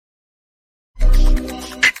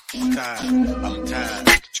I'm tired.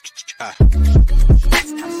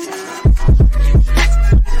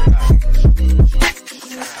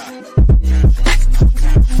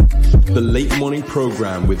 The Late Morning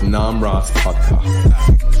Program with Nam Ras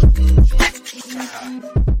Podcast.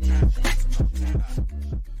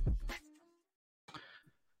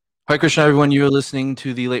 Hare Krishna, everyone. You are listening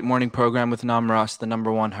to the Late Morning Program with Nam Ras, the number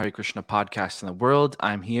one Hare Krishna podcast in the world.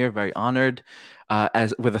 I'm here, very honored,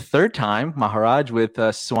 as with a third time, Maharaj, with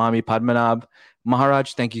Swami Padmanabha.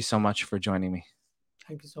 Maharaj, thank you so much for joining me.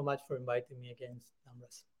 Thank you so much for inviting me again, Nam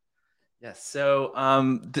Ras. Yes.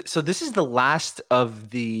 So this is the last of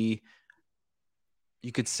the,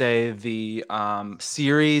 you could say, the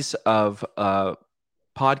series of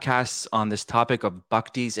podcasts on this topic of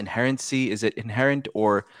Bhakti's inherency. Is it inherent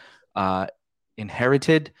or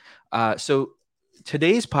inherited? So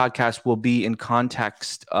today's podcast will be in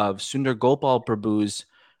context of Sundar Gopal Prabhu's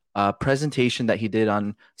presentation that he did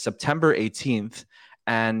on September 18th.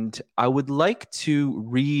 And I would like to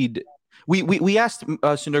read. We asked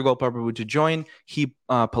Sundar Gopal Prabhu to join. He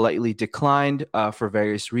politely declined for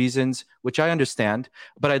various reasons, which I understand.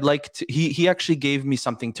 But I'd like to. He actually gave me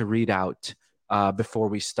something to read out before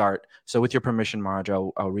we start. So with your permission, Maharaj,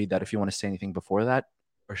 I'll read that if you want to say anything before that.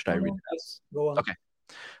 Or should I read it? Yes, go on. Okay.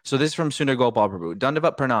 So this is from Sundar Gopal Prabhu.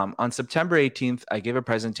 Dandavat Pranam. On September 18th, I gave a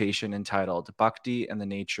presentation entitled Bhakti and the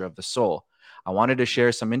Nature of the Soul. I wanted to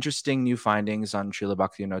share some interesting new findings on Srila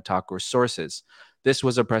Bhaktivinoda Thakur's sources. This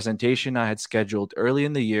was a presentation I had scheduled early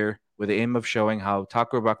in the year with the aim of showing how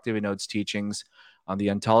Thakur Bhaktivinoda's teachings on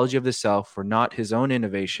the ontology of the self were not his own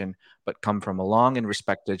innovation, but come from a long and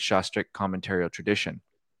respected Shastric commentarial tradition.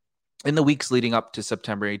 In the weeks leading up to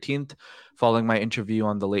September 18th, following my interview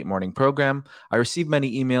on the Late Morning Program, I received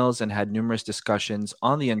many emails and had numerous discussions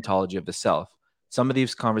on the ontology of the self. Some of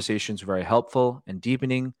these conversations were very helpful and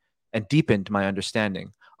deepened my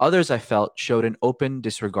understanding. Others I felt showed an open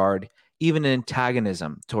disregard, even an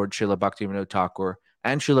antagonism toward Srila Bhaktivinoda Thakur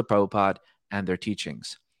and Srila Prabhupada and their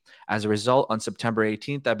teachings. As a result, on September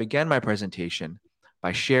 18th, I began my presentation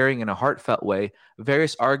by sharing in a heartfelt way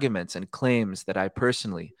various arguments and claims that I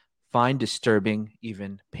personally find disturbing,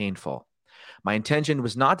 even painful. My intention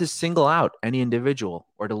was not to single out any individual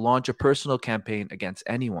or to launch a personal campaign against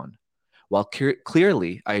anyone. While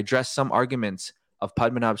clearly I addressed some arguments of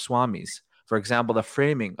Padmanabha Swami's, for example, the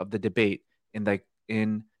framing of the debate in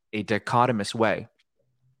a dichotomous way,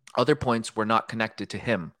 other points were not connected to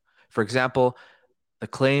him. For example, the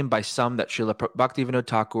claim by some that Srila Bhaktivinoda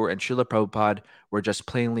Thakur and Srila Prabhupada were just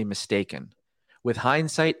plainly mistaken. With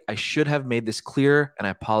hindsight, I should have made this clear, and I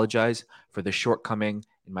apologize for the shortcoming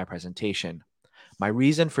in my presentation. My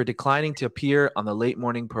reason for declining to appear on the Late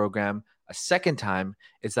Morning Program a second time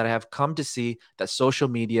is that I have come to see that social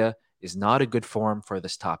media is not a good forum for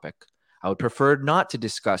this topic. I would prefer not to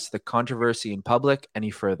discuss the controversy in public any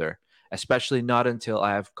further, especially not until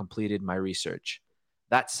I have completed my research.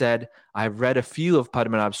 That said, I have read a few of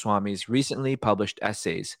Padmanabha Swami's recently published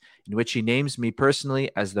essays in which he names me personally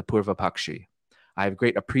as the Purva Pakshi. I have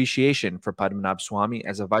great appreciation for Padmanabha Swami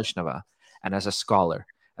as a Vaishnava and as a scholar.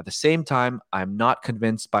 At the same time, I am not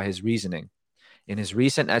convinced by his reasoning. In his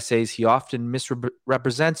recent essays, he often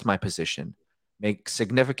misrepresents my position, makes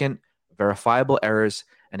significant, verifiable errors,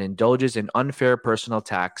 and indulges in unfair personal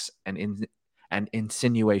attacks and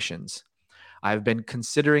insinuations. I have been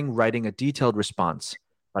considering writing a detailed response,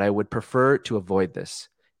 but I would prefer to avoid this,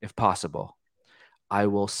 if possible.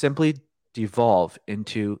 It will simply devolve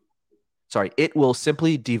into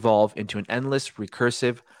an endless,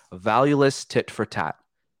 recursive, valueless tit for tat.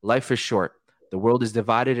 Life is short. The world is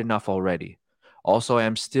divided enough already. Also, I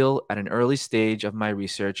am still at an early stage of my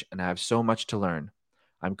research and I have so much to learn.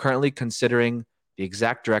 I'm currently considering the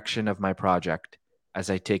exact direction of my project as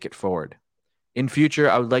I take it forward. In future,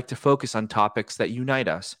 I would like to focus on topics that unite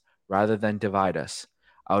us rather than divide us.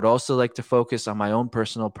 I would also like to focus on my own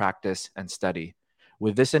personal practice and study.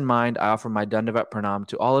 With this in mind, I offer my Dandavat Pranam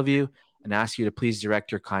to all of you and ask you to please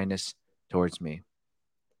direct your kindness towards me.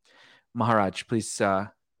 Maharaj, please,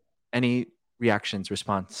 any reactions,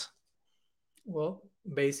 response? Well,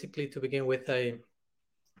 basically, to begin with, I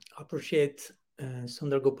appreciate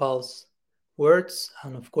Sundar Gopal's words.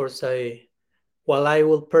 And of course, while I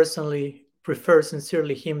will personally prefer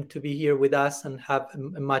sincerely him to be here with us and have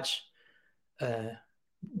a much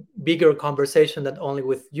bigger conversation than only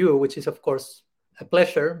with you, which is, of course, a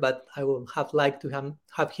pleasure, but I would have liked to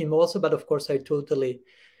have him also. But of course, I totally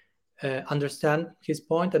understand his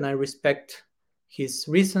point and I respect his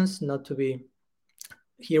reasons not to be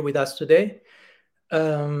here with us today.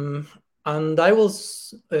 And I will,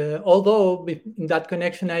 although in that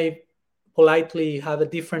connection, I politely have a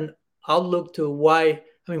different outlook to why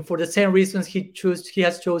for the same reasons he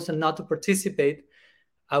has chosen not to participate,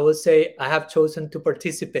 I would say I have chosen to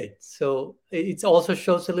participate. So it also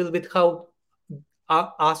shows a little bit how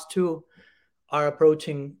us two are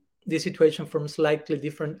approaching this situation from slightly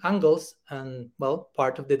different angles, and well,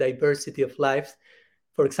 part of the diversity of life.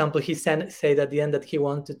 For example, he said at the end that he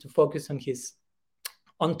wanted to focus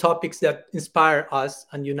on topics that inspire us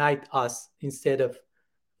and unite us instead of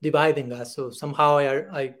dividing us. So somehow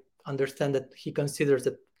I understand that he considers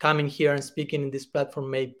that coming here and speaking in this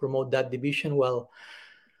platform may promote that division. Well,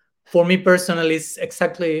 for me personally, it's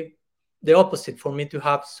exactly the opposite. For me to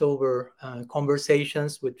have sober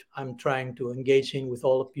conversations, which I'm trying to engage in with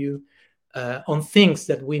all of you, on things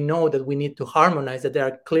that we know that we need to harmonize, that they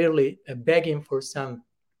are clearly begging for some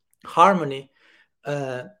harmony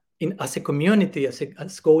as a community, as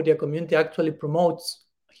Gaudiya community, actually promotes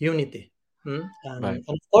unity. And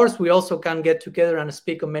of course, we also can get together and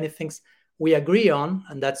speak on many things we agree on,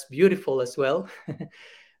 and that's beautiful as well.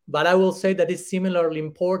 But I will say that it's similarly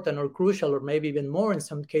important or crucial, or maybe even more in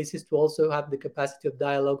some cases, to also have the capacity of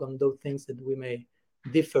dialogue on those things that we may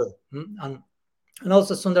differ. And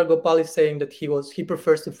also Sundar Gopal is saying that he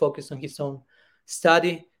prefers to focus on his own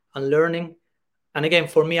study and learning. And again,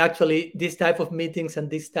 for me, actually, this type of meetings and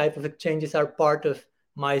this type of exchanges are part of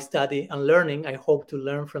my study and learning. I hope to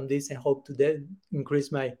learn from this and hope to increase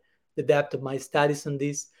the depth of my studies on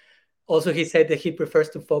this. Also, he said that he prefers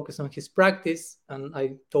to focus on his practice, and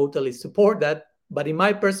I totally support that. But in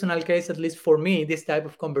my personal case, at least for me, this type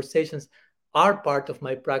of conversations are part of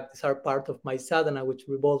my practice, are part of my sadhana, which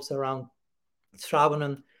revolves around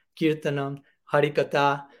Shravanam, Kirtanam,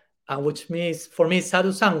 Harikatha, which means, for me, sadhu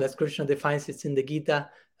sangha, as Krishna defines it in the Gita,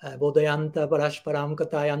 bodhayanta parashparam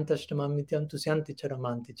katayantashtamam nityam tusyanti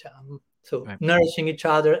charamanti cham. So nourishing each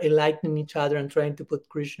other, enlightening each other, and trying to put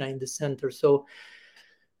Krishna in the center. So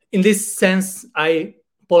in this sense, I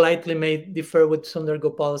politely may differ with Sundar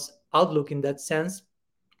Gopal's outlook in that sense.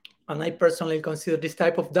 And I personally consider this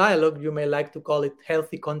type of dialogue, you may like to call it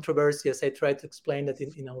healthy controversy, as I tried to explain that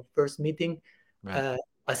in our first meeting, as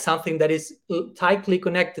something that is tightly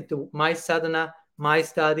connected to my sadhana, my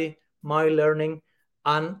study, my learning,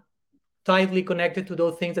 and tightly connected to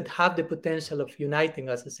those things that have the potential of uniting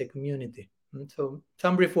us as a community. And so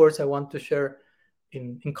some brief words I want to share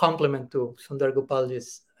in complement to Sundar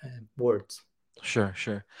Gopal's words. Sure.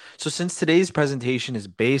 So since today's presentation is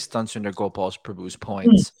based on Sundar Gopal's Prabhu's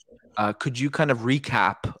points, could you kind of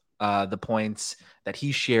recap the points that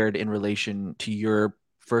he shared in relation to your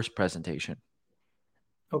first presentation?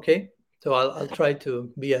 Okay, so I'll try to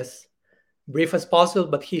be as brief as possible,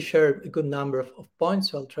 but he shared a good number of points,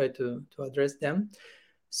 so I'll try to address them.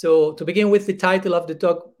 So to begin with, the title of the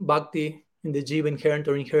talk, Bhakti in the Jiva, Inherent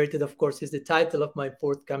or Inherited, of course, is the title of my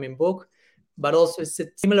forthcoming book, but also it's a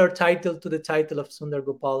similar title to the title of Sundar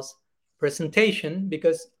Gopal's presentation,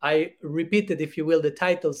 because I repeated, if you will, the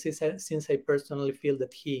title since I personally feel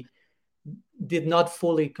that he did not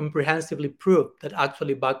fully comprehensively prove that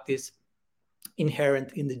actually Bhakti is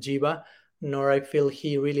inherent in the Jiva, nor I feel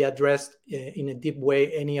he really addressed in a deep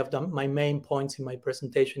way any of my main points in my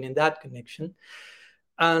presentation in that connection.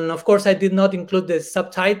 And of course, I did not include the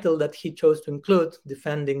subtitle that he chose to include,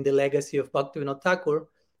 Defending the Legacy of Bhaktivinoda Thakur,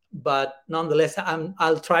 but nonetheless,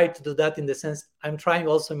 I'll try to do that in the sense I'm trying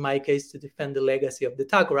also in my case to defend the legacy of the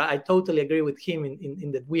Thakur. I totally agree with him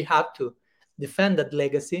in that we have to defend that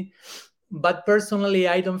legacy. But personally,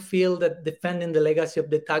 I don't feel that defending the legacy of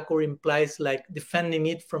the Thakur implies like defending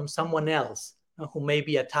it from someone else who may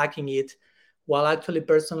be attacking it. While actually,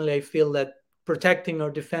 personally, I feel that protecting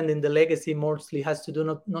or defending the legacy mostly has to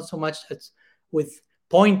do not so much with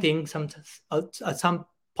pointing at some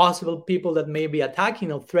possible people that may be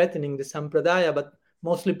attacking or threatening the Sampradaya, but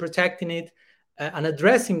mostly protecting it and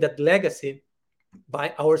addressing that legacy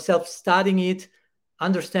by ourselves studying it,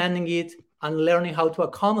 understanding it, and learning how to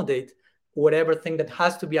accommodate whatever thing that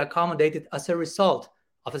has to be accommodated as a result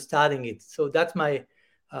of studying it. So that's my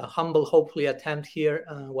humble, hopefully, attempt here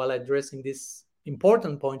while addressing this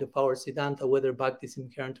important point of our Siddhanta, whether Bhakti is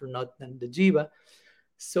inherent or not, and the Jiva.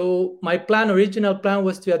 So my original plan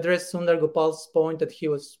was to address Sundar Gopal's point that he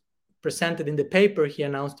was presented in the paper he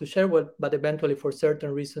announced to share, but eventually for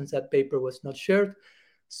certain reasons that paper was not shared.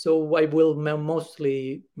 So I will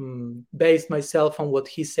mostly base myself on what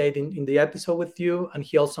he said in the episode with you. And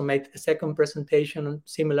he also made a second presentation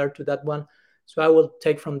similar to that one. So I will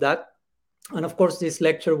take from that. And of course, this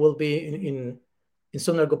lecture will be in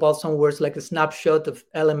Sundar Gopal's own words, like a snapshot of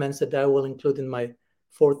elements that I will include in my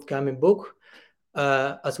forthcoming book,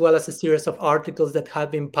 as well as a series of articles that have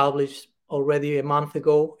been published already a month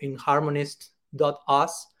ago in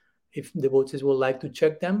harmonist.us, if devotees would like to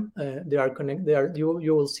check them. They are connected.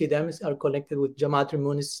 You will see them are connected with Jamatri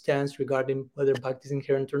Muni's stance regarding whether bhakti is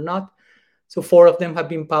inherent or not. So 4 of them have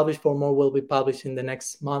been published. 4 more will be published in the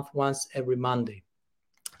next month, once every Monday.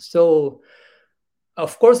 So,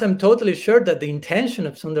 of course, I'm totally sure that the intention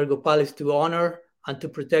of Sundar Gopal is to honor and to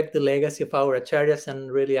protect the legacy of our acharyas,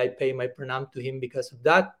 and really I pay my pranam to him because of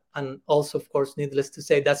that. And also, of course, needless to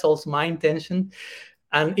say, that's also my intention.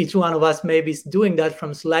 And each one of us maybe is doing that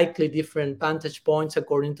from slightly different vantage points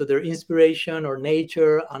according to their inspiration or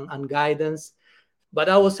nature and guidance. But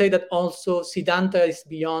I will say that also Siddhanta is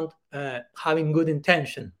beyond having good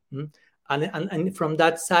intention. And from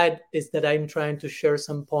that side is that I'm trying to share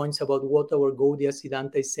some points about what our Gaudiya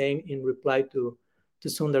Siddhanta is saying in reply to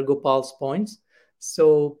Sundar Gopal's points.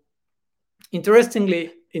 So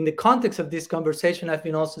interestingly, in the context of this conversation, I've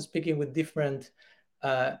been also speaking with different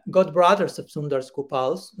god brothers of Sundar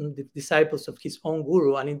Gopal's, the disciples of his own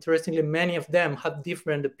guru. And interestingly, many of them have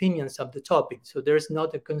different opinions of the topic. So there's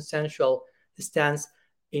not a consensual stance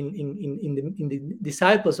in the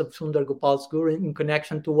disciples of Sundar Gopal's guru in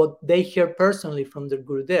connection to what they hear personally from their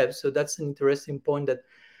Gurudev. So that's an interesting point, that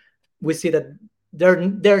we see that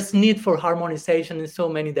there's need for harmonization in so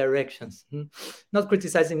many directions. Not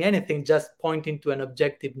criticizing anything, just pointing to an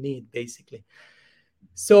objective need, basically.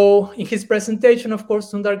 So in his presentation, of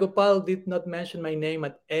course, Sundar Gopal did not mention my name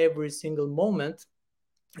at every single moment,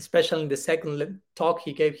 especially in the second talk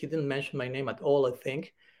he gave. He didn't mention my name at all, I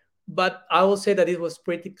think. But I will say that it was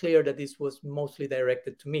pretty clear that this was mostly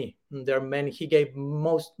directed to me. And there are many. He gave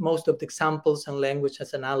most of the examples and language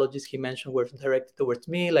as analogies he mentioned were directed towards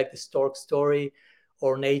me, like the stork story,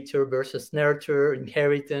 or nature versus nurture,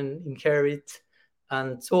 inherit,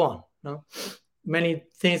 and so on. No? Many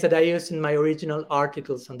things that I used in my original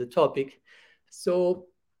articles on the topic. So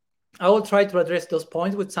I will try to address those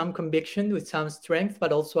points with some conviction, with some strength,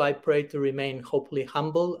 but also I pray to remain hopefully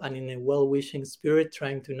humble and in a well-wishing spirit,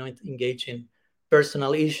 trying to not engage in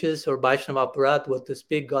personal issues or Vaishnava aparat, what to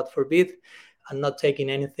speak, God forbid, and not taking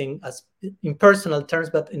anything as in personal terms,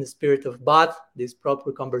 but in the spirit of Bhat, this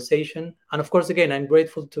proper conversation. And of course, again, I'm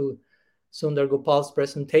grateful to Sundar Gopal's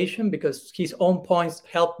presentation, because his own points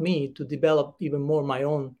helped me to develop even more my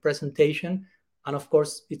own presentation. And of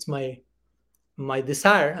course, it's my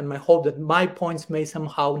desire and my hope that my points may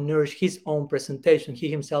somehow nourish his own presentation. He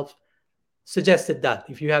himself suggested that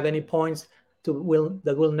if you have any points that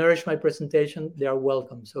will nourish my presentation, they are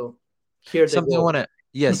welcome. So here they go.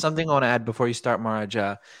 Something I want to add before you start,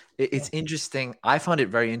 Maharaj. It's interesting. I found it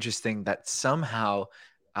very interesting that somehow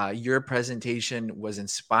your presentation was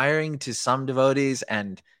inspiring to some devotees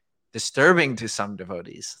and disturbing to some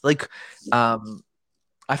devotees. Like,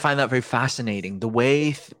 I find that very fascinating. The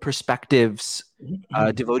way perspectives,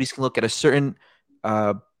 devotees can look at a certain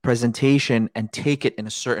presentation and take it in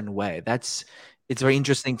a certain way. It's very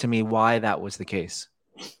interesting to me why that was the case.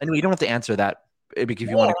 Anyway, you don't have to answer that if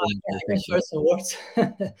you want to go into I can share some words.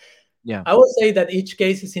 Yeah, I would say that each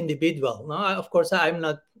case is individual. No, of course,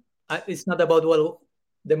 it's not about, well,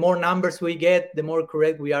 the more numbers we get, the more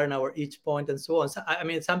correct we are in our each point and so on. So, I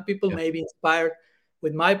mean, some people may be inspired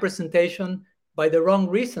with my presentation by the wrong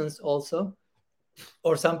reasons also,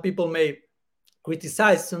 or some people may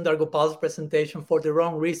criticize Sundar Gopal's presentation for the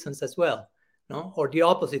wrong reasons as well, no? Or the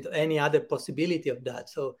opposite, any other possibility of that.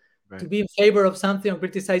 So to be in favor of something or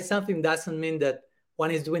criticize something doesn't mean that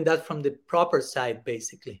one is doing that from the proper side,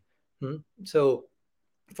 basically. So,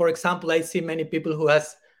 for example, I see many people who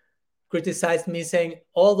has criticized me saying,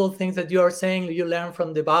 all those things that you are saying, you learn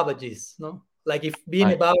from the Babajis, no? Like if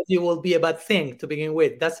being a Babaji will be a bad thing to begin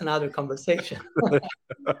with, that's another conversation.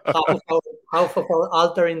 half of our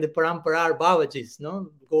altar in the Parampara are Babajis,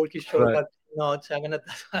 no? Gorkishore,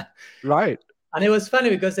 right. And it was funny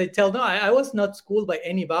because I was not schooled by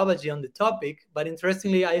any Babaji on the topic, but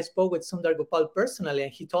interestingly, I spoke with Sundar Gopal personally,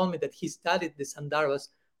 and he told me that he studied the Sandarbhas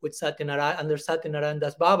with under Satyanarayan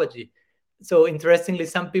Das Babaji. So interestingly,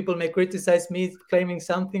 some people may criticize me claiming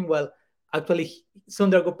something. Well, actually,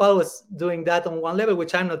 Sundar Gopal was doing that on one level,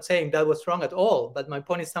 which I'm not saying that was wrong at all. But my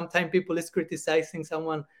point is sometimes people is criticizing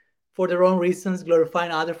someone for the wrong reasons,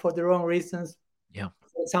 glorifying others for the wrong reasons. Yeah.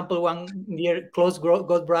 For example, one dear close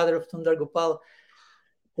god brother of Sundar Gopal,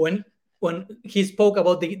 when he spoke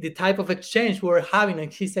about the type of exchange we were having,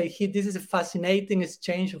 and he said, this is a fascinating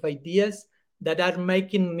exchange of ideas that are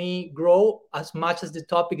making me grow as much as the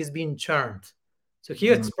topic is being churned. So he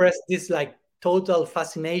expressed this like total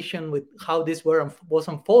fascination with how this was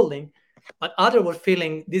unfolding, but others were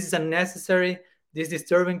feeling this is unnecessary, this is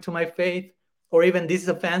disturbing to my faith, or even this is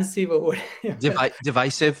offensive or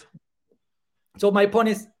divisive. So my point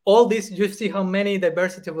is, all this, you see how many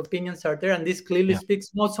diversity of opinions are there, and this clearly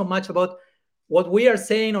speaks not so much about what we are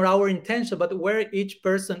saying or our intention, but where each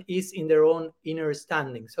person is in their own inner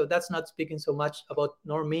standing. So that's not speaking so much about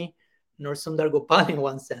nor me nor Sundar Gopal in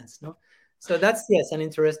one sense, no. So that's, yes, an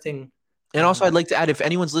interesting. And also, I'd like to add, if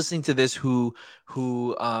anyone's listening to this who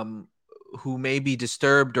may be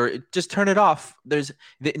disturbed, or just turn it off. This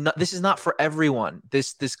is not for everyone.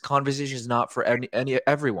 This conversation is not for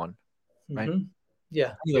everyone, right? Mm-hmm.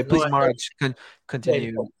 Yeah. Anyway, please, Maharaj,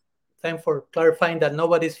 continue. Okay. Thanks for clarifying that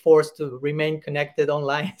nobody's forced to remain connected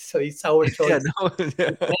online. So it's our choice.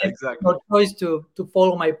 Exactly. Our choice to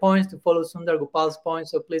follow my points, to follow Sundar Gopal's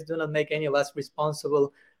points. So please do not make any of us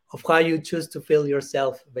responsible of how you choose to feel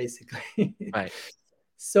yourself, basically. Right.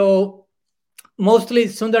 So mostly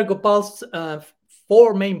Sundar Gopal's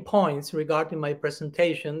 4 main points regarding my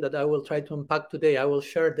presentation that I will try to unpack today. I will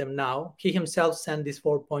share them now. He himself sent these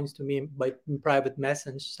 4 points to me by private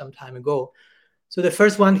message some time ago. So the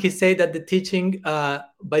first one, he said that the teaching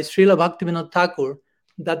by Srila Bhaktivinoda Thakur,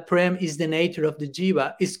 that Prem is the nature of the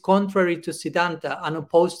Jiva, is contrary to Siddhanta and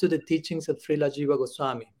opposed to the teachings of Srila Jiva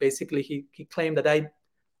Goswami. Basically, he claimed that I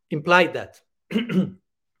implied that.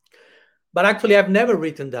 But actually, I've never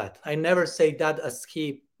written that. I never say that as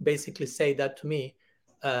he basically said that to me.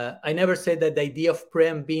 I never said that the idea of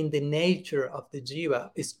Prem being the nature of the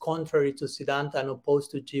Jiva is contrary to Siddhanta and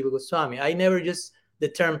opposed to Jiva Goswami. I never use the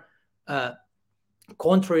term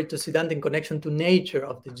contrary to Siddhanta in connection to nature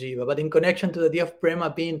of the Jiva, but in connection to the idea of Prema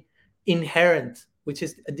being inherent, which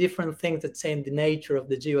is a different thing than saying the nature of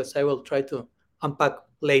the Jiva. So I will try to unpack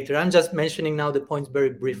later. I'm just mentioning now the points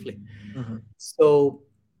very briefly. Mm-hmm. So,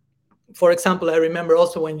 for example, I remember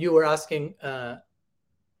also when you were asking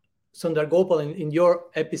Sundar Gopal in your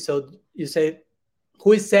episode, you said,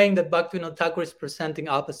 who is saying that Bhaktivinoda Thakur is presenting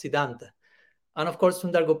Siddhanta? And of course,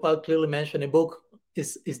 Sundar Gopal clearly mentioned a book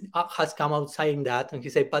has come out saying that. And he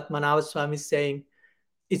said, Padmanabha Swami is saying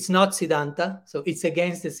it's not Siddhanta, so it's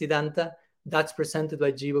against the Siddhanta that's presented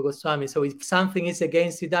by Jiva Goswami. So if something is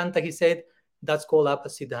against Siddhanta, he said, that's called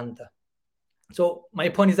Siddhanta. So my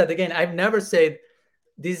point is that, again, I've never said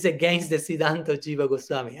this is against the Siddhanta of Jiva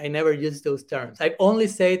Goswami. I never used those terms. I've only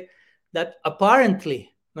said that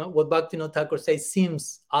apparently what Bhaktivinoda Thakur says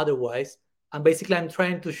seems otherwise. And basically, I'm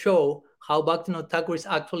trying to show how Bhaktivinoda Thakur is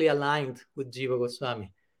actually aligned with Jiva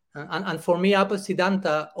Goswami. And for me,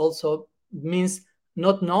 Siddhanta also means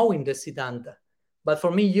not knowing the Siddhanta. But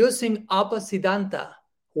for me, using Siddhanta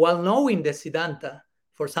while knowing the Siddhanta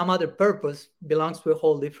for some other purpose belongs to a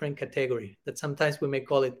whole different category that sometimes we may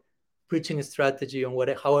call it preaching strategy, or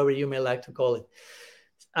whatever, however you may like to call it.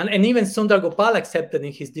 And even Sundar Gopal accepted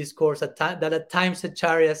in his discourse that at times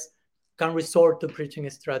acharyas can resort to preaching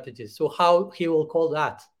strategies. So how he will call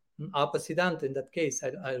that? Siddhanta in that case,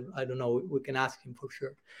 I don't know. We can ask him for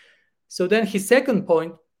sure. So then his second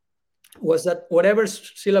point was that whatever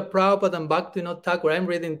Srila Prabhupada and Bhaktivinoda Thakur, I'm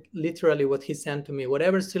reading literally what he sent to me,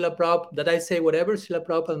 whatever Srila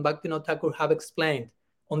Prabhupada and Bhaktivinoda Thakur have explained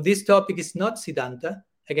on this topic is not Siddhanta.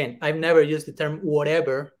 Again, I've never used the term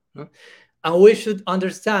whatever. And we should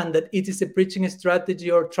understand that it is a preaching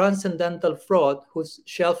strategy or transcendental fraud whose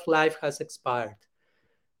shelf life has expired.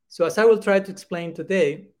 So as I will try to explain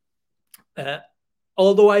today,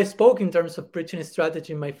 although I spoke in terms of preaching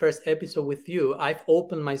strategy in my first episode with you, I've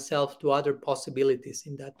opened myself to other possibilities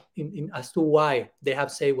in as to why they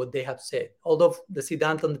have said what they have said, although the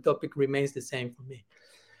Siddhanta on the topic remains the same for me.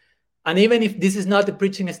 And even if this is not a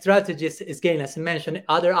preaching strategy, again, as I mentioned,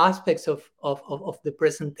 other aspects of the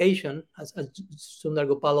presentation, as Sundar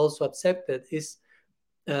Gopal also accepted, is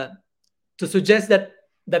to suggest that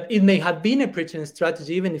it may have been a preaching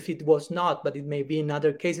strategy, even if it was not, but it may be in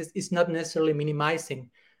other cases, it's not necessarily minimizing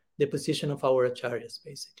the position of our acharyas,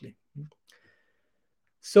 basically.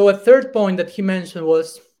 So a third point that he mentioned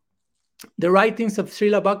was the writings of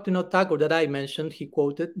Srila Bhaktivinoda Thakur that I mentioned, he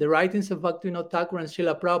quoted, the writings of Bhaktivinoda Thakur and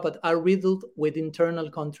Srila Prabhupada are riddled with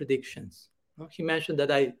internal contradictions. He mentioned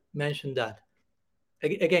that I mentioned that.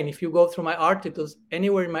 Again, if you go through my articles,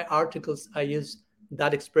 anywhere in my articles, I use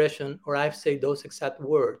that expression or I've said those exact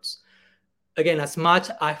words. Again, as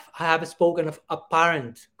much I have spoken of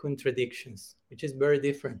apparent contradictions, which is very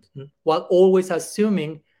different, while always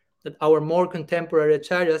assuming that our more contemporary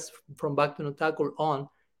acharyas from Bhaktivinoda Thakur on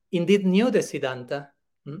indeed knew the Siddhanta,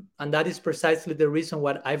 and that is precisely the reason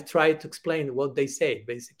why I've tried to explain what they say,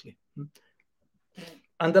 basically.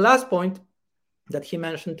 And the last point that he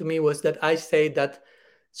mentioned to me was that I say that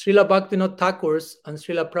Srila Bhaktivinoda Thakur's and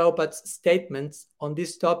Srila Prabhupada's statements on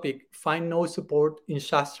this topic find no support in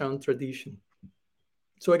Shastra and tradition.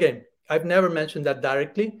 So again, I've never mentioned that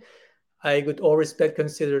directly. I, with all respect,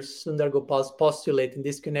 consider Sundar Gopal's postulate in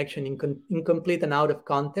this connection incomplete and out of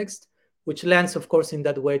context, which lends, of course, in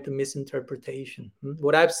that way to misinterpretation.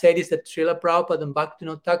 What I've said is that Srila Prabhupada and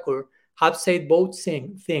Bhaktivinoda Thakur have said both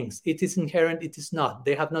things. It is inherent, it is not.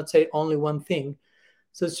 They have not said only one thing.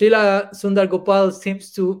 So Srila Sundar Gopal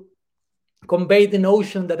seems to convey the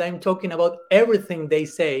notion that I'm talking about everything they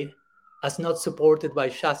say as not supported by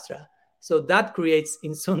Shastra. So that creates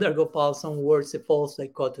in Sundar Gopal's own words a false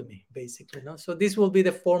dichotomy, basically. No? So these will be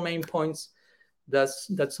the 4 main points that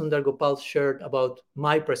Sundar Gopal shared about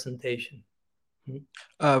my presentation.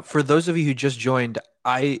 For those of you who just joined,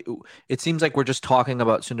 it seems like we're just talking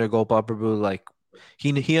about Sundar Gopal Prabhu. Like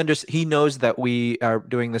he knows that we are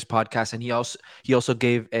doing this podcast, and he also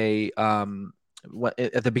gave a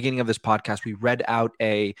at the beginning of this podcast, we read out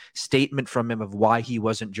a statement from him of why he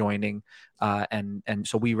wasn't joining, and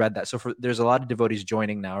so we read that. So there's a lot of devotees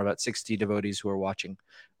joining now, about 60 devotees who are watching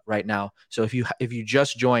right now. So if you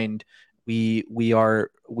just joined, we are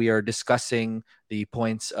discussing the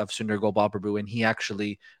points of Sundar Gopal Prabhu, and he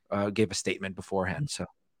actually gave a statement beforehand. So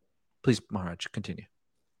please, Maharaj, continue.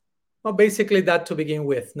 Well, basically that to begin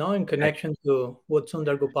with, no, in connection to what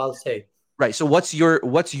Sundar Gopal said. Right. So what's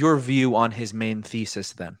your view on his main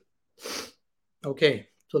thesis then? Okay,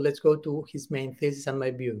 so let's go to his main thesis and my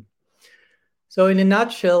view. So in a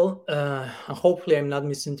nutshell, hopefully I'm not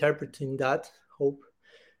misinterpreting that, hope.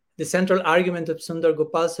 The central argument of Sundar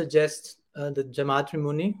Gopal suggests that Jamatri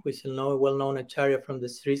Muni, which is a well-known acharya from the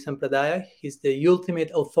Sri Sampradaya, is the ultimate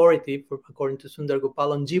authority, according to Sundar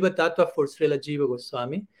Gopal, on Jiva Tattva for Srila Jiva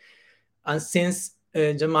Goswami. And since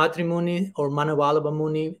Jamatri Muni or Manavalabha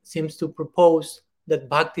Muni seems to propose that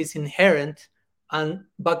bhakti is inherent, and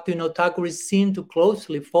Bhaktivinoda Thakur is seen to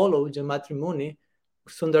closely follow Jamatri Muni,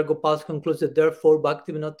 Sundar Gopal concludes that therefore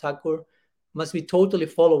Bhaktivinoda Thakur must be totally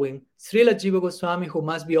following Srila Jiva Goswami, who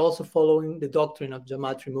must be also following the doctrine of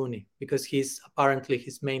Jamatri Muni, because he's apparently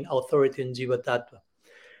his main authority in Jiva Tattva.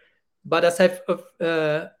 But as I've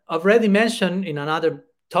already mentioned in another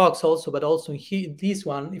talks also, but also in this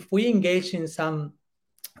one, if we engage in some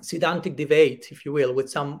Siddhantic debate, if you will, with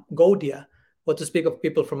some Gaudiya, or to speak of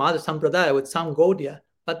people from other Sampradaya, with some Gaudiya,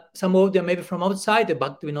 but some Gaudiya maybe from outside the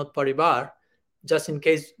Bhaktivinoda Parivar, just in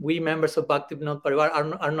case we members of Bhaktivinoda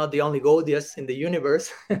Parivar are not the only Gaudiyas in the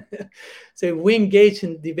universe. So if we engage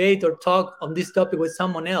in debate or talk on this topic with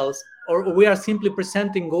someone else, or we are simply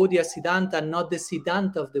presenting Gaudiya Siddhanta and not the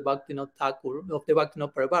Siddhanta of the Bhaktivinoda Thakur, of the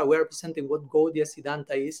Bhaktivinoda Parivar, we are presenting what Gaudiya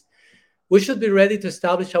Siddhanta is, we should be ready to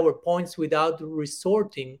establish our points without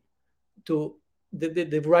resorting to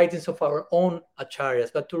the writings of our own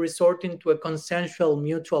acharyas, but to resorting to a consensual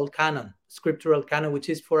mutual canon, scriptural canon, which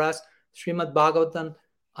is for us Srimad Bhagavatam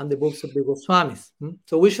and the books of the Goswamis.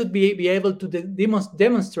 So we should be able to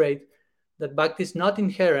demonstrate that bhakti is not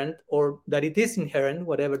inherent, or that it is inherent,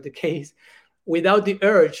 whatever the case, without the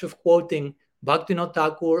urge of quoting Bhaktivinoda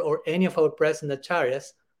Thakur or any of our present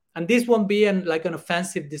acharyas. And this won't be like an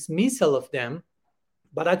offensive dismissal of them,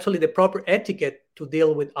 but actually the proper etiquette to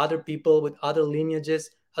deal with other people, with other lineages,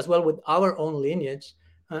 as well with our own lineage,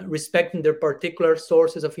 respecting their particular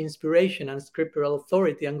sources of inspiration and scriptural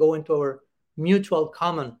authority, and go into our mutual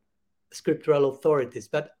common scriptural authorities.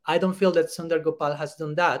 But I don't feel that Sundar Gopal has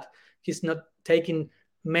done that. He's not taking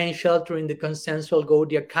main shelter in the consensual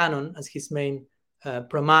Gaudiya canon as his main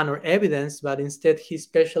praman or evidence, but instead he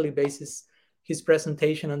specially bases his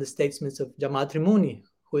presentation on the statements of Jamatri Muni,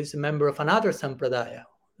 who is a member of another Sampradaya,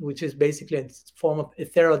 which is basically a form of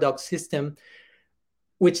heterodox system,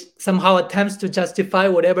 which somehow attempts to justify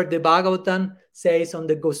whatever the Bhagavatam says on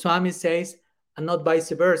the Goswami says, and not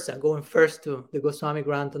vice versa, going first to the Goswami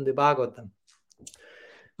grant on the Bhagavatam.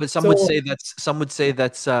 But some would say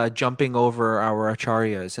that's jumping over our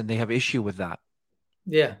acharyas, and they have issue with that.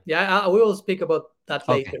 Yeah, we will speak about that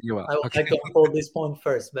later. Okay, you will. I would like to hold this point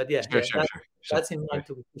first, but sure. That's in mind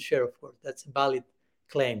to share, of course. That's a valid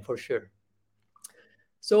claim for sure.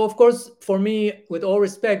 So, of course, for me, with all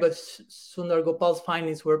respect, but Sundar Gopal's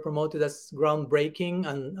findings were promoted as groundbreaking,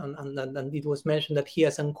 and it was mentioned that he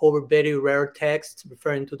has uncovered very rare texts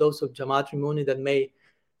referring to those of Jamatri Muni that may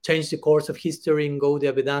change the course of history in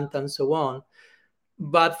Gaudiya Vedanta and so on.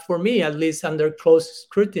 But for me, at least under close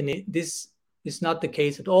scrutiny, this is not the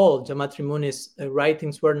case at all. Jamatri Muni's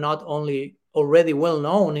writings were not only already well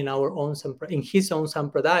known in his own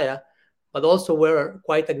Sampradaya, but also were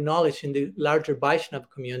quite acknowledged in the larger Vaishnava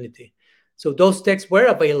community. So those texts were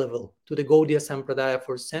available to the Gaudiya Sampradaya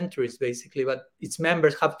for centuries, basically, but its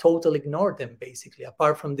members have totally ignored them, basically,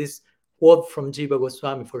 apart from this quote from Jiva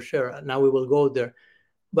Goswami, for sure. Now we will go there.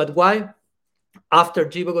 But why? after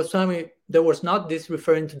Jiva Goswami, there was not this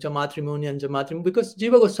referring to Jamatri Muni and Jamatri Muni, because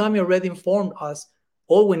Jiva Goswami already informed us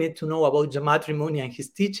all we need to know about Jamatri Muni and his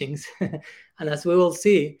teachings. And as we will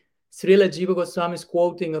see, Srila Jiva Goswami's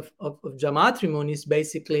quoting of Jamatri Muni is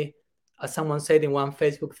basically, as someone said in one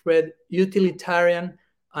Facebook thread, utilitarian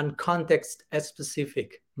and context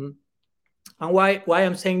specific. And why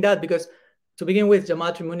I'm saying that? Because to begin with,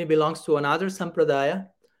 Jamatri Muni belongs to another sampradaya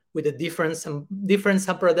with a different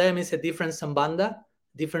sampradaya, means a different sambandha,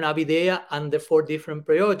 different avideya, and therefore different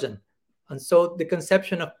prayojan. And so the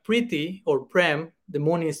conception of priti or prem, the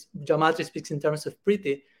Munis, Jamatri speaks in terms of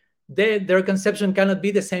priti, their conception cannot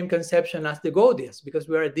be the same conception as the Gaudiyas, because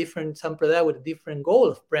we are a different sampradaya with a different goal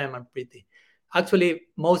of prem and priti. Actually,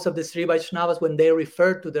 most of the Sri Vaishnavas, when they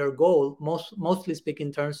refer to their goal, mostly speak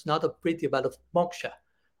in terms not of priti, but of moksha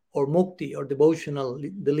or mukti or devotional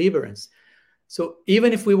deliverance. So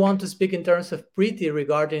even if we want to speak in terms of priti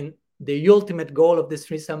regarding the ultimate goal of the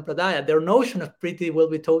Sri Sampradaya, their notion of priti will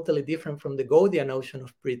be totally different from the Gaudiya notion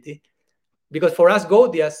of priti. Because for us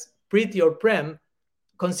Gaudiyas, priti or prem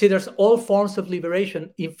considers all forms of liberation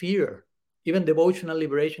inferior, even devotional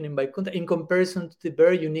liberation in Vaikuntha, in comparison to the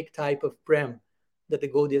very unique type of prem that the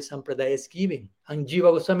Gaudiya Sampradaya is giving. And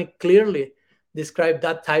Jiva Goswami clearly described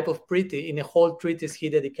that type of priti in a whole treatise he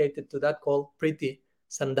dedicated to that, called Priti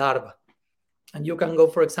Sandarbha. And you can go,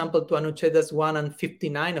 for example, to Anuchedas 1 and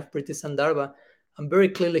 59 of Priti Sandarbha, and very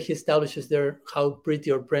clearly he establishes there how priti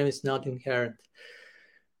or prem is not inherent.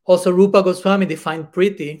 Also, Rupa Goswami defined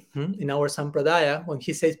priti in our sampradaya when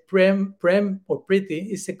he says prem or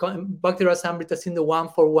priti is a Bhakti Rasamrita Sindhu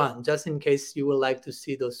 141, just in case you would like to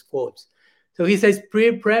see those quotes. So he says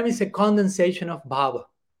prem is a condensation of bhava.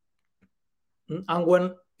 And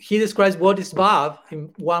when he describes what is bhav in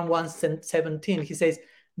 1:117, he says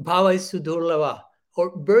bhava is sudurlava,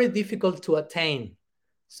 or very difficult to attain.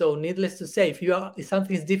 So needless to say, if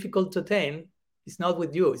something is difficult to attain, it's not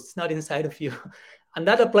with you, it's not inside of you. And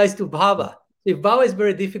that applies to bhava. If bhava is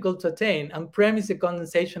very difficult to attain and prem is a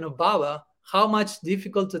condensation of bhava, how much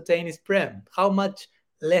difficult to attain is prem? How much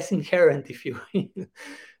less inherent, if you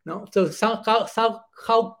no? So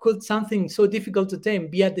how could something so difficult to attain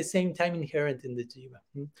be at the same time inherent in the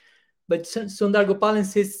jiva? But Sundar Gopal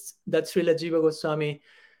insists that Srila Jiva Goswami,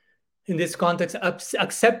 in this context,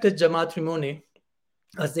 accepted Jamatri Muni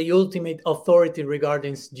as the ultimate authority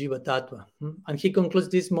regarding Jiva Tattva. And he concludes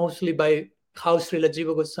this mostly by how Srila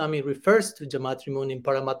Jiva Goswami refers to Jamatri Muni in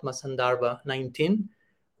Paramatma Sandarbha 19,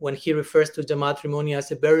 when he refers to Jamatri Muni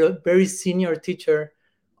as a very, very senior teacher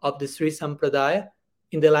of the Sri Sampradaya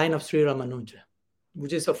in the line of Sri Ramanuja,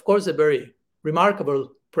 which is, of course, a very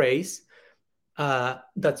remarkable praise.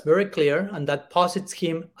 That's very clear, and that posits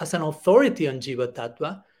him as an authority on Jiva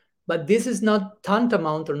Tattva. But this is not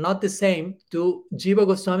tantamount or not the same to Jiva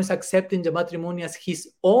Goswami's accepting Jamatri Muni as his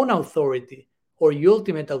own authority or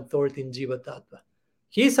ultimate authority in Jiva Tattva.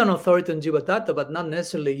 He is an authority on Jiva Tattva, but not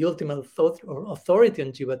necessarily ultimate authority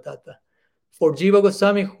on Jiva Tattva. For Jiva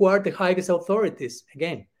Goswami, who are the highest authorities?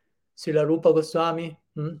 Again, Srila Rupa Goswami,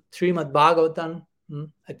 Srimad Bhagavatam,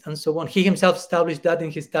 and so on. He himself established that in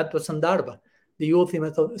his Tattva Sandarbha. The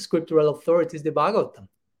ultimate scriptural authority is the Bhagavatam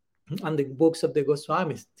and the books of the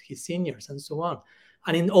Goswamis, his seniors, and so on.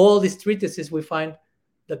 And in all these treatises, we find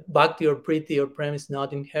that bhakti or priti or prem is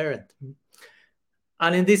not inherent.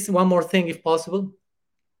 And in this, one more thing, if possible,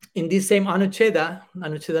 in this same Anucheda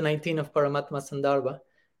 19 of Paramatma Sandarbha,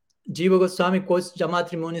 Jiva Goswami quotes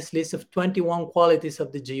Jamatri Muni's list of 21 qualities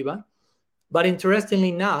of the Jiva. But interestingly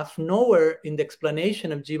enough, nowhere in the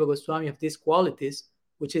explanation of Jiva Goswami of these qualities,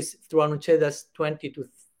 which is through Anuchedas 20 to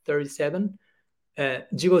 37,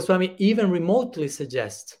 Jiva Goswami even remotely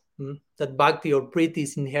suggests that bhakti or priti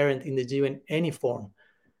is inherent in the Jiva in any form.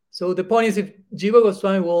 So the point is, if Jiva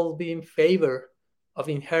Goswami will be in favor of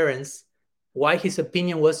inherence, why his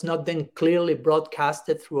opinion was not then clearly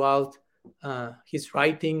broadcasted throughout his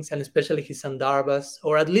writings, and especially his Sandarbhas,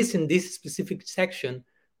 or at least in this specific section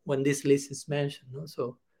when this list is mentioned. No?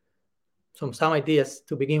 So some ideas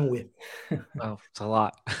to begin with. Wow, it's a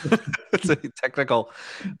lot. It's a technical.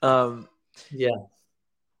 Yeah.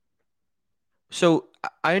 So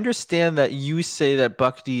I understand that you say that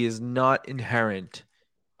bhakti is not inherent.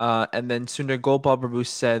 And then Sundar Gopal Prabhu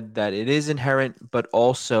said that it is inherent, but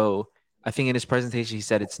also, I think in his presentation, he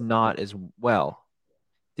said it's not as well.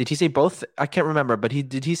 Did he say both? I can't remember, but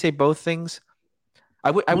did he say both things?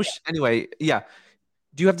 I wish, anyway, yeah.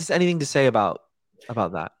 Do you have anything to say about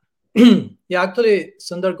that? Yeah, actually,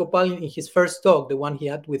 Sundar Gopal, in his first talk, the one he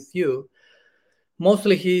had with you,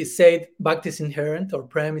 mostly he said bhakti is inherent or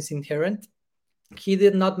prem is inherent. he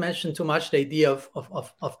did not mention too much the idea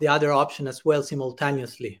of the other option as well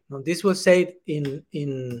simultaneously. Now, this was said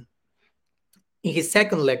in his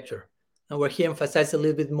second lecture, where he emphasized a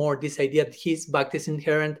little bit more this idea that his bhakti is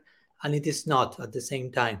inherent and it is not at the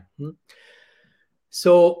same time.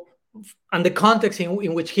 So, and the context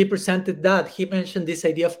in which he presented that, he mentioned this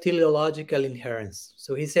idea of teleological inherence.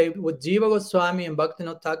 So he said what Jiva Goswami and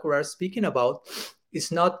Bhaktivinoda Thakur are speaking about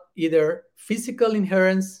is not either physical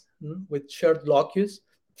inherence with shared locus,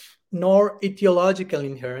 nor etiological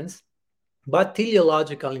inherence, but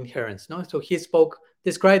teleological inherence. No? So he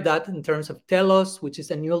described that in terms of telos, which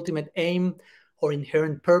is an ultimate aim or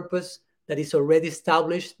inherent purpose that is already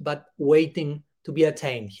established but waiting to be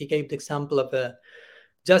attained. He gave the example of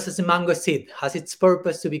just as a mango seed has its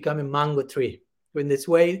purpose to become a mango tree. In this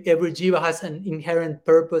way, every jiva has an inherent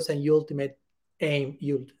purpose and ultimate aim,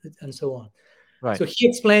 and so on. Right. So he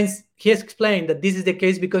explained that this is the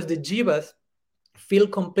case because the jivas feel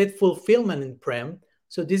complete fulfillment in prem.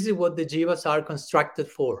 So this is what the jivas are constructed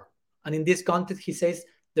for. And in this context, he says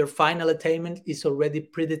their final attainment is already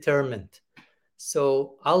predetermined.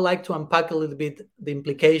 So I'd like to unpack a little bit the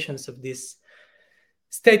implications of these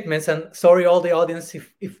statements. And sorry, all the audience,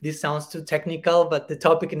 if this sounds too technical, but the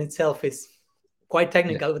topic in itself is quite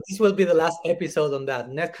technical. Yeah. But this will be the last episode on that.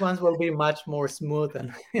 Next ones will be much more smooth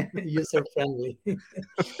and user-friendly.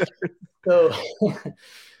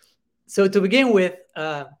 So to begin with,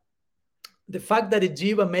 the fact that a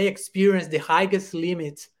jiva may experience the highest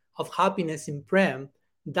limits of happiness in prem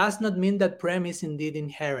does not mean that prem is indeed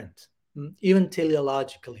inherent, even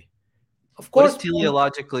teleologically. Of course, what does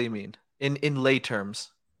teleologically mean in lay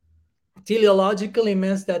terms? Teleologically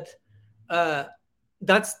means that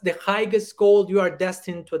that's the highest goal you are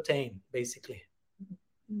destined to attain, basically.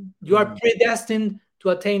 You are predestined to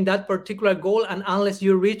attain that particular goal, and unless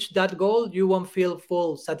you reach that goal, you won't feel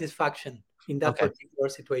full satisfaction in that particular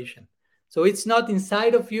situation. So it's not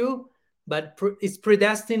inside of you, but it's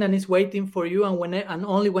predestined and it's waiting for you, and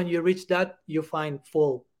only when you reach that, you find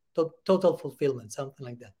total fulfillment, something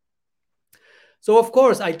like that. So of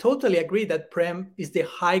course, I totally agree that prem is the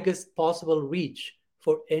highest possible reach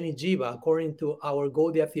for any jiva, according to our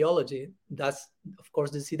Gaudiya theology. That's, of course,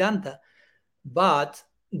 the Siddhanta. But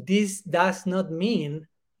this does not mean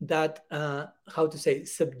that,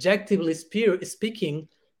 subjectively speaking,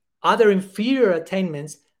 other inferior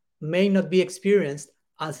attainments may not be experienced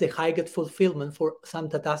as the highest fulfillment for some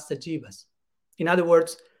tatastha jivas. In other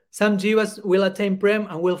words, some jivas will attain prem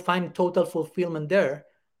and will find total fulfillment there,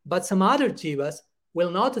 but some other jivas will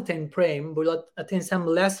not attain prem, will attain some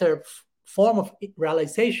lesser form of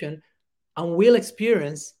realization and will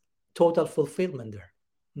experience total fulfillment there.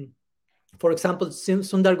 For example,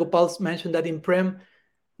 Sundar Gopal mentioned that in prem,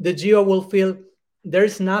 the jiva will feel there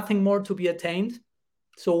is nothing more to be attained.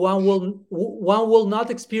 So one will not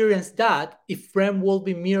experience that if prem will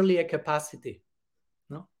be merely a capacity.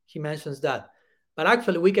 No, he mentions that. But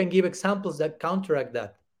actually, we can give examples that counteract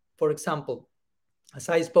that. For example, as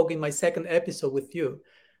I spoke in my second episode with you,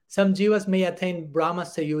 some jivas may attain Brahma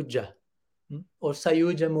Sayuja or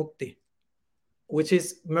Sayuja Mukti, which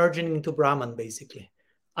is merging into Brahman, basically.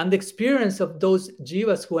 And the experience of those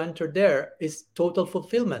jivas who enter there is total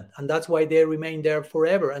fulfillment. And that's why they remain there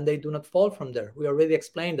forever and they do not fall from there. We already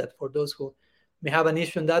explained that. For those who may have an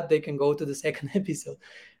issue on that, they can go to the second episode.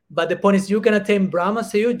 But the point is, you can attain Brahma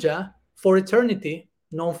Sayuja for eternity,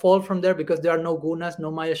 no fall from there because there are no gunas,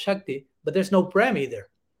 no Maya Shakti, but there's no prem either.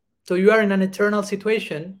 So you are in an eternal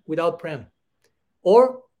situation without prem.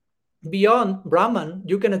 Or beyond Brahman,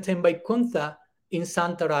 you can attain Vaikuntha in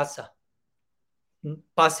Santa Rasa,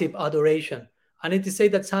 passive adoration. And it is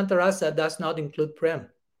said that Santa Rasa does not include prem,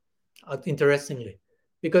 interestingly.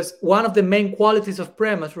 Because one of the main qualities of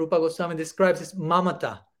prem, as Rupa Goswami describes, is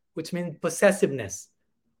mamata, which means possessiveness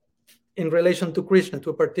in relation to Krishna,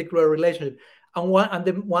 to a particular relationship. And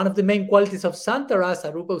one of the main qualities of Santa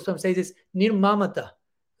Rasa, Rupa Goswami says, is nirmamata,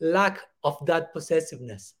 lack of that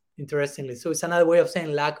possessiveness, interestingly. So it's another way of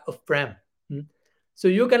saying lack of prem. So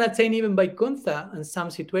you can attain even Vaikuntha in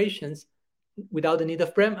some situations without the need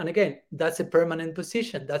of prem. And again, that's a permanent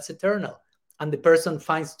position. That's eternal. And the person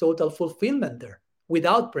finds total fulfillment there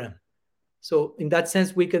without prem. So in that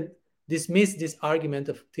sense, we could dismiss this argument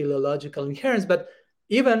of teleological inherence. But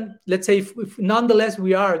even, let's say, if nonetheless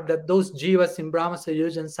we are that those jivas in Brahma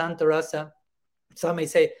Sayuja and Santa Rasa, some may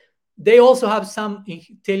say, they also have some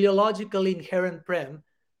teleologically inherent prem,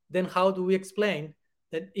 then how do we explain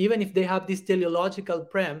that even if they have this teleological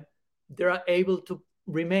prem, they are able to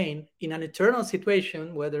remain in an eternal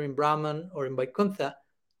situation, whether in Brahman or in Vaikuntha,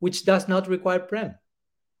 which does not require prem?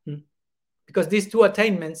 Because these two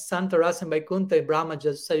attainments, Santa Rasa and Vaikuntha, Brahma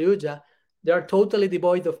Sayuja, They are totally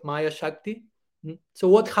devoid of Maya Shakti. So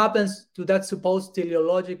what happens to that supposed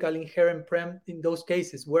teleological inherent prem in those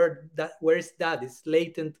cases? Where is that? Is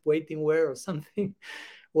latent waiting where or something?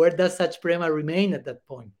 Where does such prema remain at that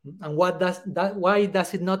point? And why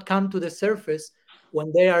does it not come to the surface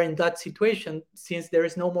when they are in that situation, since there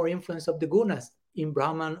is no more influence of the gunas in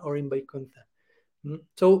Brahman or in Vaikuntha?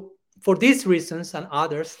 So for these reasons and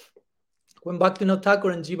others, when Bhaktivinoda Thakur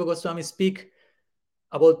and Jiva Goswami speak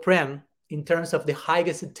about prem in terms of the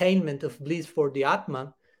highest attainment of bliss for the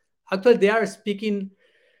Atma, actually they are speaking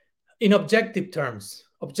in objective terms.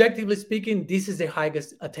 Objectively speaking, this is the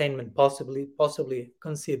highest attainment possibly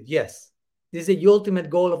conceived. Yes, this is the ultimate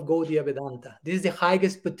goal of Gaudiya Vedanta. This is the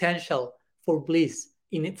highest potential for bliss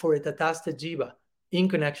for a Tatastha Jiva in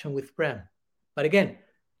connection with prem. But again,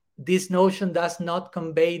 this notion does not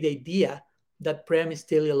convey the idea that prem is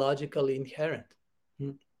teleologically inherent.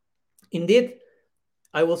 Indeed,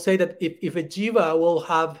 I will say that if a jiva will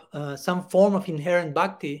have some form of inherent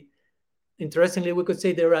bhakti, interestingly, we could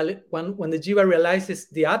say when the jiva realizes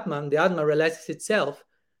the Atma realizes itself,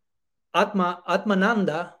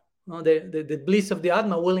 Atmananda, the bliss of the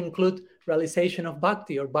Atma will include realization of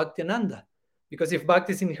bhakti or bhakti-ananda. Because if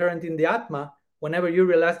bhakti is inherent in the Atma, whenever you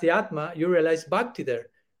realize the Atma, you realize bhakti there.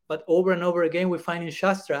 But over and over again, we find in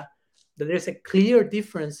Shastra that there's a clear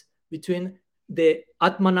difference between the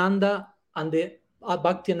Atmananda and the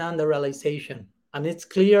Bhakti-ananda realization. And it's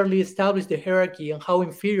clearly established the hierarchy and how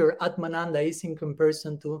inferior Atmananda is in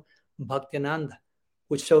comparison to Bhakti-ananda,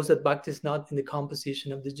 which shows that Bhakti is not in the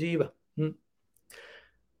composition of the Jiva. And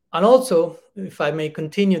also, if I may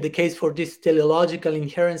continue, the case for this teleological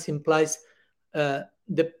inherence implies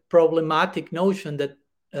the problematic notion that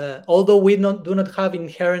although we do not have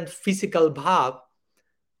inherent physical bhav,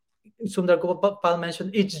 Sundar Gopal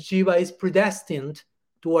mentioned each jiva is predestined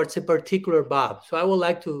towards a particular bhav. So I would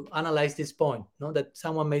like to analyze this point, that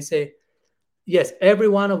someone may say, yes, every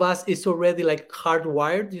one of us is already like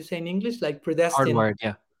hardwired, you say in English, like predestined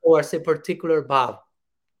towards a particular bhav.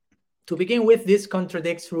 To begin with, this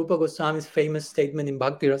contradicts Rupa Goswami's famous statement in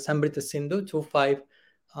Bhakti Rasamrita Sindhu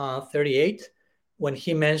 2.5.38, when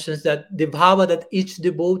he mentions that the bhava that each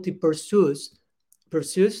devotee pursues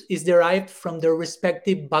is derived from their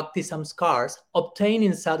respective bhakti samskars obtained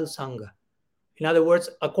in sadhu sangha. In other words,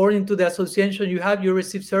 according to the association you have, you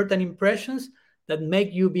receive certain impressions that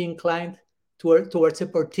make you be inclined towards a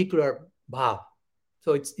particular bhav.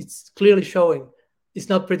 So it's clearly showing it's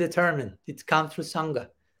not predetermined. It comes through sangha.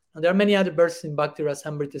 And there are many other verses in Bhakti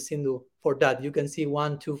Rasamrita Sindhu for that. You can see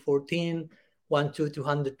 1.2.14,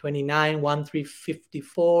 1.2.229,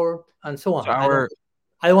 1.3.54, and so on. So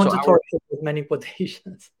I don't want to torture with many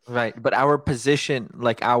quotations. Right, but our position,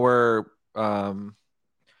 like our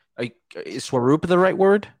is Swarup the right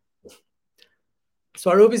word?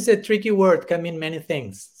 Swarup is a tricky word, can mean many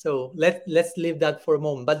things. So let's leave that for a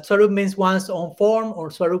moment. But Swarup means one's own form,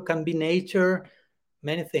 or Swarup can be nature,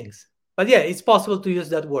 many things. But yeah, it's possible to use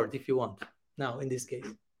that word if you want now in this case.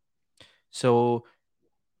 So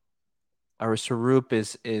our Swarup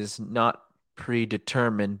is not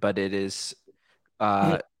predetermined, but it is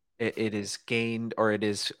it is gained, or it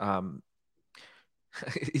is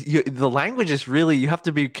the language is really, you have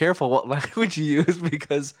to be careful what language you use,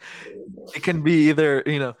 because it can be either,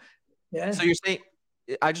 Yeah. So you're saying,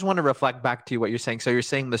 I just want to reflect back to what you're saying. So you're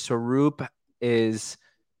saying the Swarup is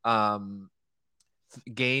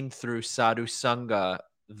gained through sadhu sangha,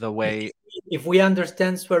 the way. If we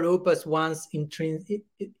understand Swarup as one's intrinsic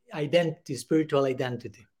identity, spiritual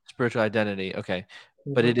identity. Spiritual identity, okay.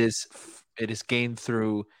 Mm-hmm. But it is gained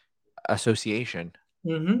through association.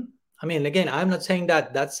 Mm-hmm. I mean, again, I'm not saying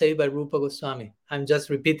that's said by Rupa Goswami. I'm just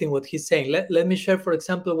repeating what he's saying. Let me share, for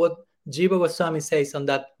example, what Jiva Goswami says on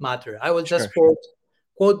that matter. I will just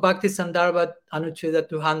quote Bhakti Sandarbha Anucheda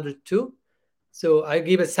 202. So I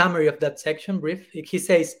give a summary of that section, brief. He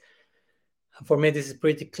says, for me, this is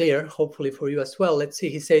pretty clear, hopefully for you as well. Let's see.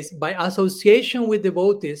 He says, by association with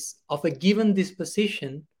devotees of a given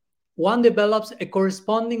disposition, one develops a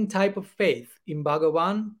corresponding type of faith in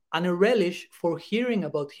Bhagavan and a relish for hearing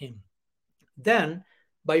about him. Then,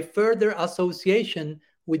 by further association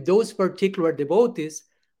with those particular devotees,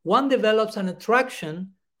 one develops an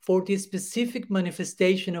attraction for the specific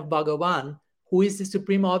manifestation of Bhagavan, who is the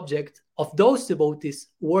supreme object of those devotees'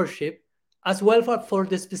 worship, as well for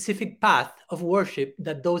the specific path of worship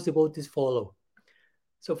that those devotees follow.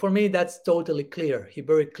 So for me, that's totally clear. He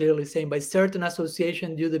very clearly saying, by certain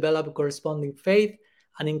association, you develop a corresponding faith,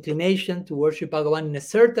 an inclination to worship Bhagavan in a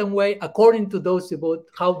certain way, according to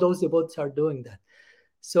how those devotees are doing that.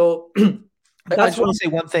 So I That's just want one. to say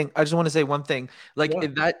one thing. I just want to say one thing. Like Yeah.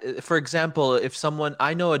 if that, for example, if someone,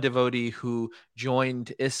 I know a devotee who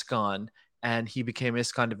joined ISKCON and he became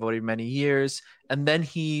ISKCON devotee many years, and then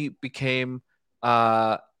he became,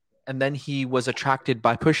 and then he was attracted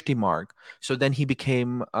by Pushti Marg. So then he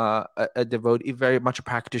became a devotee, very much a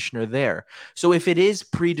practitioner there. So if it is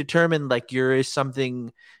predetermined, like there is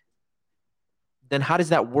something, then how does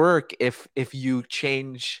that work if you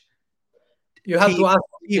change You have to ask.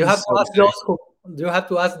 You have teams, to so to ask say? those who. You have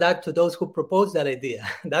to ask that to those who propose that idea.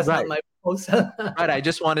 That's not Right. my proposal. Right. I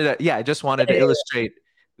just wanted to Yeah, illustrate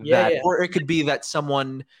yeah, that. yeah. Or it could be that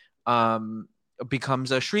someone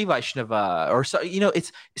becomes a Sri Vaishnava or so,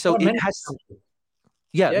 it's so There are it many has, examples.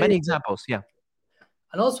 yeah, Yeah, many yeah. examples. Yeah.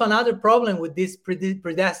 And also another problem with this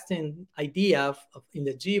predestined idea in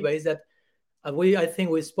the Jiva is that I think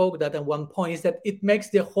we spoke that at one point, is that it makes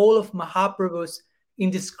the whole of Mahaprabhu's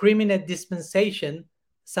indiscriminate dispensation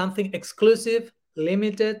something exclusive,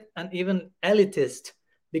 limited, and even elitist.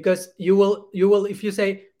 Because you will if you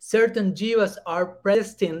say certain jivas are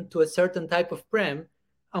predestined to a certain type of prem,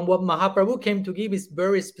 and what Mahaprabhu came to give is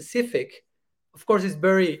very specific. Of course, it's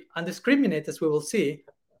very undiscriminate, as we will see,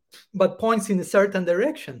 but points in a certain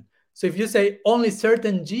direction. So if you say only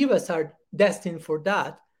certain jivas are destined for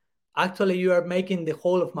that, actually you are making the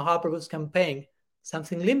whole of Mahaprabhu's campaign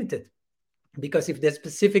something limited. Because if the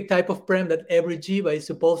specific type of prem that every jiva is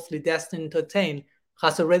supposedly destined to attain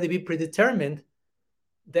has already been predetermined,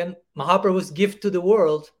 then Mahaprabhu's gift to the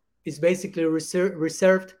world is basically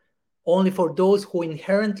reserved only for those who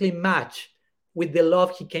inherently match with the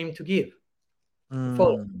love he came to give.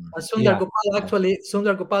 Follow. And Yeah.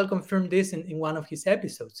 Sundar Gopal confirmed this in one of his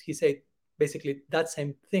episodes. He said basically that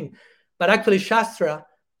same thing. But actually, Shastra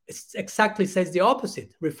exactly says the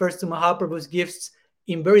opposite, refers to Mahaprabhu's gifts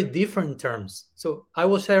in very different terms. So I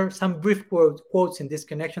will share some brief quotes in this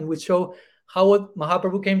connection, which show how what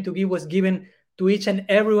Mahaprabhu came to give was given to each and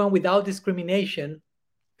everyone without discrimination,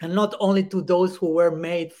 and not only to those who were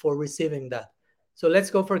made for receiving that. So let's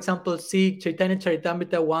go, for example, see Chaitanya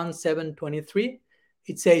Charitamrita 1:723.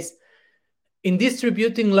 It says, in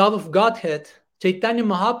distributing love of Godhead, Chaitanya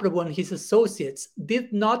Mahaprabhu and his associates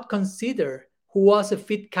did not consider who was a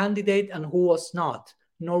fit candidate and who was not,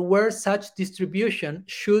 nor where such distribution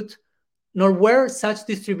should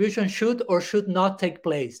or should not take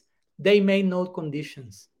place. They made no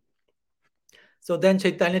conditions. So then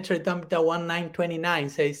Chaitanya Charitamrita 1:929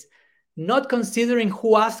 says, not considering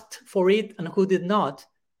who asked for it and who did not,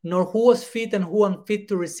 nor who was fit and who unfit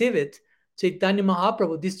to receive it, Chaitanya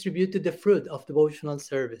Mahaprabhu distributed the fruit of devotional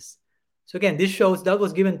service. So again, this shows that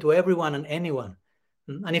was given to everyone and anyone.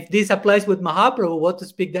 And if this applies with Mahaprabhu, what to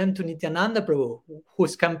speak then to Nityananda Prabhu,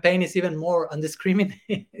 whose campaign is even more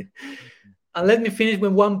undiscriminated? And let me finish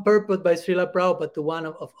with one purport by Srila Prabhupada to one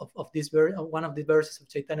of the verses of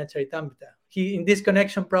Chaitanya Charitamrita. In this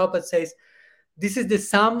connection, Prabhupada says, this is the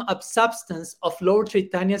sum of substance of Lord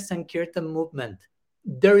Chaitanya's Sankirtan movement.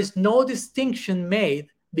 There is no distinction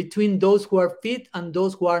made between those who are fit and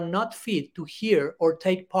those who are not fit to hear or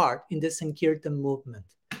take part in the Sankirtan movement.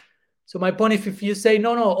 So my point is, if you say,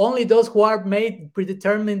 no, only those who are made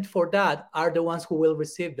predetermined for that are the ones who will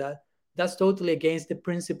receive that, that's totally against the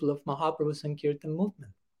principle of Mahaprabhu's Sankirtan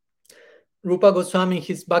movement. Rupa Goswami, in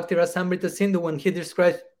his Bhakti Rasamrita Sindhu, when he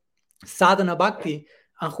describes sadhana bhakti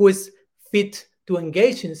and who is fit to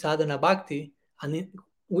engage in sadhana bhakti, and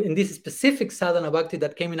in this specific sadhana bhakti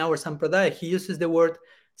that came in our sampradaya, he uses the word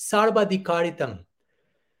sarva adhikaritam,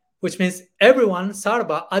 which means everyone,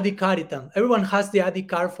 sarva adhikaritam, everyone has the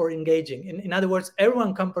adhikar for engaging. In other words,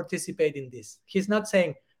 everyone can participate in this. He's not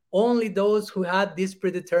saying only those who had this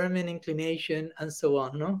predetermined inclination and so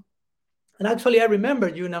on, no? And actually, I remember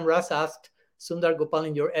you, Namras, asked Sundar Gopal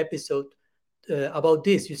in your episode about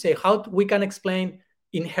this. You say how we can explain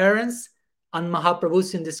inherence and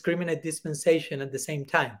Mahaprabhu's indiscriminate dispensation at the same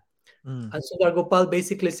time. And Sundar Gopal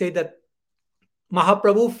basically said that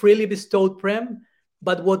Mahaprabhu freely bestowed prem,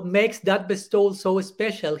 but what makes that bestowal so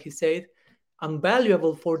special, he said, and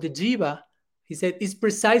valuable for the jiva, he said, is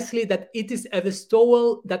precisely that it is a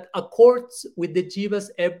bestowal that accords with the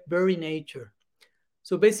jiva's very nature.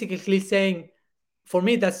 So basically saying, for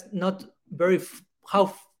me, that's not very,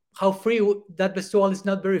 how free that bestowal is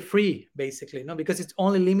not very free, basically, no, because it's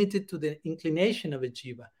only limited to the inclination of a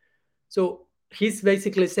jiva. So he's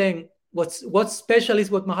basically saying what's special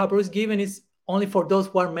is what Mahaprabhu is given is only for those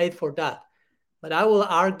who are made for that. But I will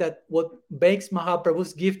argue that what makes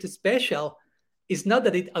Mahaprabhu's gift special is not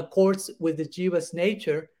that it accords with the jiva's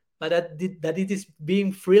nature, but that it is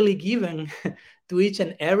being freely given to each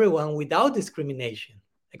and everyone without discrimination.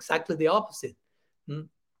 Exactly the opposite.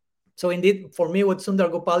 So indeed, for me, what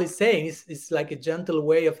Sundar Gopal is saying is like a gentle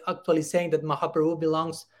way of actually saying that Mahaprabhu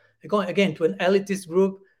belongs, again, to an elitist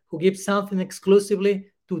group who gives something exclusively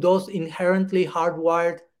to those inherently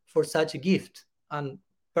hardwired for such a gift. And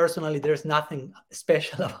personally, there's nothing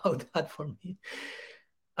special about that for me.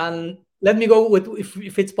 And let me go with,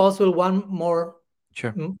 if it's possible, one more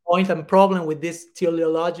point and problem with this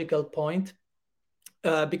teleological point,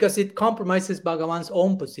 because it compromises Bhagavan's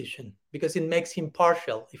own position, because it makes him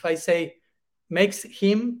partial. If I say makes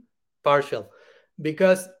him partial,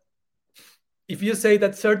 because if you say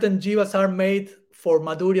that certain jivas are made for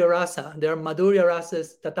Madhurya Rasa, there are Madhurya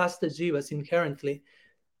Rasas, Tatastha jivas inherently,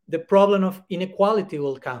 the problem of inequality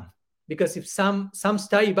will come. Because if some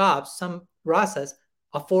sthayi bhavs, some rasas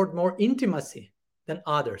afford more intimacy than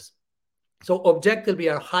others, so objectively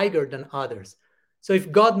are higher than others. So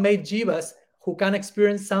if God made jivas who can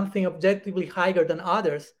experience something objectively higher than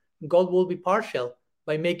others, God will be partial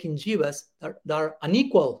by making jivas that are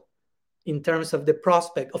unequal in terms of the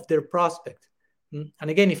prospect of their prospect. And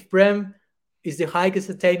again, if Prem is the highest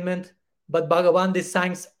attainment, but Bhagavan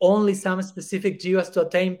designs only some specific jivas to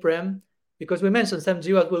attain Prem, because we mentioned some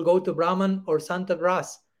jivas will go to Brahman or Santa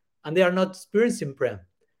Ras, and they are not experiencing Prem.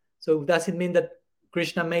 So does it mean that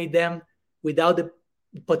Krishna made them without the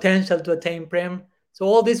potential to attain Prem? So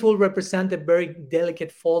all this will represent a very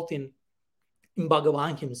delicate fault in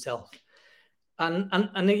Bhagavan himself.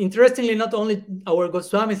 And interestingly, not only our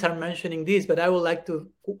Goswamis are mentioning this, but I would like to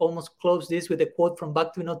almost close this with a quote from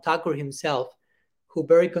Bhaktivinoda Thakur himself, who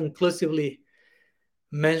very conclusively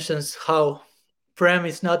mentions how Prem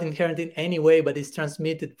is not inherent in any way, but is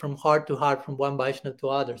transmitted from heart to heart, from one Vaishnava to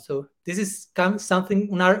other. So this is something,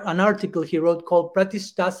 an article he wrote called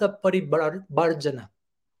Pratishtasa Paribarjana.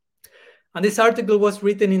 And this article was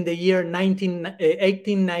written in the year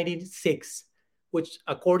 1896, which,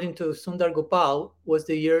 according to Sundar Gopal, was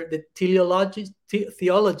the year the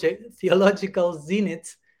theological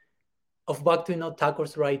zenith of Bhaktivinoda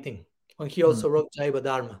Thakur's writing, when he also wrote Jaiva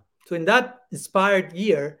Dharma. So in that inspired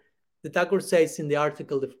year, the Thakur says in the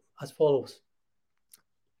article as follows: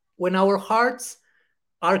 when our hearts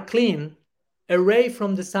are clean, a ray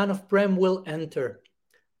from the sun of Prem will enter.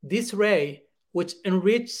 This ray, which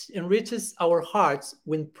enriches our hearts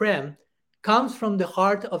with Prem, comes from the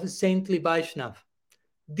heart of a saintly Vaishnav.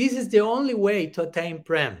 This is the only way to attain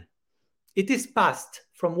Prem. It is passed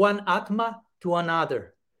from one Atma to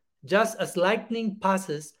another, just as lightning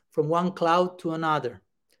passes from one cloud to another.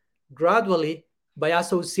 Gradually, by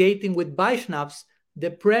associating with Vaishnavas, the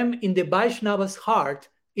Prem in the Vaishnava's heart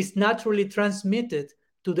is naturally transmitted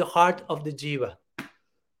to the heart of the Jiva.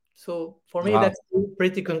 So for me, that's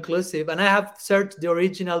pretty conclusive. And I have searched the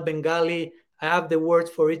original Bengali. I have the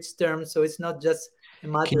words for each term, so it's not just a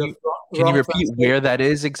matter of Can you repeat where that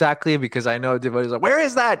is exactly? Because I know devotees are like, where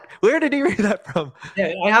is that? Where did he read that from?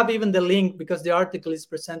 Yeah, I have even the link, because the article is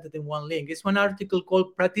presented in one link. It's one article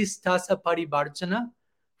called Pratishtasa Paribarjana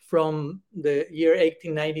from the year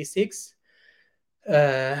 1896.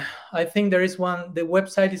 I think there is one. The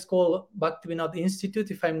website is called Bhaktivinoda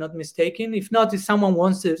Institute, if I'm not mistaken. If not, if someone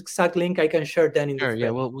wants the exact link, I can share that in the thread.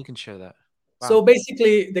 Yeah, well, we can share that. Wow. So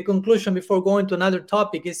basically, the conclusion before going to another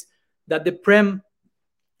topic is that the Prem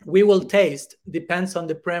we will taste depends on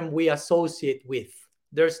the Prem we associate with.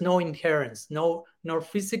 There's no inherence, nor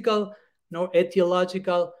physical, nor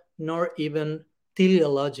etiological, nor even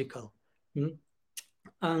teleological.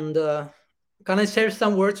 And can I share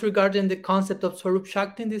some words regarding the concept of Swarup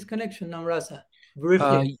Shakti in this connection, Namrasa?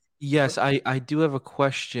 Briefly. Yes, I do have a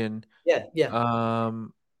question. Yeah.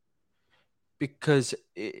 Because,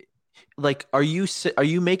 are you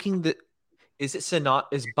making the... Is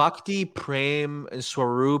Bhakti, Prem, and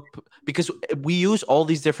Swarup? Because we use all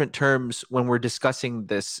these different terms when we're discussing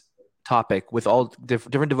this topic with all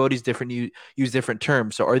different devotees, use different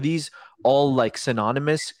terms. So are these all like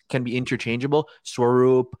synonymous? Can be interchangeable?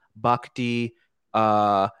 Swarup, Bhakti,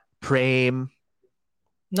 Prem?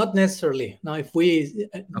 Not necessarily. Now, if we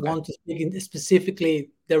want to speak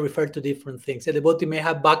specifically, they refer to different things. A devotee may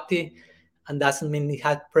have Bhakti and doesn't mean he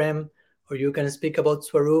had Prem. Or you can speak about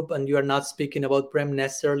Swarup and you are not speaking about Prem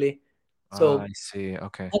necessarily. So I see.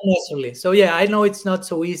 Okay. Not necessarily. So yeah, I know it's not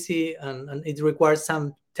so easy and it requires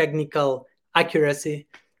some technical accuracy.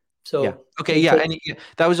 So yeah. Okay. Yeah. And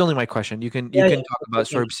that was only my question. You can talk about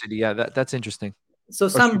Swarup Siddhi. Yeah, that's interesting. So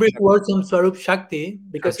some brief words on Swarup Shakti,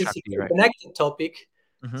 because it's a connected topic.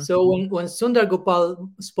 Mm-hmm. So when Sundar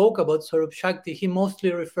Gopal spoke about Swarup Shakti, he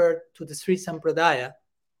mostly referred to the Sri Sampradaya,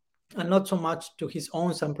 and not so much to his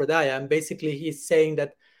own Sampradaya. And basically he's saying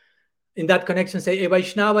that in that connection, say, a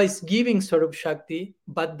Vaishnava is giving Swarup Shakti,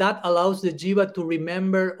 but that allows the Jiva to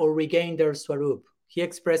remember or regain their Swarup. he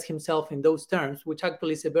expressed himself in those terms, which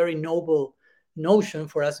actually is a very noble notion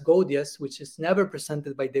for us Gaudiyas, which is never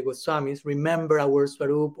presented by the Goswamis, remember our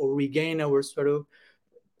Swarup or regain our Swarup,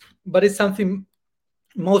 but it's something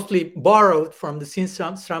mostly borrowed from the Sin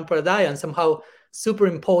Sampradaya and somehow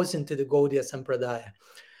superimposed into the Gaudiya Sampradaya.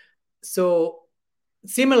 So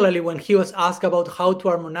similarly, when he was asked about how to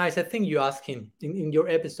harmonize, I think you asked him in your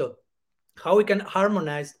episode, how we can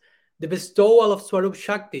harmonize the bestowal of Swarup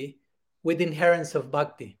Shakti with the inherence of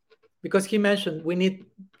Bhakti. Because he mentioned we need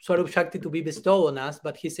Swarup Shakti to be bestowed on us,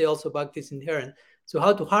 but he said also Bhakti is inherent. So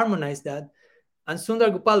how to harmonize that? And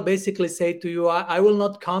Sundar Gopal basically said to you, I will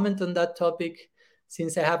not comment on that topic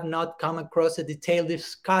since I have not come across a detailed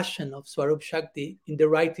discussion of Swarup Shakti in the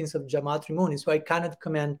writings of Jamatri Muni, so I cannot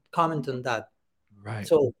comment on that. Right.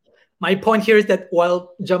 So my point here is that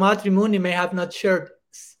while Jamatri Muni may have not shared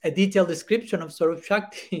a detailed description of Swarup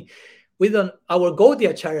Shakti, our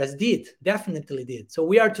Gaudiya Acharyas definitely did. So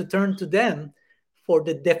we are to turn to them for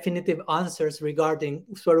the definitive answers regarding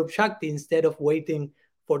Swarup Shakti instead of waiting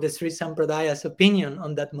for the Sri Sampradaya's opinion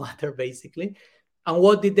on that matter, basically. And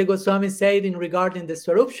what did the Goswami say in regarding the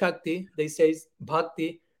Swarup Shakti? They say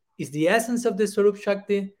Bhakti is the essence of the Swarup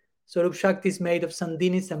Shakti. Swarup Shakti is made of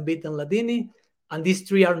Sandini, Sambit, and Ladini, and these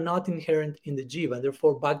three are not inherent in the Jiva.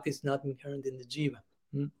 Therefore, Bhakti is not inherent in the Jiva.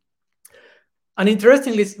 And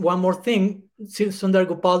interestingly, one more thing, Sundar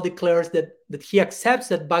Gopal declares that he accepts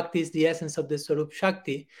that Bhakti is the essence of the Swarup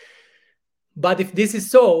Shakti. But if this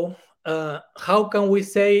is so, how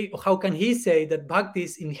can he say that Bhakti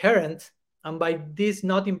is inherent, and by this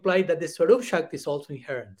not imply that the Swarup Shakti is also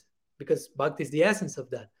inherent? Because Bhakti is the essence of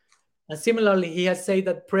that. And similarly, he has said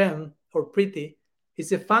that Prem or Priti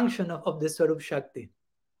is a function of the Swarup Shakti.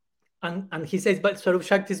 And he says, but Swarup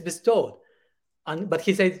Shakti is bestowed. But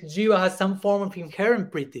he says Jiva has some form of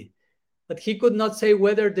inherent Priti. But he could not say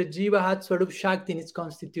whether the Jiva had Swarup Shakti in its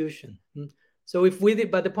constitution. So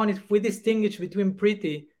but the point is, if we distinguish between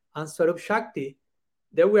Priti and Swarup Shakti,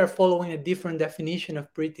 then we are following a different definition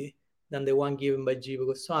of Priti than the one given by Jiva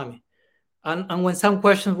Goswami. And when some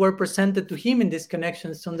questions were presented to him in this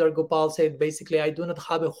connection, Sundar Gopal said, basically, I do not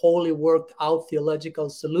have a wholly worked out theological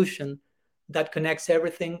solution that connects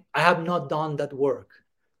everything. I have not done that work.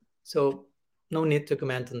 So no need to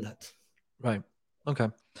comment on that. Right. Okay.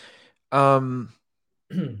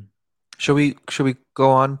 Should we go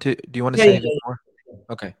on to, do you want to say anything more?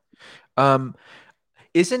 Okay.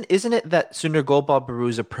 Isn't it that Sundar Gopal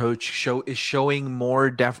Prabhu's approach is showing more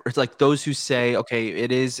deference, like those who say, okay,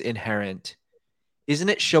 it is inherent, isn't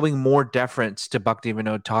it showing more deference to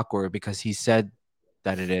Bhaktivinoda Thakur because he said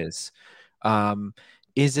that it is?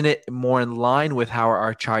 Isn't it more in line with how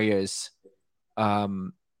our acharyas,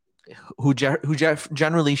 who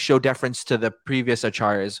generally show deference to the previous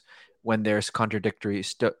acharyas when there's contradictory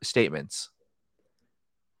statements?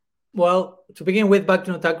 Well, to begin with,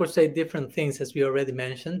 Bhaktivinoda Thakur said different things, as we already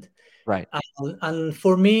mentioned. Right. And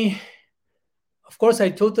for me, of course, I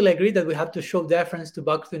totally agree that we have to show deference to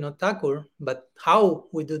Bhaktivinoda Thakur. But how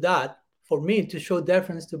we do that, for me, to show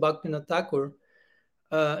deference to Bhaktivinoda Thakur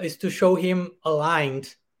is to show him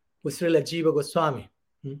aligned with Srila Jiva Goswami.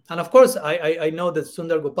 And of course, I know that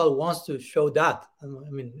Sundar Gopal wants to show that. I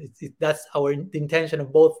mean, that's the intention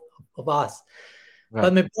of both of us. Right.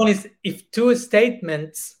 But my point is, if two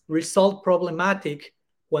statements result problematic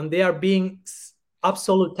when they are being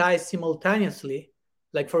absolutized simultaneously,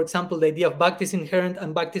 like, for example, the idea of Bhakti is inherent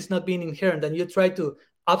and Bhakti is not being inherent, and you try to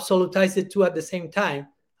absolutize the two at the same time,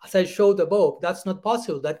 as I showed above, that's not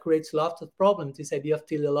possible. That creates lots of problems, this idea of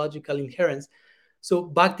teleological inherence. So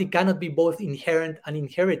Bhakti cannot be both inherent and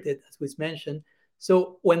inherited, as was mentioned.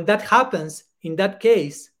 So when that happens, in that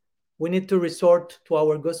case, we need to resort to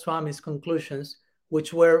our Goswami's conclusions,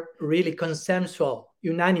 which were really consensual,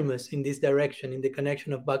 unanimous in this direction, in the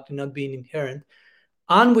connection of Bhakti not being inherent.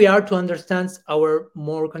 And we are to understand our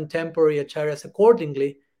more contemporary acharyas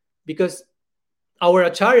accordingly, because our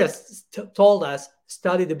acharyas told us,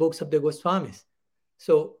 study the books of the Goswamis.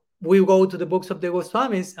 So we go to the books of the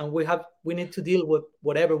Goswamis and we need to deal with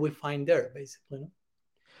whatever we find there, basically.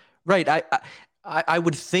 Right. I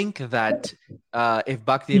would think that if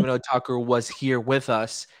Bhaktivinoda Thakur was here with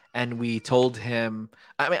us and we told him,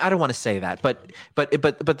 I mean, I don't want to say that, but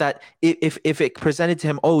that if it presented to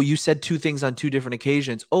him, oh, you said two things on two different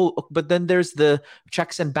occasions. Oh, but then there's the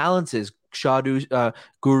checks and balances, Shadu,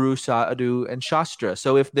 Guru, Sadhu, and Shastra.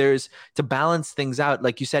 So if there's to balance things out,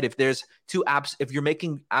 like you said, if there's if you're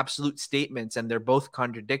making absolute statements and they're both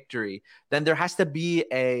contradictory, then there has to be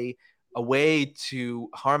a way to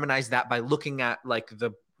harmonize that by looking at like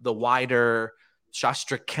the wider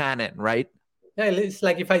Shastra canon, right? Yeah, it's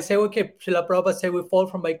like if I say, okay, Srila Prabhupada say we fall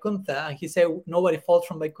from Vaikuntha, and he say nobody falls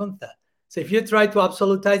from Vaikuntha. So if you try to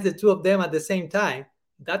absolutize the two of them at the same time,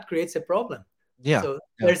 that creates a problem. Yeah. So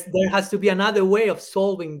there has to be another way of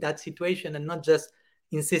solving that situation, and not just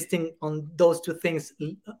insisting on those two things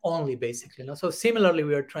only, basically. So similarly,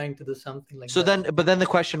 we are trying to do something like that. But then the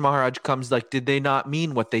question, Maharaj, comes like, did they not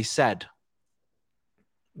mean what they said?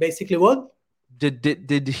 Basically, what?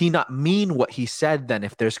 Did he not mean what he said then,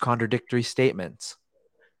 if there's contradictory statements?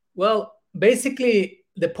 Well, basically,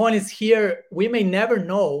 the point is here, we may never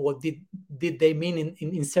know what did they mean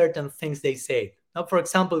in certain things they say. Now, for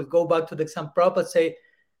example, go back to the example, Prabhupada say,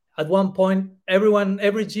 at one point, every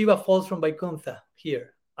jiva falls from Vaikuntha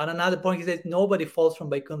here. At another point, he says, nobody falls from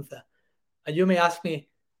Vaikuntha. And you may ask me,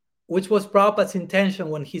 which was Prabhupada's intention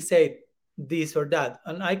when he said this or that?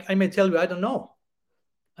 And I may tell you, I don't know.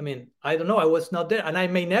 I mean, I don't know. I was not there, and I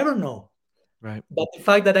may never know. Right. But the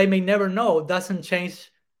fact that I may never know doesn't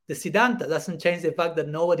change the Siddhanta, doesn't change the fact that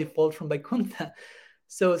nobody falls from Vaikuntha.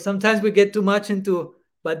 So sometimes we get too much into,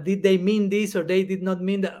 but did they mean this or they did not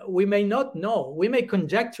mean that? We may not know. We may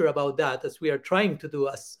conjecture about that, as we are trying to do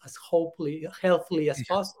as hopefully, healthily as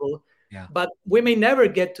possible. Yeah. But we may never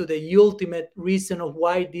get to the ultimate reason of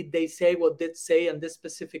why did they say what they say on this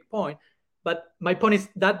specific point. But my point is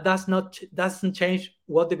that doesn't change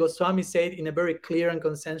what the Goswami said in a very clear and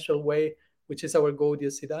consensual way, which is our Gaudiya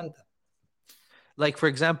Siddhanta. Like, for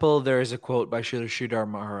example, there is a quote by Srila Sridhar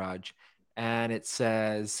Maharaj, and it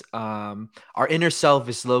says, our inner self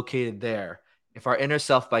is located there. If our inner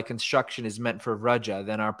self by construction is meant for Vraja,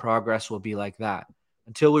 then our progress will be like that.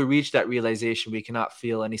 Until we reach that realization, we cannot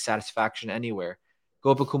feel any satisfaction anywhere.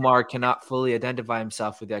 Gopakumar cannot fully identify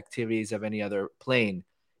himself with the activities of any other plane.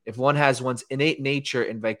 If one has one's innate nature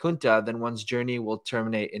in Vaikuntha, then one's journey will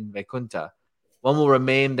terminate in Vaikuntha. One will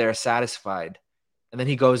remain there satisfied. And then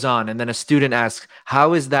he goes on, and then a student asks,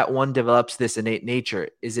 how is that one develops this innate nature?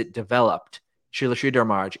 Is it developed? Srila Sridhar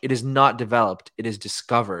Maharaj, it is not developed, it is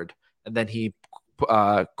discovered. And then he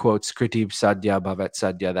quotes Kriti Sadhya Bhavat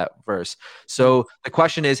Sadhya, that verse. So the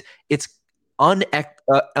question is, it's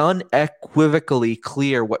unequivocally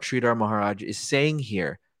clear what Sridhar Maharaj is saying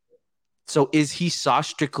here. So is he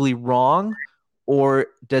sastrically wrong, or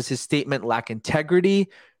does his statement lack integrity,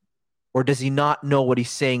 or does he not know what he's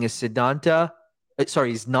saying is Siddhanta?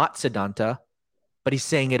 Sorry, he's not Siddhanta, but he's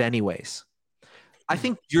saying it anyways. I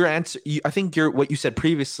think your answer, what you said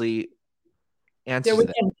previously answers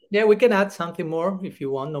that. We can add something more if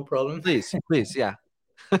you want, no problem. Please, yeah.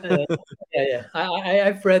 Yeah.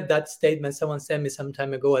 I've read that statement. Someone sent me some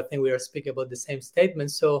time ago. I think we are speaking about the same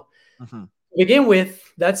statement. So to begin with,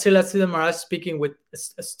 that's Srila Siddhar Maharaj speaking with a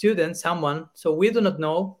student, someone. So we do not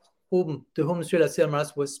know to whom Srila Siddhar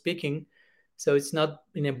Maharaj was speaking. So it's not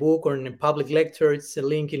in a book or in a public lecture. It's a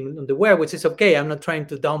link on the web, which is okay. I'm not trying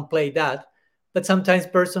to downplay that. But sometimes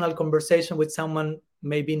personal conversation with someone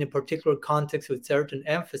may be in a particular context with certain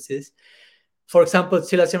emphasis. For example,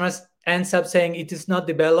 Srila Siddhar Maharaj ends up saying it is not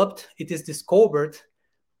developed, it is discovered.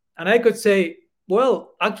 And I could say,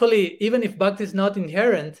 well, actually, even if Bhakti is not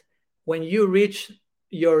inherent, when you reach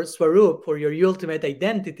your Swarup or your ultimate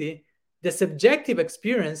identity, the subjective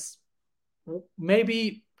experience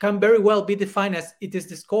maybe can very well be defined as it is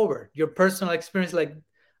discovered. Your personal experience, like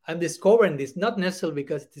I'm discovering this, not necessarily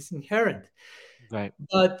because it is inherent. Right.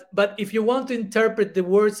 But if you want to interpret the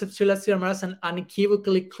words of Srila Siddhar Maharaj as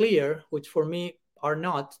unequivocally clear, which for me are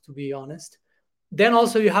not, to be honest, then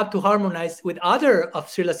also you have to harmonize with other of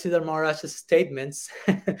Srila Siddhar Maharaj's statements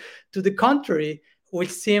to the contrary, which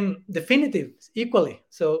seem definitive equally.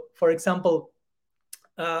 So, for example,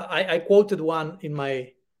 I quoted one in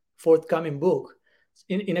my forthcoming book.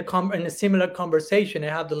 In a similar conversation, I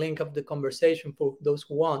have the link of the conversation for those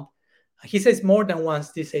who want. He says more than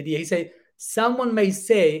once this idea. He says, someone may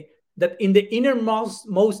say that in the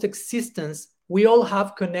innermost existence, we all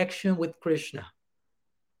have connection with Krishna.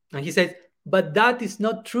 And he says, but that is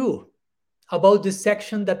not true about the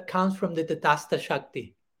section that comes from the Tatastha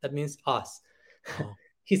Shakti. That means us. Oh.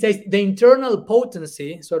 He says, the internal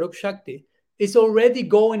potency, Swarup Shakti, is already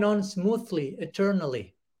going on smoothly,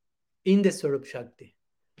 eternally, in the Swarup Shakti.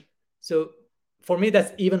 So for me,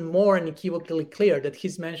 that's even more unequivocally clear that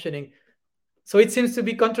he's mentioning. So it seems to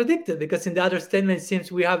be contradicted, because in the other statement, it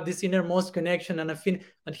seems we have this innermost connection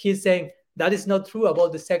and he's saying that is not true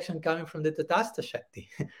about the section coming from the Tatastha Shakti.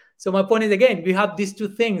 So my point is, again, we have these two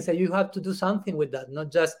things, and you have to do something with that,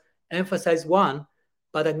 not just emphasize one,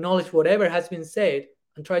 but acknowledge whatever has been said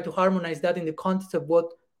and try to harmonize that in the context of what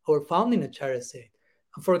our founding Acharya said.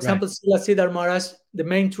 For example, Srila Siddhar Maharaj, the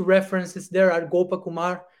main two references there are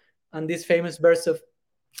Gopakumar and this famous verse of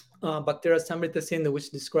Bhakti Rasamrita Sindhu,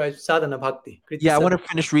 which describes sadhana bhakti. Yeah, I want to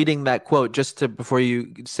finish reading that quote before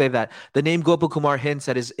you say that. The name Gopakumar hints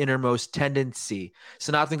at his innermost tendency.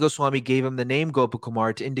 Sanatana Goswami gave him the name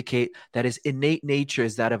Gopakumar to indicate that his innate nature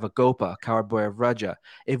is that of a Gopa, coward boy of Raja.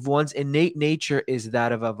 If one's innate nature is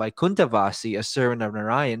that of a Vaikunthavasi, a servant of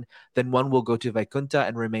Narayan, then one will go to Vaikuntha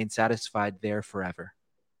and remain satisfied there forever.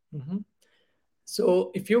 Mm-hmm.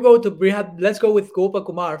 So if you go to Brihad, let's go with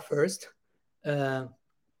Gopakumar first. If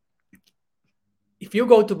you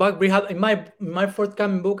go to Brihad, in my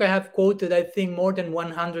forthcoming book, I have quoted, I think, more than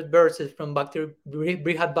 100 verses from Bhakti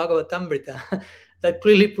Brihad Bhagavatamrita that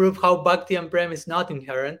clearly prove how Bhakti and Prem is not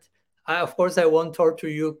inherent. Of course, I won't torture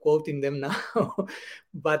you quoting them now,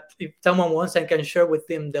 but if someone wants, I can share with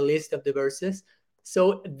them the list of the verses.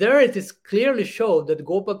 So there it is clearly shown that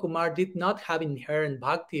Gopakumar did not have inherent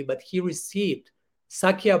Bhakti, but he received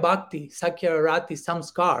Sakya Bhakti, Sakya Rati,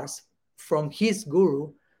 samskars from his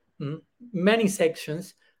guru, many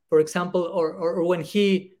sections. For example, or when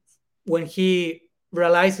he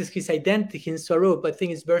realizes his identity in Swarup, I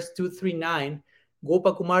think it's verse 239,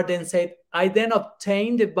 Gopakumar then said, I then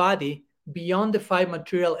obtained the body beyond the 5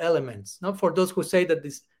 material elements. Not for those who say that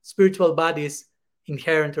this spiritual body is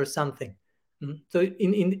inherent or something. So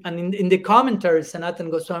in the commentary,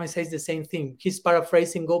 Sanatana Goswami says the same thing. He's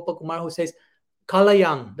paraphrasing Gopakumar, who says,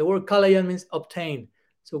 Kalayan. The word Kalayan means obtain.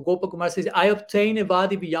 So Gopakumar says, I obtain a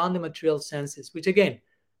body beyond the material senses, which again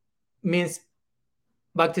means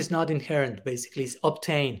Bhakti is not inherent, basically, it's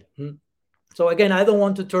obtained. So again, I don't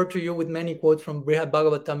want to torture you with many quotes from Brihad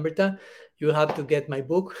Bhagavatamrita. You have to get my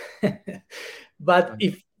book. But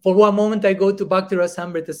if for one moment I go to Bhakti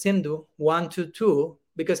Rasamrita Sindhu 122,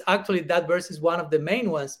 because actually that verse is one of the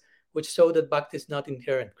main ones which show that Bhakti is not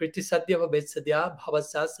inherent. Kriti Satya Vabetsadya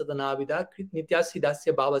Bhavasya Sadanavida Nitya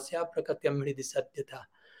Sidasya Bhavasya Prakatyam Hridi Satyata,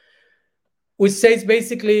 which says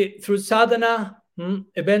basically through sadhana,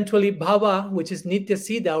 eventually Bhava, which is Nitya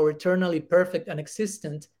Siddha or eternally perfect and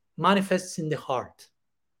existent, manifests in the heart.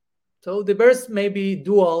 So the verse may be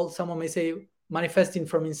dual. Someone may say manifesting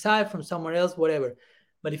from inside, from somewhere else, whatever.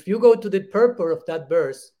 But if you go to the purport of that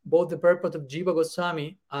verse, both the purport of Jiva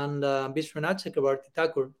Goswami and Vishwanath Chakravarti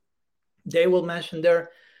Thakur, they will mention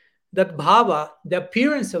there that Bhava, the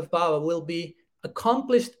appearance of Bhava, will be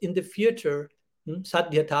accomplished in the future,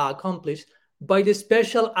 Sadhyata, accomplished, by the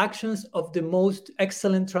special actions of the most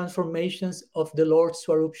excellent transformations of the Lord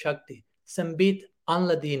Swarup Shakti, Sambit and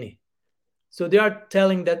Ladini. So they are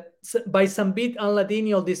telling that by Sambit and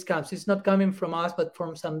Ladini all this comes. It's not coming from us, but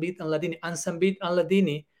from Sambit and Ladini. And Sambit and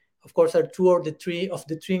Ladini, of course, are two of the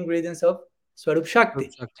three ingredients of Swarup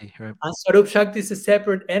Shakti. Right. And Swarup Shakti is a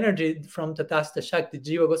separate energy from Tatastha Shakti.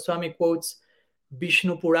 Jiva Goswami quotes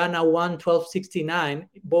Vishnu Purana 1:1269,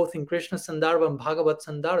 both in Krishna Sandarbha and Bhagavat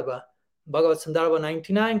Sandarbha. Bhagavat Sandarbha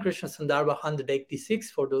 99, Krishna Sandarbha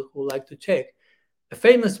 186, for those who like to check. A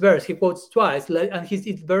famous verse he quotes twice, and his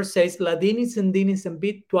verse says, Ladini Sandini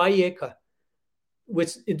Sambit Twayeka,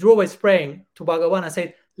 which Dhruva is praying to Bhagavan and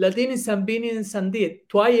said, Ladini Sambini and Sandit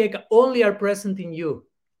Twayeka only are present in you.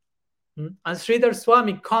 And Sridhar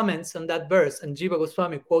Swami comments on that verse, and Jiva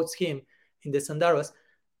Goswami quotes him in the Sandarbhas.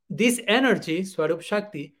 This energy, Swarup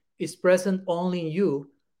Shakti, is present only in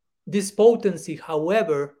you. This potency,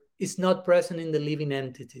 however, is not present in the living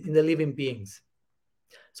entity, in the living beings.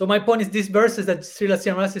 So my point is, these verses that Srila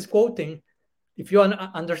Srimaras is quoting, if you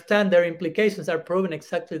understand their implications, are proving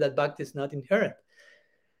exactly that Bhakti is not inherent.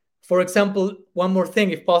 For example, one more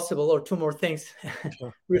thing, if possible, or two more things.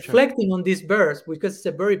 Sure, reflecting on this verse, because it's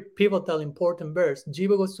a very pivotal, important verse,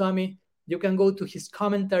 Jiva Goswami, you can go to his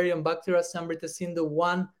commentary on Bhakti Rasamrita Sindhu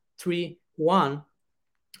 131,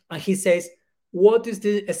 and he says, what is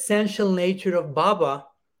the essential nature of Bhava?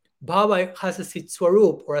 Bhava has as its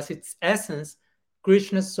Swarup, or as its essence,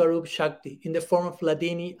 Krishna's Swarup Shakti in the form of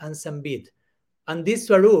Ladini and Sambit. And this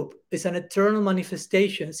Swarup is an eternal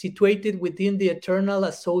manifestation situated within the eternal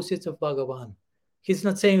associates of Bhagavan. He's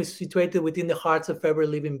not saying it's situated within the hearts of every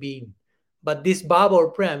living being, but this Bhava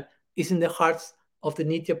or Prem is in the hearts of the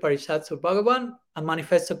Nitya Parishats of Bhagavan and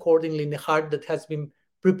manifests accordingly in the heart that has been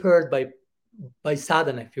prepared by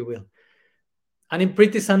sadhana, if you will. And in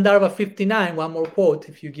Priti Sandarbha 59, one more quote,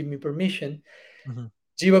 if you give me permission,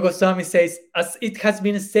 Jiva Goswami says, as it has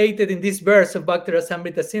been stated in this verse of Bhakti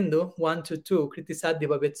Rasamrita Sindhu 1-2, Kriti Sadhya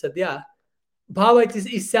Bhavetsadya, Bhava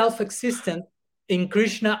is self-existent in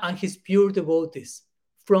Krishna and his pure devotees.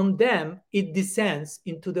 From them, it descends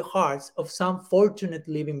into the hearts of some fortunate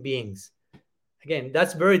living beings. Again,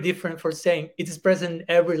 that's very different from saying it is present in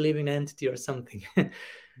every living entity or something.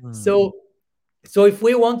 So if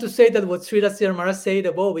we want to say that what Srila Srimaras said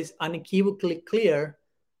above is unequivocally clear,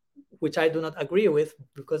 which I do not agree with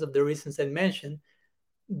because of the reasons I mentioned,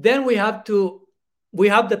 then we have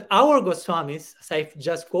that our Goswamis, as I've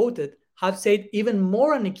just quoted, have said even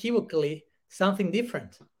more unequivocally something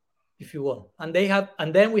different, if you will. And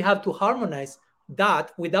then we have to harmonize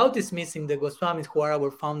that without dismissing the Goswamis who are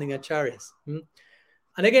our founding acharyas.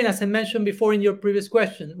 And again, as I mentioned before in your previous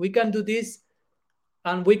question, we can do this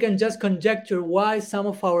and we can just conjecture why some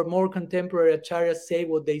of our more contemporary acharyas say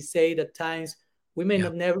what they say at times. We may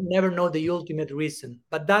never know the ultimate reason,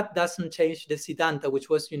 but that doesn't change the Siddhanta, which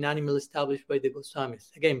was unanimously established by the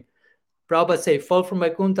Goswamis. Again, Prabhupada say, fall from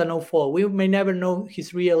Vaikuntha, no fall. We may never know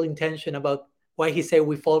his real intention about why he said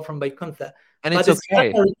we fall from Vaikuntha. And but it's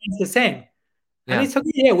okay. It's the same. Yeah. And it's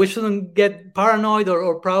okay. Yeah, we shouldn't get paranoid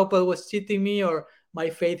or Prabhupada was cheating me or my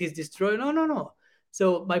faith is destroyed. No.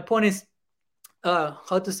 So my point is,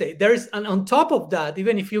 how to say, and on top of that,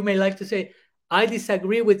 even if you may like to say, I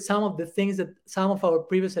disagree with some of the things that some of our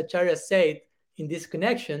previous acharyas said in this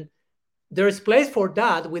connection, there is place for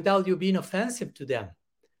that without you being offensive to them.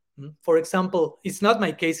 For example, it's not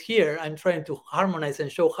my case here. I'm trying to harmonize and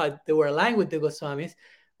show how they were aligned with the Goswamis.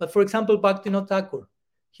 But for example, Bhaktivinoda Thakur,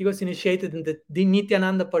 he was initiated in the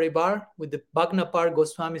Nityananda Paribar with the Bhagnapar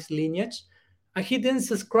Goswamis lineage, and he didn't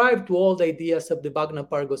subscribe to all the ideas of the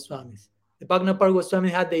Bhagnapar Goswamis. The Bhagnapar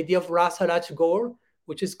Goswamis had the idea of Rasaraj Gaur,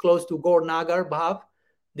 which is close to Gaur Nagar Bhav.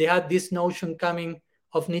 They had this notion coming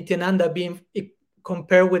of Nityananda being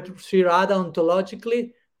compared with Sri Radha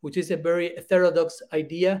ontologically, which is a very heterodox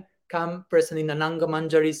idea, present in Ananga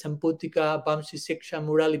Manjari, Samputika, Vamsi Siksha,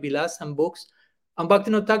 Murali Vilas, and books. And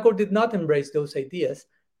Bhaktivinoda Thakur did not embrace those ideas,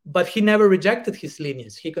 but he never rejected his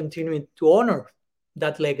lineage. He continued to honor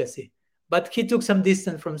that legacy, but he took some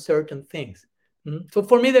distance from certain things. So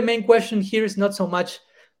for me, the main question here is not so much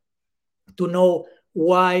to know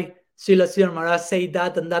why Srila Sridhar Maharaj say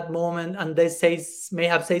that in that moment, and they may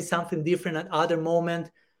have said something different at other moment.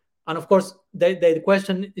 And of course, the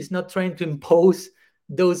question is not trying to impose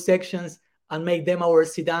those sections and make them our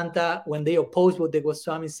Siddhanta when they oppose what the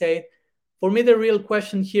Goswami said. For me, the real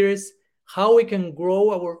question here is how we can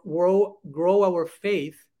grow our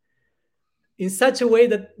faith in such a way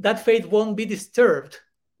that faith won't be disturbed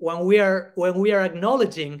when we are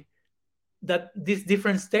acknowledging that these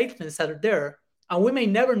different statements are there, and we may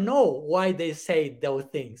never know why they say those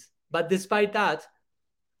things. But despite that,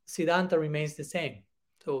 Siddhanta remains the same.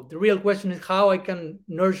 So the real question is how I can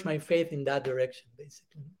nourish my faith in that direction,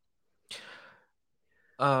 basically.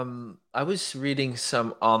 I was reading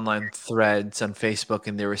some online threads on Facebook,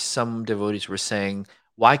 and there were some devotees were saying,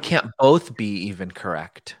 why can't both be even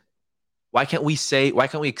correct? Why can't we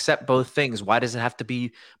accept both things? Why does it have to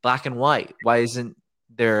be black and white? Why isn't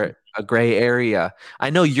there a gray area?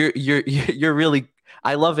 I know you're really,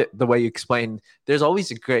 I love it the way you explain. There's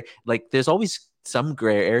always there's always some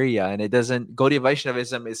gray area, and it doesn't. Gaudiya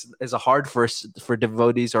Vaishnavism is a hard for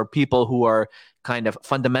devotees or people who are kind of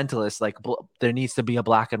fundamentalists. Like there needs to be a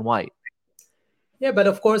black and white. Yeah, but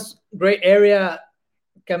of course, gray area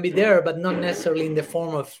can be there, but not necessarily in the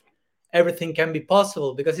form of everything can be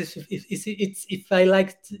possible. Because if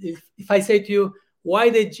I say to you, why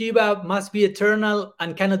the Jiva must be eternal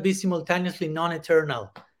and cannot be simultaneously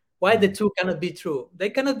non-eternal? Why the two cannot be true? They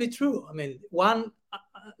cannot be true. I mean, one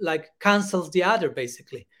cancels the other,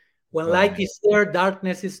 basically. When light is there,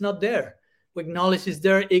 darkness is not there. When knowledge is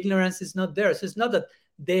there, ignorance is not there. So it's not that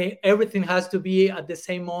everything has to be at the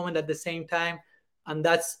same moment, at the same time, and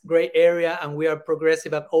that's gray area, and we are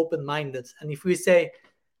progressive and open-minded. And if we say,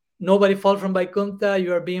 nobody falls from Vaikuntha,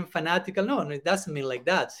 you are being fanatical. No, it doesn't mean like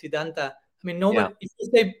that. Siddhanta, I mean, if you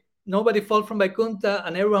say nobody falls from Vaikuntha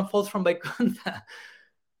and everyone falls from Vaikuntha,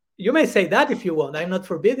 you may say that if you want. I'm not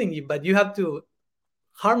forbidding you, but you have to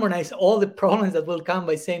harmonize all the problems that will come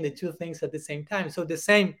by saying the two things at the same time. So the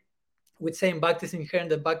same with saying Bhakti is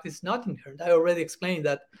inherent and Bhakti is not inherent. I already explained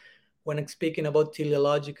that when I'm speaking about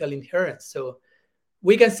teleological inherence. So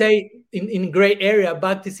we can say in gray area,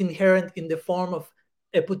 Bhakti is inherent in the form of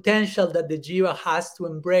a potential that the Jiva has to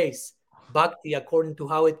embrace Bhakti according to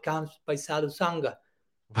how it comes by Sadhu Sangha.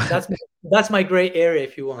 That's my gray area,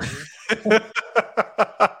 if you want.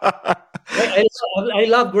 I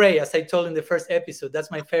love gray, as I told in the first episode.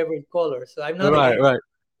 That's my favorite color. So I'm not right.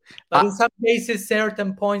 But in some cases,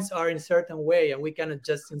 certain points are in certain way, and we cannot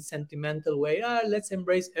just in sentimental way. Let's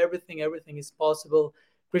embrace everything. Everything is possible.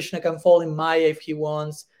 Krishna can fall in Maya if he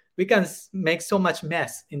wants. We can make so much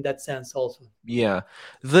mess in that sense also. Yeah.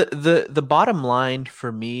 The bottom line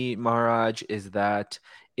for me, Maharaj, is that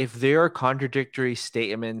if there are contradictory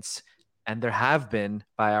statements, and there have been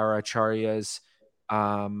by our acharyas,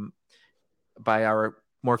 by our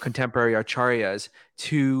more contemporary acharyas,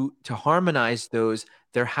 to harmonize those,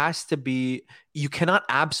 there has to be, you cannot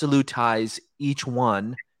absolutize each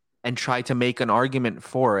one and try to make an argument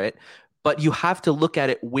for it, but you have to look at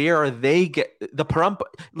it where they get the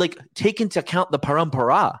like take into account the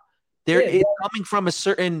parampara. It's coming from a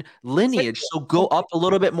certain lineage, so go up a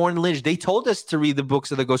little bit more in lineage. They told us to read the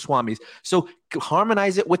books of the Goswamis, so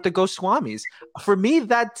harmonize it with the Goswamis. For me,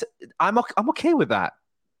 that I'm okay with that.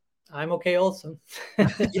 I'm okay also.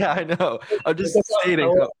 Yeah, I know. I'm just stating.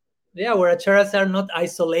 Our acharyas are not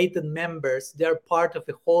isolated members. They're part of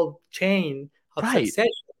a whole chain of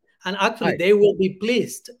succession. And actually, they will be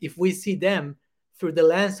pleased if we see them through the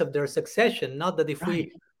lens of their succession, not that if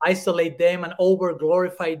we isolate them and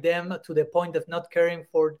over-glorify them to the point of not caring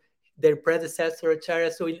for their predecessor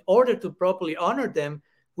acharya. So in order to properly honor them,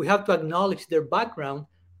 we have to acknowledge their background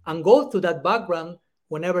and go to that background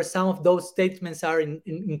whenever some of those statements are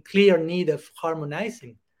in clear need of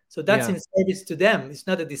harmonizing. So that's in service to them. It's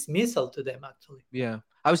not a dismissal to them, actually. Yeah.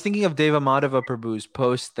 I was thinking of Madhava Prabhu's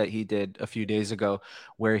post that he did a few days ago,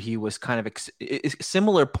 where he was kind of a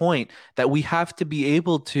similar point that we have to be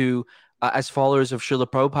able to, as followers of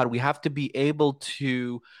Srila Prabhupada, we have to be able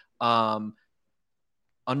to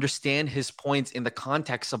understand his points in the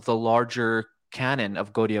context of the larger canon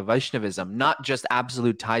of Gaudiya Vaishnavism, not just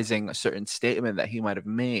absolutizing a certain statement that he might have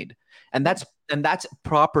made. And that's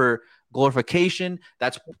proper glorification.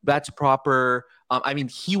 That's proper. I mean,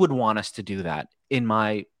 he would want us to do that.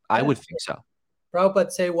 I would think so.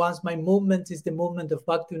 Prabhupada say once, my movement is the movement of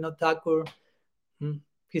Bhaktivinoda Thakur.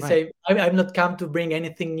 He say, I've not come to bring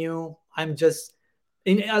anything new. I'm just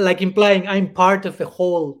implying I'm part of a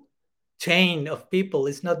whole chain of people.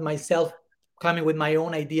 It's not myself coming with my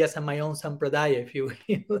own ideas and my own sampradaya, if you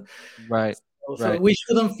will. So we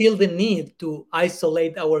shouldn't feel the need to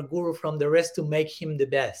isolate our guru from the rest to make him the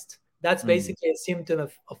best. That's basically a symptom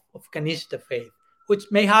of Kanishta faith,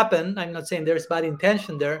 which may happen. I'm not saying there's bad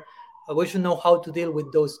intention there, but we should know how to deal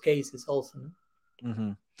with those cases also.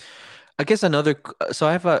 Mm-hmm. I guess so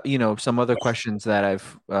I have some other questions that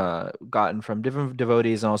I've gotten from different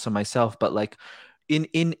devotees and also myself, but like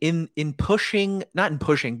in pushing, not in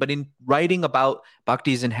pushing, but in writing about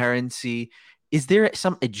Bhakti's inherency, is there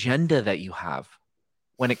some agenda that you have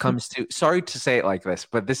when it comes to, sorry to say it like this,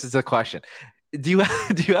 but this is a question. Do you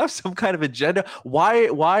have some kind of agenda?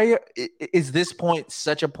 Why is this point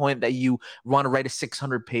such a point that you want to write a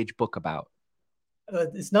 600-page book about?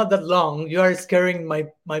 It's not that long. You are scaring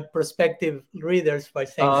my prospective readers by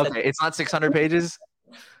saying okay. It's not 600 pages?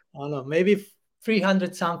 Oh, no, maybe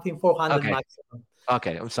 300 something, 400 maximum.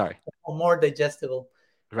 Okay, I'm sorry. Or more digestible.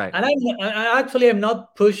 Right. And I'm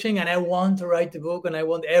not pushing, and I want to write the book, and I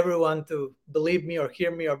want everyone to believe me or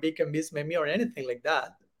hear me or be convinced by me or anything like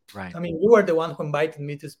that. Right. I mean, you were the one who invited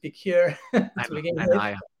me to speak here to begin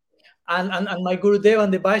with. And my Gurudev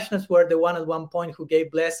and the Vaishnavas were the one at one point who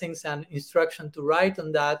gave blessings and instruction to write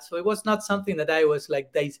on that. So it was not something that I was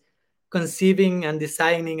like conceiving and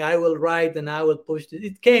deciding I will write and I will push it.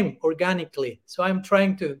 It came organically. So I'm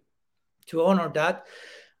trying to honor that.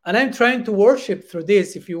 And I'm trying to worship through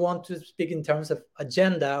this, if you want to speak in terms of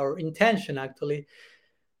agenda or intention, actually.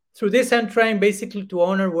 Through this, I'm trying basically to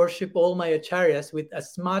honor, worship all my acharyas with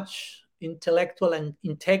as much intellectual and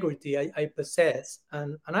integrity I possess.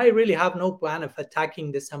 And I really have no plan of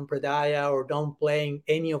attacking the Sampradaya or downplaying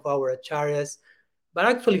any of our acharyas, but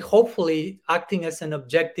actually, hopefully, acting as an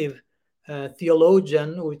objective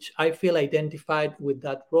theologian, which I feel identified with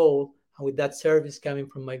that role and with that service coming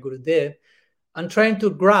from my Gurudev, and trying to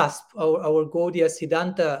grasp our Gaudiya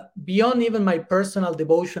Siddhanta beyond even my personal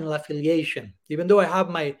devotional affiliation. Even though I have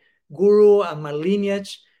my guru and my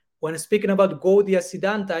lineage, when speaking about Gaudiya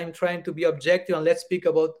Siddhanta, I'm trying to be objective and let's speak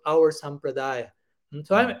about our Sampradaya. And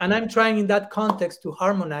so I'm trying in that context to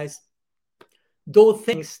harmonize those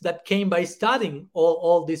things that came by studying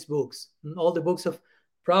all these books, all the books of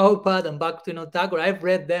Prabhupada and Bhaktivinoda Thakur. I've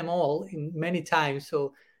read them all many times.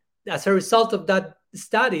 So as a result of that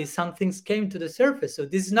study, some things came to the surface. So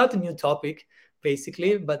this is not a new topic,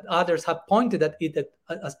 basically, but others have pointed at it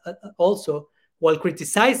also while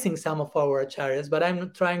criticizing some of our acharyas. But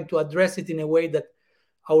I'm trying to address it in a way that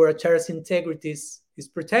our acharya's integrity is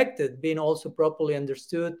protected, being also properly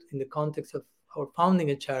understood in the context of our founding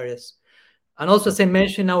acharyas. And also, as I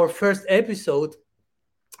mentioned in our first episode,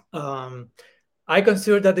 I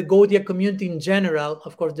consider that the Gaudiya community in general,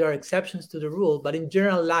 of course, there are exceptions to the rule, but in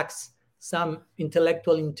general lacks some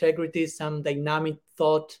intellectual integrity, some dynamic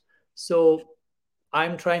thought. So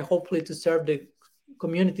I'm trying hopefully to serve the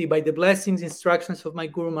community by the blessings, instructions of my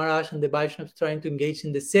Guru Maharaj and the Vaishnavas, trying to engage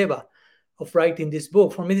in the seva of writing this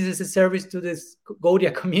book. For me, this is a service to this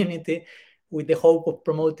Gaudiya community with the hope of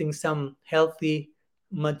promoting some healthy,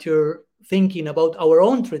 mature thinking about our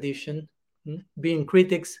own tradition, being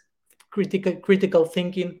critical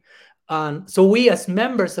thinking. And so we as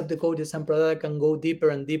members of the Gaudiya Sampradaya can go deeper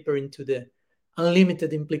and deeper into the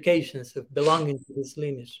unlimited implications of belonging to this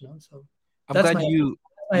lineage. So I'm glad you,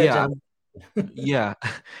 agenda. Yeah,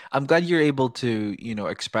 I'm glad you're able to,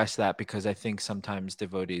 express that, because I think sometimes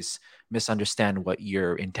devotees misunderstand what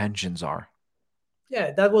your intentions are.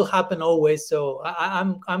 Yeah, that will happen always. So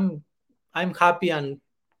I'm happy and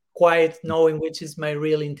quiet knowing which is my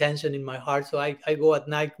real intention in my heart. So I go at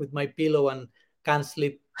night with my pillow and can't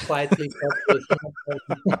sleep quietly.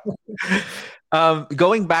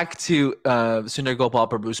 Going back to Sundar Gopal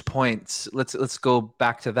Prabhu's points, let's go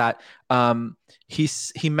back to that.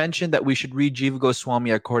 He mentioned that we should read Jiva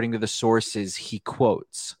Goswami according to the sources he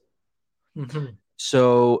quotes. Mm-hmm.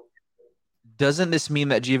 So doesn't this mean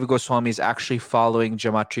that Jiva Goswami is actually following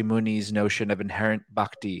Jamatri Muni's notion of inherent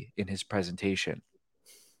bhakti in his presentation?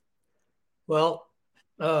 Well,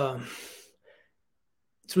 through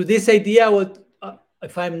this idea,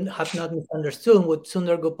 if I have not misunderstood, what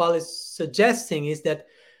Sundar Gopal is suggesting is that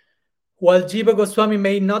while Jiva Goswami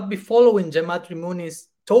may not be following Jamatri Muni's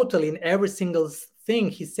totally in every single thing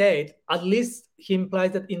he said, at least he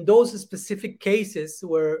implies that in those specific cases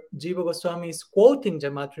where Jiva Goswami is quoting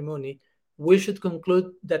Jamatri Muni, we should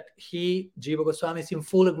conclude that Jiva Goswami, is in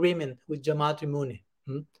full agreement with Jamatri Muni.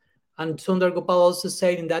 And Sundar Gopal also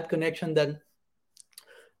said in that connection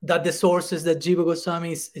that the sources that Jiva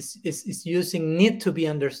Goswami is using need to be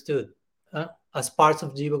understood as parts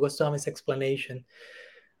of Jiva Goswami's explanation,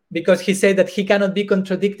 because he said that he cannot be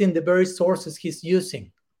contradicting the very sources he's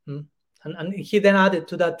using. And he then added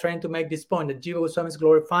to that, trying to make this point, that Jiva Goswami is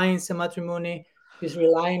glorifying Jamatri Muni, he's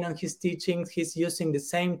relying on his teachings, he's using the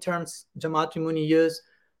same terms Jamatri Muni used.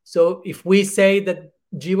 So if we say that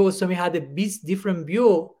Jiva Goswami had a different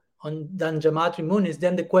view than Jamatri Muni's,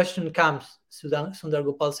 then the question comes, Sundar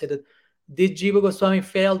Gopal said, that did Jiva Goswami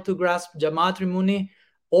fail to grasp Jamatri Muni,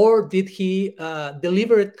 or did he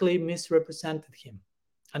deliberately misrepresented him?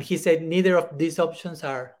 And he said neither of these options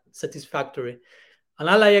are satisfactory. And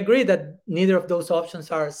I agree that neither of those options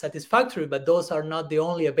are satisfactory, but those are not the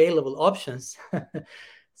only available options.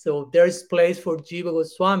 So there is place for Jiva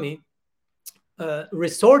Goswami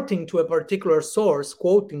resorting to a particular source,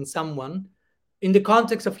 quoting someone, in the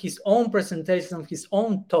context of his own presentation of his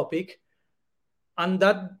own topic, and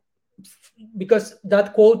that because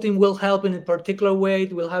that quoting will help in a particular way,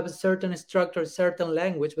 it will have a certain structure, a certain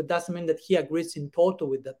language, but doesn't mean that he agrees in total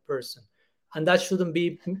with that person. And that shouldn't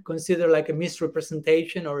be considered like a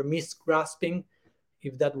misrepresentation or a misgrasping,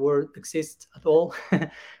 if that word exists at all,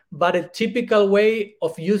 but a typical way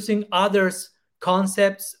of using others'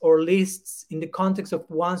 concepts or lists in the context of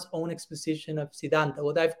one's own exposition of Siddhanta,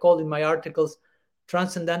 what I've called in my articles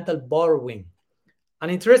transcendental borrowing.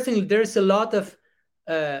 And interestingly, there's a lot of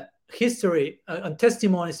history and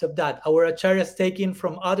testimonies of that. Our acharyas taken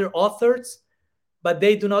from other authors, but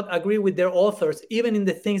they do not agree with their authors, even in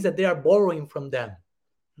the things that they are borrowing from them.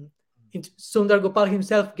 Sundar Gopal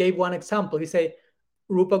himself gave one example. He said,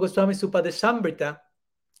 Rupa Goswami's Upadeshamrita,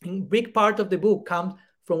 a big part of the book comes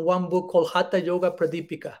from one book called Hatha Yoga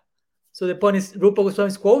Pradipika. So the point is, Rupa Goswami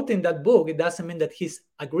is quoting that book. It doesn't mean that he's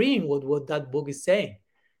agreeing with what that book is saying.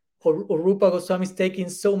 Or Rupa Goswami is taking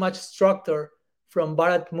so much structure from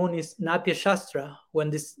Bharat Muni's Natya Shastra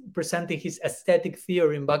when presenting his aesthetic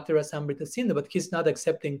theory in Bhakti Rasamrita Sindhu, but he's not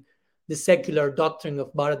accepting the secular doctrine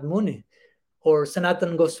of Bharat Muni. Or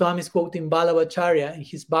Sanatana Goswami is quoting Ballavacharya in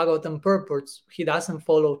his Bhagavatam purports. He doesn't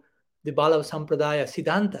follow the Ballava Sampradaya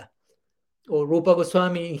Siddhanta. Or Rupa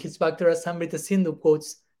Goswami in his Bhakti Rasamrita Sindhu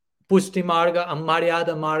quotes Pushti Marga and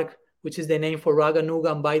Maryada Marg, which is the name for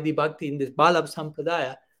Raganuga and Vaidhi Bhakti in the Ballava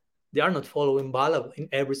Sampradaya. They are not following Ballava in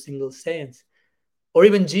every single sense. Or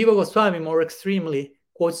even Jiva Goswami, more extremely,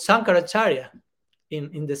 quotes Shankaracharya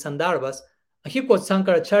in the Sandarbhas. And he quotes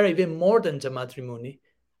Shankaracharya even more than Jamatri Muni.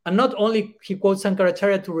 And not only he quotes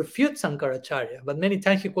Shankaracharya to refute Shankaracharya, but many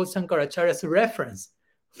times he quotes Shankaracharya as a reference.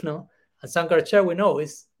 And Shankaracharya, we know,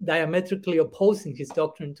 is diametrically opposing his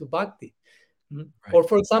doctrine to Bhakti. Right. Or,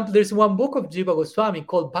 for example, there's one book of Jiva Goswami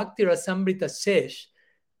called Bhakti Rasamrita Shesh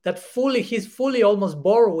that he's fully almost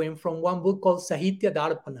borrowing from one book called Sahitya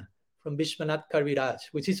Darpana from Vishwanath Kaviraj,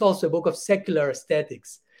 which is also a book of secular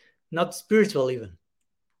aesthetics, not spiritual even.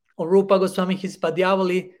 Or Rupa Goswami, his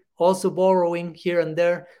Padyavali, also borrowing here and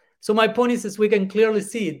there. So my point is, as we can clearly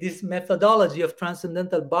see, this methodology of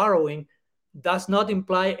transcendental borrowing does not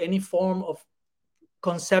imply any form of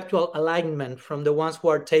conceptual alignment from the ones who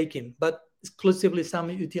are taking, but exclusively some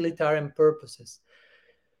utilitarian purposes.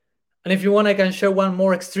 And if you want, I can share one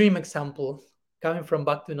more extreme example coming from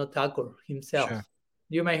Bhaktivinoda Thakur himself. Sure.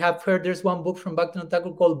 You may have heard there's one book from Bhaktivinoda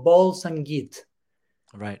Thakur called Baul Sangeet,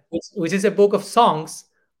 Right. which is a book of songs,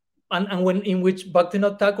 and in which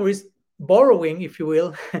Bhaktivinoda Thakur is borrowing, if you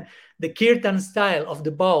will, the kirtan style of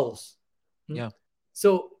the Bauls. Yeah.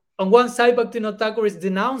 So on one side, Bhaktivinoda Thakur is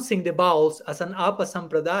denouncing the Bauls as an Apa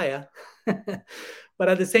Sampradaya, but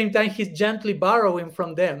at the same time, he's gently borrowing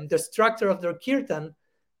from them the structure of their kirtan,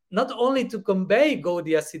 not only to convey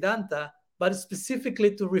Gaudiya Siddhanta, but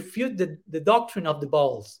specifically to refute the doctrine of the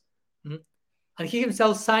Bauls. And he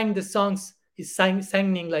himself sang the songs. He's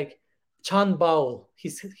singing like Chand Baul.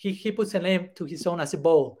 He puts a name to his own as a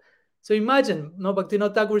Baul. So imagine,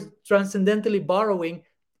 Bhaktivinoda Thakur is transcendentally borrowing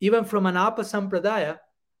even from an Apa Sampradaya,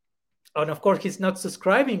 and of course he's not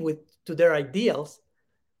subscribing to their ideals.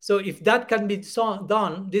 So if that can be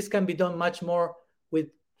done, this can be done much more with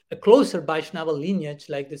a closer Vaishnava lineage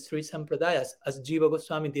like the Sri Sampradayas, as Jiva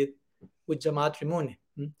Goswami did with Jamatri Muni.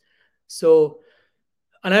 So,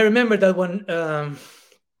 and I remember that when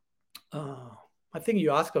I think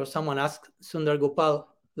you asked, or someone asked Sundar Gopal,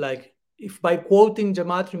 like, if by quoting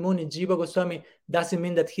Jamatri Muni, Jiva Goswami doesn't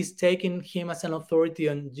mean that he's taking him as an authority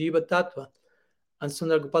on Jiva Tattva. And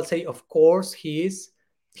Sundar Gopal say, of course he is.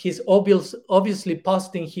 He's obviously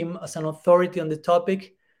posting him as an authority on the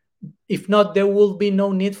topic. If not, there will be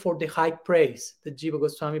no need for the high praise that Jiva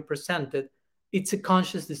Goswami presented. It's a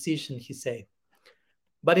conscious decision, he said.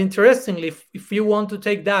 But interestingly, if you want to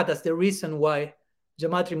take that as the reason why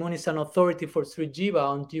Jamatri Muni is an authority for Sri Jiva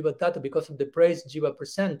on Jiva Tattva because of the praise Jiva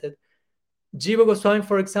presented, Jiva Goswami,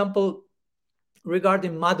 for example,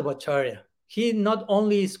 regarding Madhvacharya, he not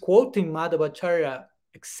only is quoting Madhvacharya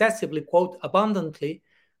excessively, quote abundantly,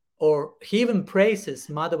 or he even praises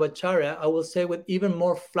Madhvacharya, I will say, with even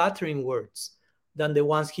more flattering words than the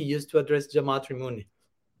ones he used to address Jamatri Muni.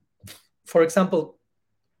 For example,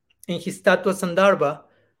 in his Tattva Sandarbha,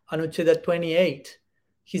 Anucheda 28,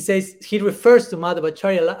 he refers to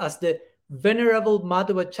Madhvacharya as the Venerable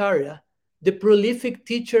Madhvacharya, the prolific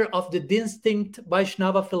teacher of the distinct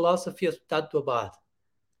Vaishnava philosophy of Tattvabad.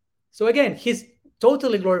 So again, he's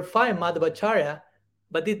totally glorifying Madhvacharya,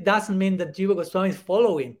 but it doesn't mean that Jiva Goswami is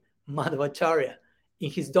following Madhvacharya in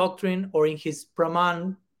his doctrine or in his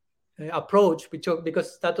Praman approach,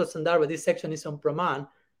 because Tattva Sandarbha, this section is on Praman,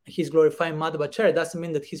 he's glorifying Madhvacharya. Doesn't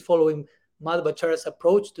mean that he's following Madhvacharya's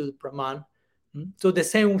approach to Praman. So the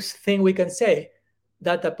same thing we can say,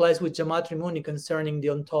 that applies with Jamatri Muni concerning the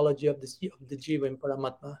ontology of the Jiva in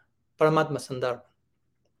Paramatma Sandarbha.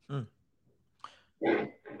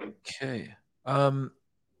 Okay. And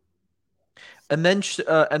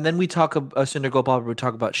then we talk about Sundar Gopal. We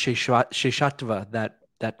talk about Sheshatva,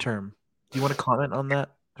 that term. Do you want to comment on that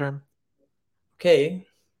term? Okay,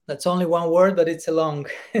 that's only one word, but it's a long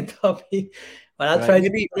topic. But I'll try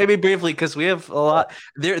maybe briefly, because we have a lot.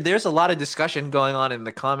 There's a lot of discussion going on in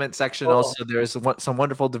the comment section. Also, there's some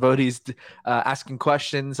wonderful devotees asking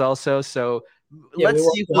questions. Also, so let's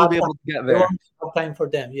see if we'll be able to get there. We won't have time for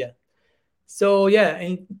them. Yeah. So yeah,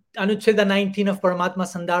 in Anucheda 19 of Paramatma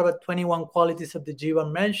Sandarbha, 21 qualities of the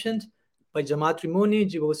Jiva mentioned by Jamatri Muni.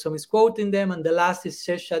 Jiva Goswami is quoting them, and the last is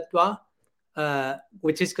Sheshatva,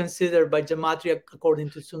 which is considered by Jamatri, according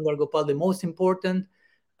to Sundar Gopal, the most important.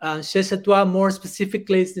 Sheshatva, more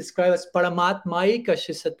specifically, is described as Paramatmaika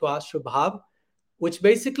Sheshatva Shubhav, which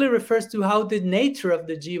basically refers to how the nature of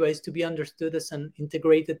the Jiva is to be understood as an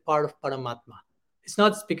integrated part of Paramatma. It's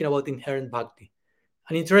not speaking about inherent bhakti.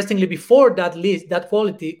 And interestingly, before that list, that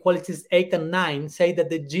qualities 8 and 9, say that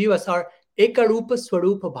the Jivas are Ekarupa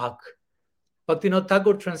Swarupa Bhak. Bhaktivinoda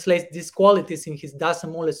Thakur translates these qualities in his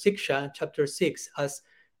Dasamula Siksha, chapter 6, as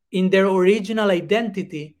in their original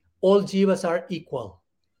identity, all Jivas are equal,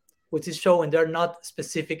 which is showing there are not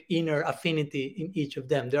specific inner affinity in each of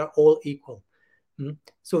them. They're all equal.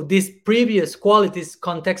 So these previous qualities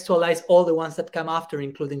contextualize all the ones that come after,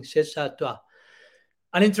 including Sheshatva.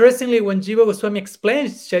 And interestingly, when Jiva Goswami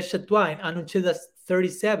explains Sheshatva in Anucheda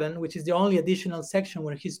 37, which is the only additional section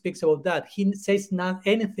where he speaks about that, he says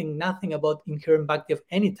nothing about inherent bhakti of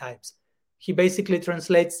any types. He basically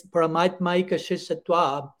translates Paramatmaika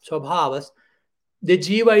Sheshatva Swabhavas. The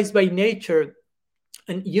Jiva is by nature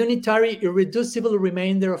an unitary, irreducible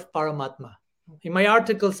remainder of Paramatma. In my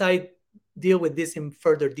articles, I deal with this in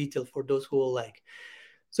further detail for those who will like.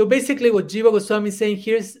 So basically what Jiva Goswami is saying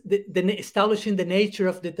here is establishing the nature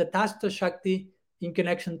of the Tatastha Shakti in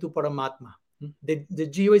connection to Paramatma. The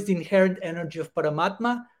Jiva is the inherent energy of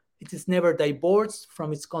Paramatma. It is never divorced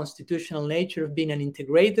from its constitutional nature of being an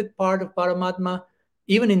integrated part of Paramatma,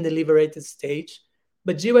 even in the liberated stage.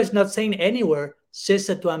 But Jiva is not saying anywhere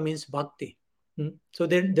Sheshatva means bhakti. So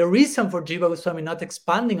the reason for Jiva Goswami not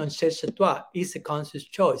expanding on Sheshatva is a conscious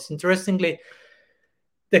choice. Interestingly,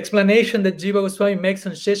 the explanation that Jiva Goswami makes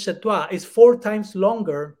on Sheshatva is 4 times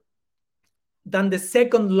longer than the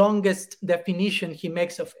second longest definition he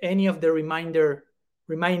makes of any of the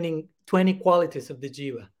remaining 20 qualities of the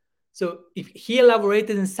Jiva. So if he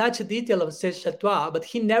elaborated in such a detail on Sheshatva, but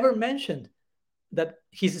he never mentioned that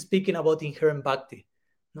he's speaking about inherent bhakti.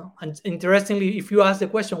 No? And interestingly, if you ask the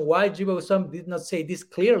question why Jiva Goswami did not say this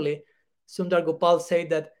clearly, Sundar Gopal said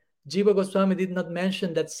that Jiva Goswami did not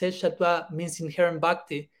mention that Sheshatva means inherent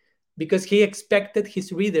bhakti because he expected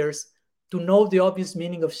his readers to know the obvious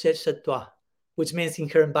meaning of Sheshatva, which means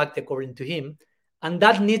inherent bhakti according to him. And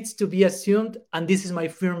that needs to be assumed, and this is my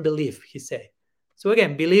firm belief, he said. So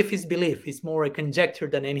again, belief is belief. It's more a conjecture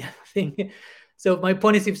than anything. So my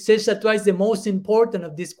point is, if Sheshatva is the most important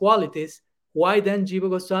of these qualities, why then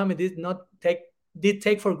Jiva Goswami did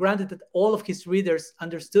take for granted that all of his readers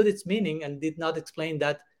understood its meaning and did not explain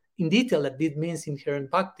that in detail, that it means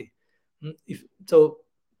inherent bhakti. And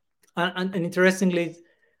interestingly,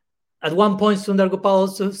 at one point, Sundar Gopal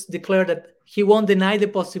also declared that he won't deny the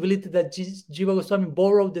possibility that Jiva Goswami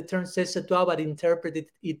borrowed the term Sheshatva but interpreted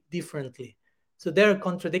it differently. So they're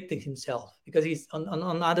contradicting himself, because he's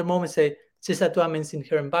on other moments say Sheshatva means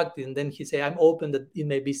inherent bhakti, and then he say I'm open that it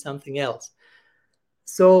may be something else.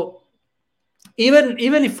 So even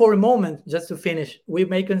if for a moment, just to finish, we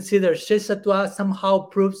may consider Sheshatva somehow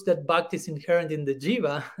proves that bhakti is inherent in the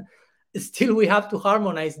Jiva, still we have to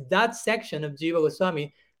harmonize that section of Jiva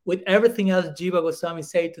Goswami with everything else Jiva Goswami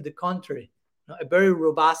say to the contrary. A very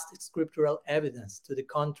robust scriptural evidence to the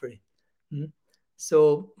contrary.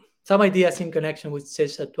 So some ideas in connection with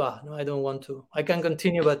Sheshatva. No, I don't want to. I can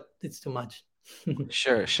continue, but it's too much.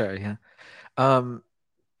 Sure, yeah.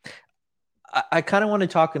 I kind of want to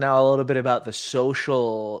talk now a little bit about the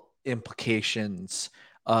social implications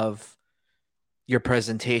of your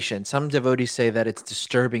presentation. Some devotees say that it's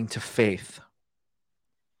disturbing to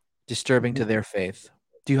their faith.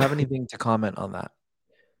 Do you have anything to comment on that?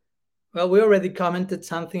 Well, we already commented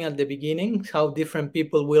something at the beginning, how different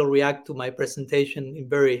people will react to my presentation in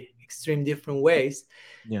very extreme different ways.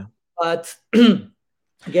 Yeah. But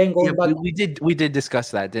again, going back, we did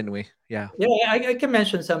discuss that, didn't we? Yeah. Yeah, I can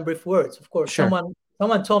mention some brief words. Of course, sure.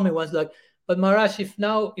 Someone told me once, like, but Maharaj, if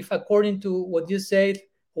according to what you said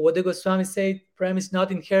or what the Goswami said, prem is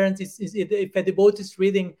not inherent. If a devotee is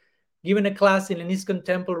given a class in an ISKCON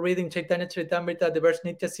temple reading Chaitanya Charitamrita, the verse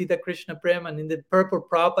Nitya Siddha Krishna Prem, and in the purport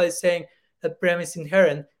Prabhupada is saying that prem is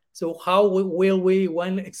inherent. So how will we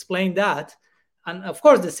explain that? And of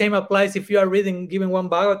course, the same applies if you are giving one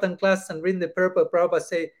Bhagavatam class and reading the purport Prabhupada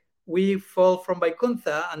say, we fall from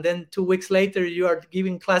Vaikuntha, and then 2 weeks later you are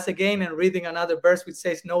giving class again and reading another verse which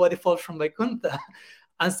says nobody falls from Vaikuntha.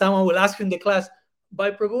 And someone will ask you in the class, by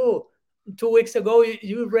Prabhu, 2 weeks ago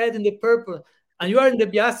you read in the purport, and you are in the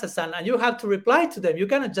Vyasasana, and you have to reply to them. You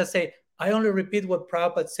cannot just say, I only repeat what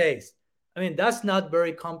Prabhupada says. I mean, that's not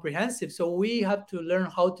very comprehensive. So we have to learn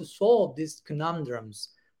how to solve these conundrums.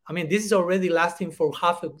 I mean, this is already lasting for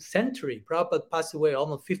half a century. Prabhupada passed away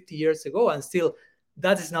almost 50 years ago, and still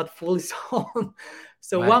that is not fully solved.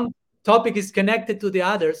 So one topic is connected to the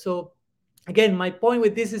other. So again, my point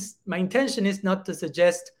with this is, my intention is not to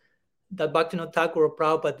suggest that Bhaktivinoda Thakur or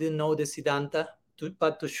Prabhupada didn't know the Siddhanta,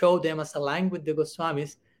 but to show them as aligned with the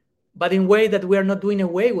Goswamis, but in a way that we are not doing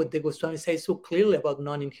away with the Goswamis say so clearly about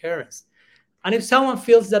non-inherence. And if someone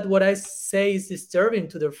feels that what I say is disturbing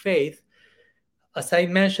to their faith, as I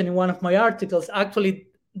mentioned in one of my articles, actually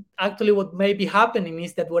what may be happening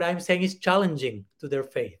is that what I'm saying is challenging to their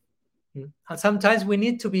faith. And sometimes we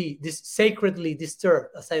need to be sacredly disturbed,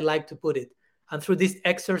 as I like to put it. And through this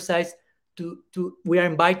exercise, we are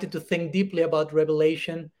invited to think deeply about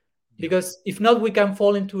revelation, because if not, we can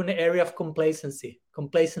fall into an area of complacency,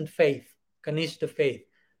 complacent faith, kanishta faith.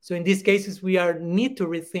 So in these cases, we need to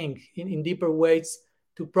rethink in deeper ways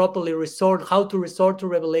to properly how to resort to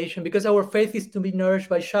revelation, because our faith is to be nourished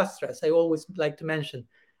by Shastras. I always like to mention,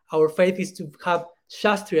 our faith is to have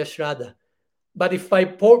Shastriya Shraddha. But if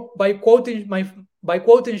by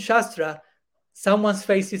quoting Shastra, someone's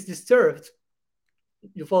faith is disturbed,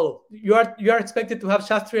 you follow. You are expected to have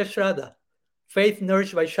Shastriya Shraddha, faith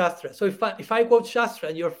nourished by Shastra. So if I quote Shastra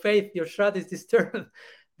and your faith, your Shraddha is disturbed,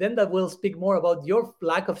 then that will speak more about your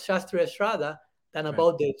lack of Shastriya Shraddha than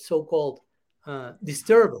about the so-called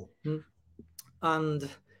disturbable. And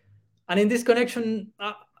in this connection,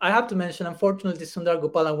 I have to mention, unfortunately, Sundar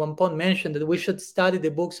Gopal at one point mentioned that we should study the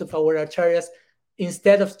books of our acharyas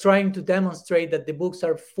instead of trying to demonstrate that the books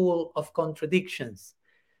are full of contradictions.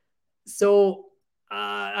 So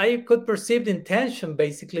I could perceive the intention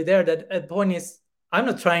basically there, that the point is, I'm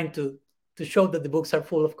not trying to show that the books are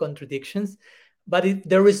full of contradictions. But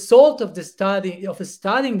the result of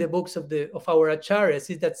studying the books of our acharyas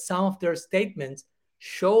is that some of their statements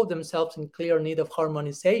show themselves in clear need of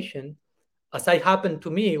harmonization, as I happened to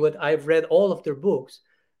me when I've read all of their books.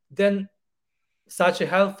 Then such a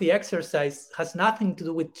healthy exercise has nothing to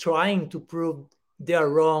do with trying to prove they are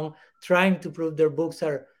wrong, trying to prove their books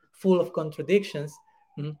are full of contradictions.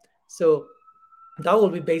 So that will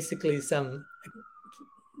be basically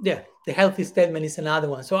the healthy statement is another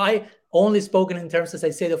one. So I only spoken in terms, as I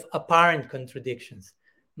said, of apparent contradictions.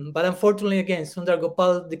 But unfortunately, again, Sundar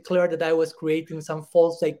Gopal declared that I was creating some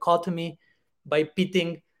false dichotomy by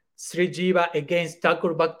pitting Sri Jiva against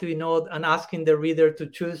Thakur Bhaktivinoda and asking the reader to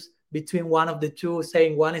choose between one of the two,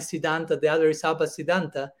 saying one is Siddhanta, the other is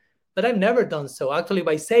Abhasiddhanta. But I've never done so. Actually,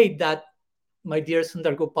 by saying that, my dear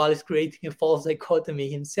Sundar Gopal is creating a false dichotomy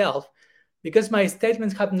himself, because my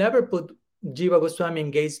statements have never put Jiva Goswami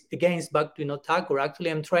against Bhaktivinoda Thakur. Actually,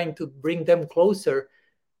 I'm trying to bring them closer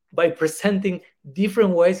by presenting different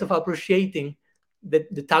ways of appreciating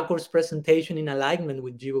the Thakur's presentation in alignment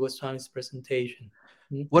with Jiva Goswami's presentation.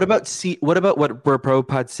 What about where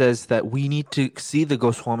Prabhupada says that we need to see the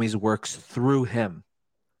Goswami's works through him?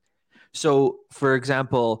 So, for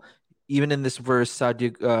example, even in this verse,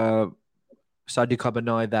 Sadhya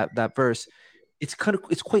Kabanoi, that verse, it's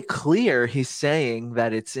quite clear he's saying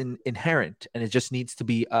that it's inherent and it just needs to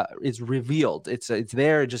be it's revealed. It's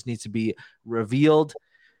there. It just needs to be revealed.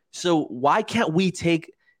 So why can't we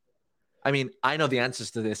take? I mean, I know the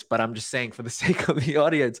answers to this, but I'm just saying for the sake of the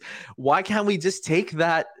audience, why can't we just take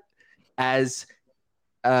that as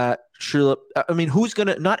Srila? I mean,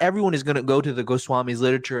 not everyone is gonna go to the Goswami's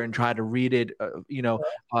literature and try to read it.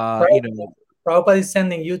 Prabhupada is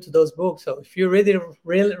sending you to those books. So if you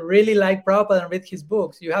really like Prabhupada and read his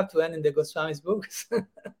books, you have to end in the Goswami's books.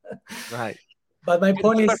 Right. But my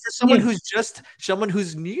point is, for someone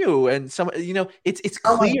who's new and it's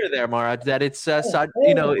clear there, Maharaj, that it's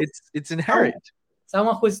it's inherent.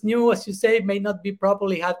 Someone who's new, as you say, may not be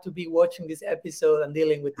properly have to be watching this episode and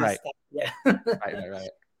dealing with this stuff. Yeah. Right.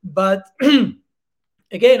 But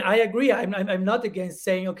again, I agree. I'm not against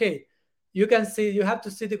saying, okay, you have to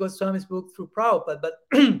see the Goswami's book through Prabhupada. But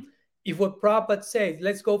if what Prabhupada says,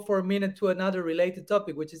 let's go for a minute to another related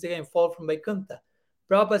topic, which is again fall from Vaikuntha.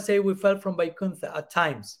 Prabhupada say we fell from Vaikuntha at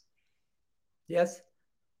times. Yes?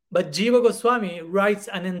 But Jiva Goswami writes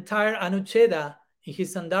an entire Anucheda in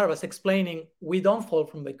his Sandarbhas explaining we don't fall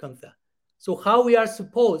from Vaikuntha. So how we are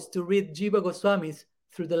supposed to read Jiva Goswami's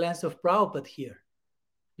through the lens of Prabhupada here?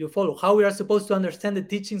 You follow? How we are supposed to understand the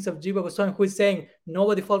teachings of Jiva Goswami, who is saying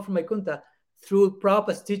nobody fall from Vaikuntha, through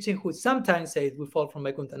Prabhupada's teaching, who sometimes says we fall from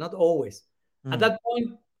Vaikuntha, not always. At that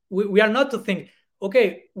point, we are not to think,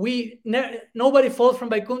 okay, nobody falls from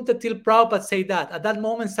Vaikuntha till Prabhupada say that. At that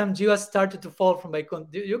moment, some Jivas started to fall from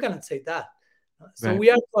Vaikuntha. You cannot say that. So we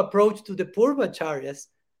are to approach to the Purvacharyas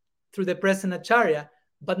through the present Acharya,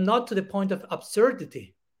 but not to the point of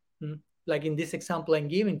absurdity, like in this example I'm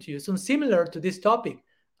giving to you. So similar to this topic,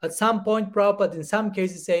 at some point, Prabhupada in some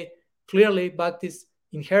cases say, clearly, Bhakti is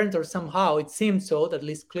inherent or somehow, it seems so, at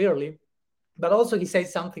least clearly, but also he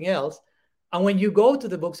says something else. And when you go to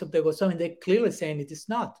the books of the Goswami, they're clearly saying it is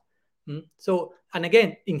not. So, and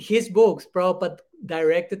again, in his books, Prabhupada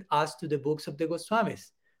directed us to the books of the Goswamis.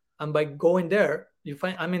 And by going there, you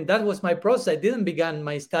find, that was my process. I didn't begin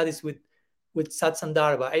my studies with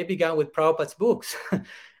Satsandarbha. I began with Prabhupada's books.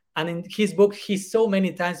 And in his book, he so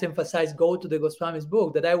many times emphasized, go to the Goswami's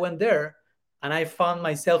book, that I went there and I found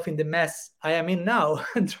myself in the mess I am in now,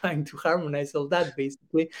 trying to harmonize all that,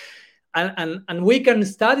 basically. And we can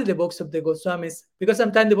study the books of the Goswamis, because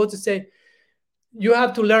sometimes the devotees say, you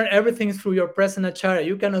have to learn everything through your present acharya.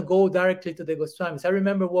 You cannot go directly to the Goswamis. I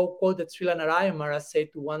remember one quote that Srila Narayana Maharaj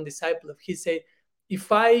said to one disciple of his, say,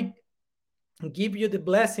 if I give you the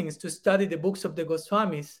blessings to study the books of the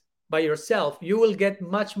Goswamis by yourself, you will get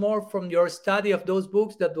much more from your study of those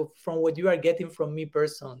books than from what you are getting from me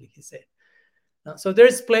personally, he said. So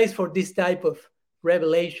there's place for this type of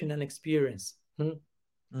revelation and experience.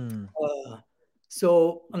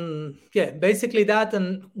 Basically that,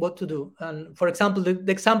 and what to do. And for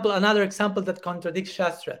example, another example that contradicts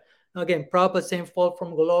Shastra. Again, Prabhupada saying fall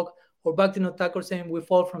from Golok, or Bhaktivinoda Thakur saying we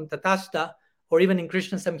fall from Tatastha, or even in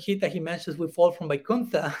Krishna Samhita he mentions we fall from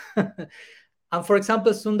Vaikuntha. And for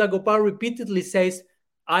example, Sundar Gopal repeatedly says,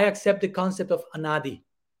 I accept the concept of anadi,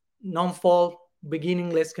 non-fall,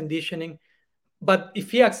 beginningless conditioning. But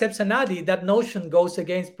if he accepts anadi, that notion goes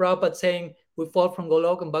against Prabhupada saying we fall from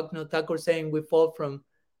Golok and Bhaktivinoda Thakur saying we fall from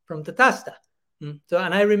Tatastha. So,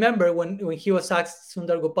 and I remember when he was asked,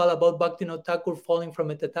 Sundar Gopal, about Bhaktivinoda Thakur falling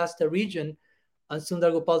from a Tatastha region, and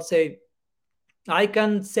Sundar Gopal said, I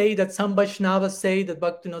can say that some Vaishnavas say that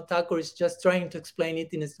Bhaktivinoda Thakur is just trying to explain it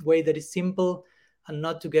in a way that is simple and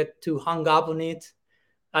not to get too hung up on it.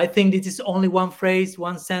 I think this is only one phrase,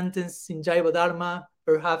 one sentence in Jiva Dharma,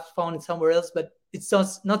 perhaps found somewhere else, but it's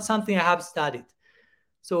just not something I have studied.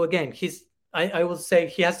 So again, I will say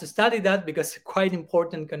he has to study that because it's a quite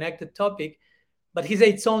important connected topic. But he said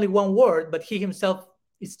it's only one word, but he himself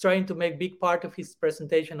is trying to make big part of his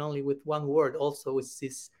presentation only with one word, also with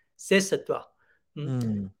this sesatva.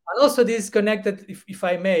 And also this is connected, if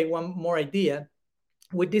I may, one more idea,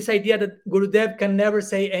 with this idea that Gurudev can never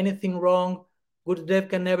say anything wrong, Gurudev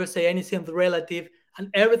can never say anything relative, and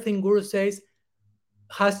everything Guru says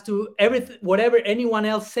has to, whatever anyone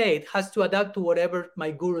else said has to adapt to whatever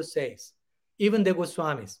my Guru says, even the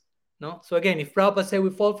Goswamis. No? So again, if Prabhupada say we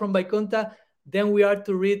fall from Vaikuntha, then we are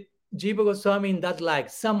to read Jiva Goswami in that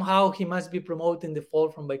light. Somehow he must be promoting the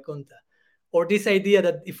fall from Vaikuntha. Or this idea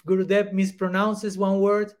that if Gurudev mispronounces one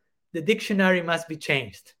word, the dictionary must be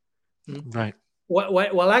changed. Right.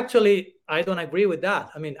 Well, actually, I don't agree with that.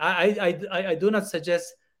 I mean, I do not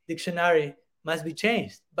suggest dictionary must be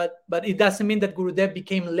changed, but it doesn't mean that Gurudev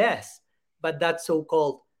became less, but that's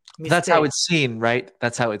so-called mistake. That's how it's seen, right?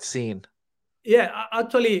 That's how it's seen. Yeah,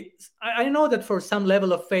 actually, I know that for some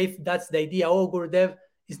level of faith, that's the idea. Oh, Gurudev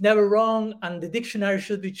is never wrong, and the dictionary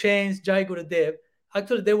should be changed. Jai Gurudev.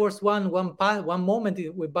 Actually, there was one moment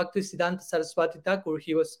with Bhaktisiddhanta Saraswati Thakur.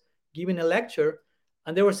 He was giving a lecture,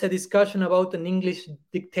 and there was a discussion about an English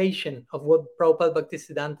dictation of what Prabhupada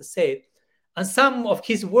Bhaktisiddhanta said. And some of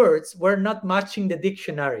his words were not matching the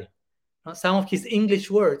dictionary. Some of his English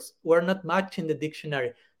words were not matching the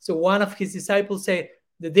dictionary. So one of his disciples said,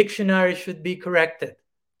 the dictionary should be corrected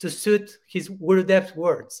to suit his Gurudev's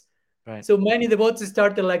words. Right. So many devotees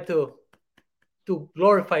started like to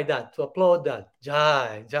glorify that, to applaud that.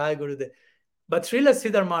 Jai Gurudev. But Srila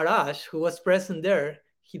Siddhar Maharaj, who was present there,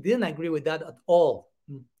 he didn't agree with that at all.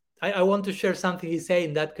 I want to share something he said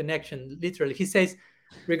in that connection, literally. He says,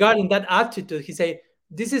 regarding that attitude, he said,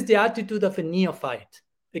 this is the attitude of a neophyte,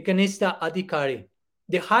 a Kanishta Adhikari.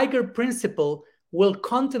 The higher principle will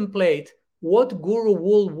contemplate what Guru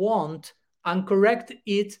will want and correct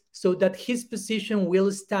it so that his position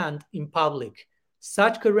will stand in public.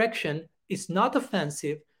 Such correction is not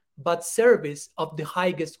offensive, but service of the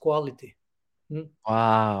highest quality.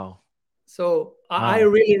 Wow. So I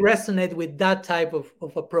really resonate with that type of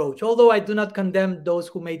approach. Although I do not condemn those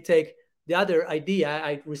who may take the other idea,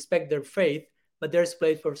 I respect their faith, but there's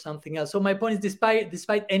place for something else. So my point is,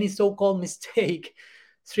 despite any so-called mistake,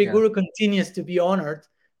 Sri Guru continues to be honored,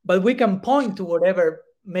 but we can point to whatever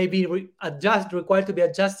may be required to be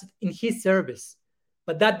adjusted in his service.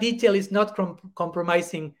 But that detail is not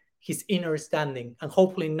compromising his inner standing, and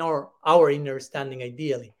hopefully nor our inner standing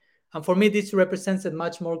ideally. And for me, this represents a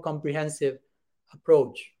much more comprehensive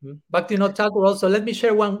approach. Bhaktivinoda Thakur also, let me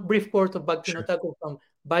share one brief quote of Bhaktivinoda Thakur from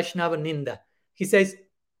Vaishnava Ninda. He says,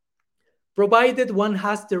 provided one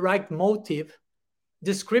has the right motive,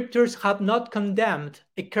 the scriptures have not condemned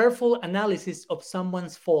a careful analysis of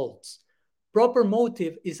someone's faults. Proper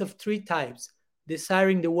motive is of three types: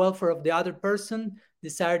 desiring the welfare of the other person,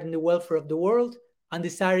 desiring the welfare of the world, and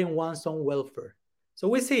desiring one's own welfare. So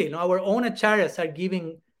we see, our own acharyas are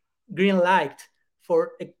giving green light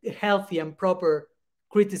for a healthy and proper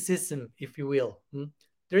criticism, if you will.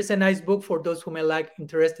 There's a nice book for those who may like,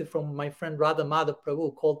 interested, from my friend Radha Madhav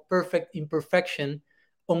Prabhu, called Perfect Imperfection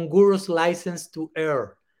on Guru's License to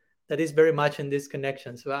Err. That is very much in this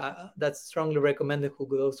connection. So that's strongly recommended for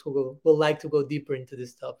those who will like to go deeper into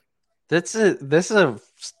this topic. It's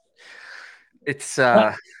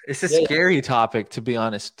a scary topic, to be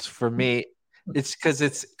honest, for me. It's because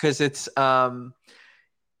it's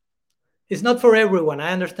not for everyone.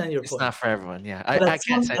 I understand your point. It's not for everyone. Yeah, I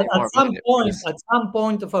can't say anymore. At some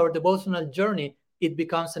point of our devotional journey, it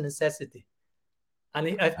becomes a necessity, and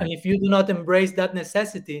if you do not embrace that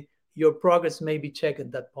necessity, your progress may be checked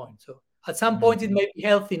at that point. So at some point, it may be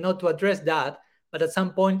healthy not to address that, but at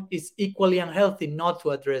some point, it's equally unhealthy not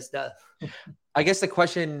to address that. I guess the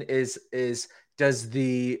question is does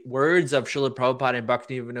the words of Srila Prabhupada and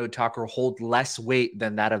Bhaktivinoda Thakur hold less weight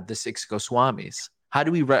than that of the 6 Goswamis? How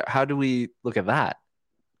do we look at that?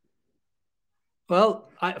 Well,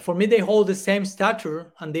 for me, they hold the same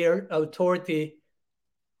stature, and their authority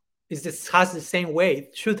has the same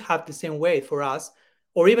weight, should have the same weight for us,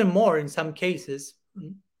 or even more in some cases.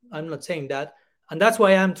 I'm not saying that. And that's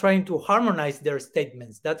why I'm trying to harmonize their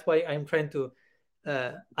statements. That's why I'm trying to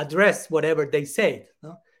address whatever they say,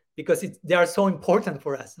 because they are so important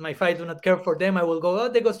for us. And if I do not care for them, I will go,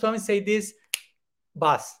 the Goswami say this,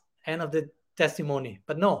 bas, end of the testimony.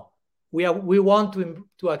 But no, we want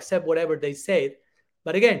to accept whatever they said.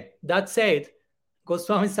 But again, that said,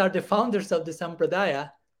 Goswamis are the founders of the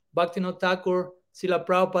Sampradaya. Bhaktivinoda Thakur, Srila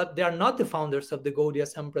Prabhupada, they are not the founders of the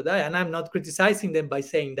Gaudiya Sampradaya. And I'm not criticizing them by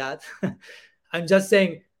saying that. I'm just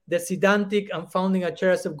saying the Siddhantic and founding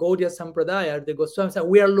acharyas of Gaudiya Sampradaya, the Goswamis, and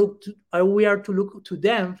we are to look to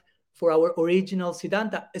them for our original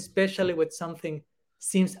Siddhanta, especially when something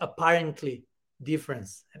seems apparently different.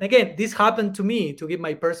 And again, this happened to me, to give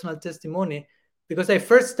my personal testimony, because I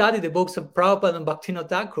first studied the books of Prabhupada and Bhaktivinoda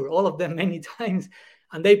Thakur, all of them many times,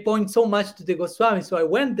 and they point so much to the Goswami. So I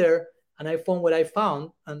went there and I found what I found,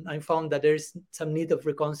 and I found that there's some need of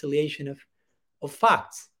reconciliation of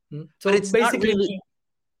facts. So it's basically,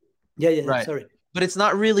 right. Sorry. But it's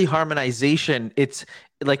not really harmonization. It's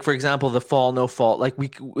like, for example, the fall, no fault. Like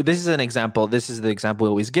this is an example. This is the example we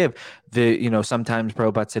always give. Sometimes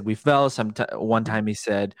Prabhupada said we fell. One time he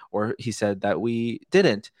said that we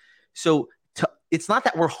didn't. So it's not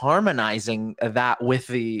that we're harmonizing that with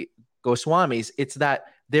the Goswamis. It's that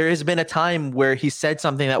there has been a time where he said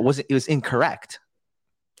something that it was incorrect.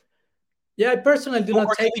 Yeah, I personally do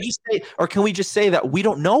not take it. Or can we just say that we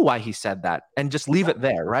don't know why he said that and just leave it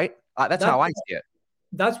there, right? That's how I see it.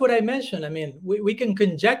 That's what I mentioned. I mean, we can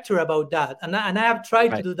conjecture about that. And I have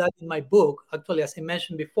tried to do that in my book, actually, as I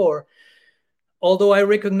mentioned before. Although I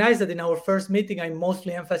recognize that in our first meeting, I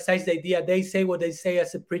mostly emphasized the idea they say what they say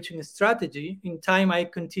as a preaching strategy. In time, I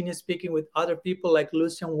continue speaking with other people like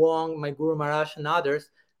Lucien Wong, my Guru Maharaj, and others.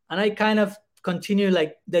 And I kind of continue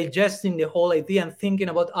like digesting the whole idea and thinking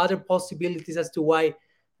about other possibilities as to why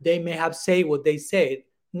they may have said what they said.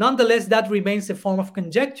 Nonetheless, that remains a form of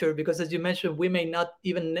conjecture because, as you mentioned, we may not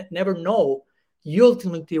even never know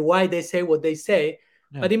ultimately why they say what they say.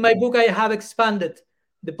 Yeah. But in my book, I have expanded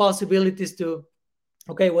the possibilities to,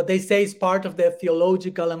 what they say is part of their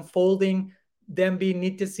theological unfolding, them being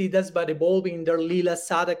Nityasiddhas but evolving in their Leela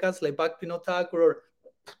Sadhakas like Bhaktivinoda Thakur,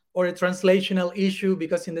 or a translational issue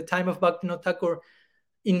because in the time of Bhaktivinoda Thakur,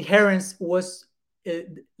 inherence was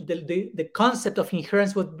the concept of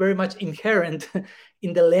inherence was very much inherent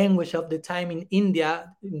in the language of the time in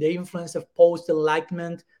India, in the influence of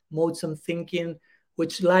post-enlightenment modes of thinking,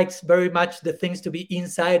 which likes very much the things to be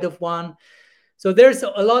inside of one. So there's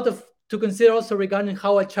a lot to consider also regarding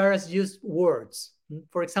how acharyas use words.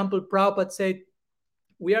 For example, Prabhupada said,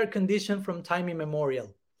 we are conditioned from time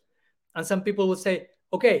immemorial. And some people will say,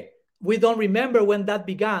 okay, we don't remember when that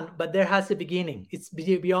began, but there has a beginning. It's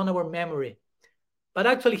beyond our memory. But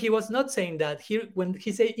actually, he was not saying that. When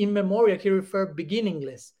he said immemorial, he referred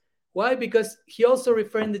beginningless. Why? Because he also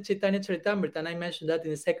referred in the Chaitanya Charitamrita, and I mentioned that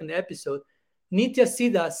in the second episode,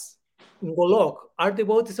 Nityasiddhas in Golok are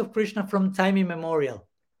devotees of Krishna from time immemorial.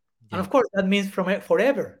 Yeah. And of course, that means from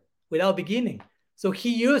forever, without beginning. So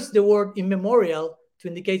he used the word immemorial to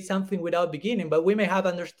indicate something without beginning, but we may have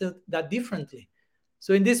understood that differently.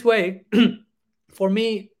 So in this way, for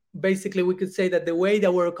me, basically, we could say that the way that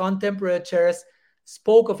our contemporary acharyas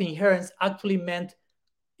spoke of inherence actually meant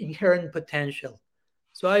inherent potential.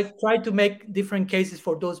 So I tried to make different cases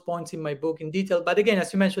for those points in my book in detail. But again,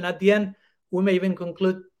 as you mentioned, at the end, we may even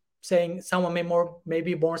conclude saying someone may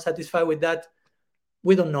be more satisfied with that.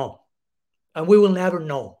 We don't know. And we will never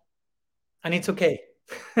know. And it's okay.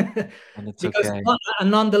 And it's because okay.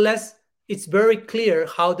 Nonetheless, it's very clear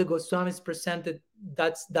how the Goswamis presented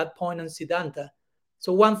that point on Siddhanta.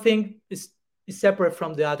 So one thing is separate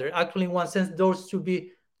from the other. Actually, in one sense, those should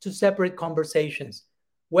be two separate conversations.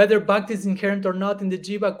 Whether Bhakti is inherent or not in the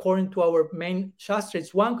Jiva, according to our main Shastra,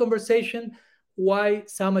 it's one conversation. Why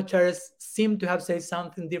some acharyas seem to have said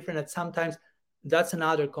something different at sometimes, that's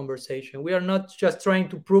another conversation. We are not just trying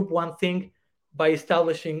to prove one thing by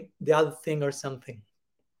establishing the other thing or something.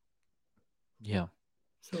 Yeah.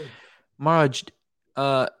 So, Maharaj,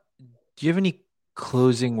 do you have any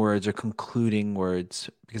closing words or concluding words?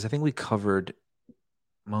 Because I think we covered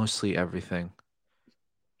mostly everything.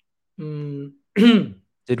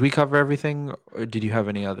 Did we cover everything, or did you have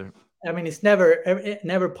any other? I mean, it's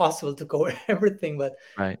never possible to cover everything, but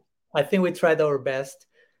right. I think we tried our best.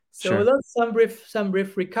 So sure. That's some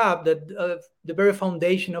brief recap that the very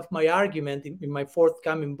foundation of my argument in my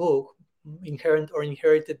forthcoming book, Inherent or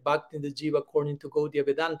Inherited Bhakti in the Jiva according to Gaudiya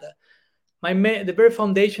Vedanta, the very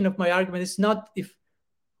foundation of my argument is not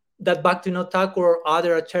that Bhaktivinoda Thakur or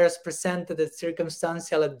other acharyas presented a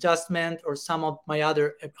circumstantial adjustment or some of my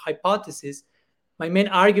other hypotheses. My main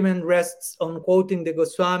argument rests on quoting the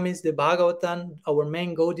Goswamis, the Bhagavatam, our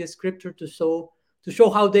main Gaudiya scripture, to show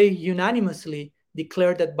how they unanimously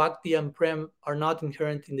declare that Bhakti and Prem are not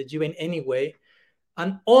inherent in the Jiva in any way.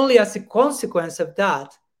 And only as a consequence of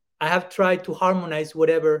that, I have tried to harmonize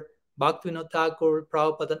whatever Bhaktivinoda Thakur,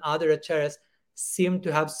 Prabhupada, and other acharyas seem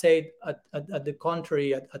to have said at the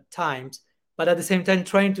contrary at times, but at the same time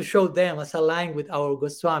trying to show them as aligned with our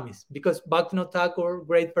Goswamis. Because Bhaktivinoda Thakur,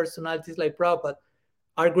 great personalities like Prabhupada,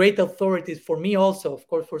 are great authorities for me also, of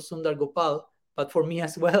course, for Sundar Gopal, but for me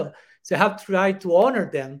as well. So I have tried to honor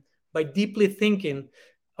them by deeply thinking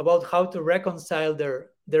about how to reconcile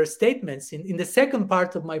their statements. In the second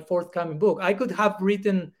part of my forthcoming book, I could have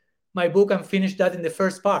written my book and finished that in the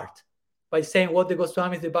first part by saying what the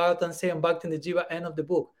Goswamis, the Bhagavatam say, and Bhakti and the Jiva, end of the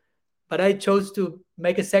book. But I chose to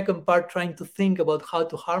make a second part trying to think about how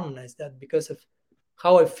to harmonize that because of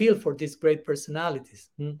how I feel for these great personalities.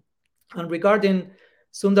 And regarding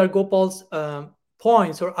Sundar Gopal's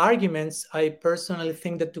points or arguments, I personally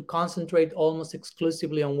think that to concentrate almost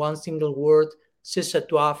exclusively on one single word,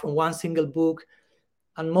 Shishatwa, from one single book,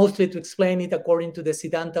 and mostly to explain it according to the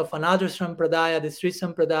Siddhanta of another Sampradaya, the Sri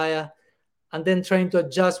Sampradaya, and then trying to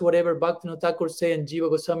adjust whatever Bhaktivinoda Thakur say and Jiva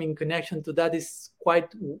Goswami in connection to that is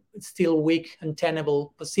quite still weak and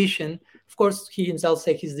tenable position. Of course, he himself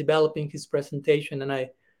said he's developing his presentation, and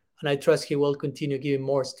I trust he will continue giving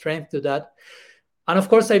more strength to that. And of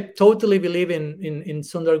course, I totally believe in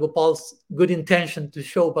Sundar Gopal's good intention to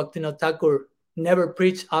show Bhaktivinoda Thakur never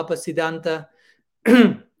preached Apasiddhanta.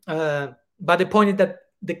 But the point is that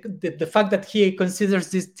the fact that he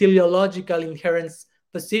considers this teleological inherence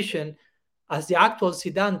position as the actual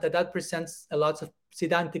Siddhanta, that presents a lot of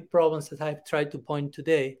Siddhantic problems that I've tried to point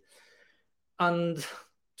today. And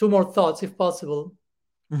two more thoughts, if possible.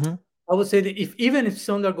 Mm-hmm. I would say that even if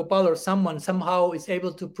Sundar Gopal or someone somehow is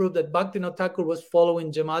able to prove that Bhaktivinoda Thakur was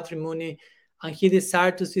following Jamatri Muni and he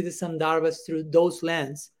desired to see the Sandarbhas through those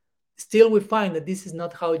lenses, still we find that this is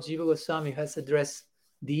not how Jiva Goswami has addressed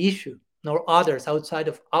the issue, nor others outside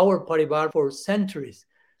of our parivar for centuries.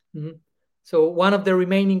 Mm-hmm. So one of the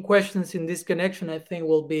remaining questions in this connection, I think,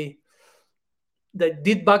 will be that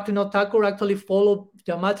did Bhaktivinoda Thakur actually follow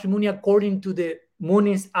Jamatri Muni according to the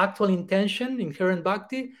Muni's actual intention, inherent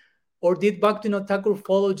bhakti, or did Bhaktivinoda Thakur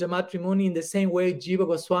follow Jamatri Muni in the same way Jiva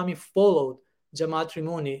Goswami followed Jamatri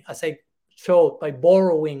Muni, as I showed, by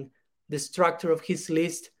borrowing the structure of his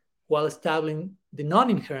list while establishing the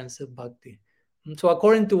non-inherence of bhakti? And so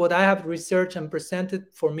according to what I have researched and presented,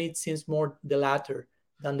 for me it seems more the latter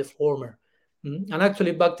than the former. And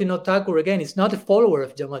actually, Bhaktivinoda Thakur, again, is not a follower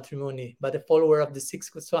of Jamatri Muni, but a follower of the 6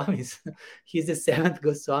 Goswamis. He's the 7th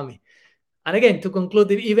Goswami. And again, to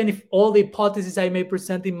conclude, even if all the hypotheses I may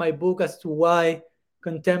present in my book as to why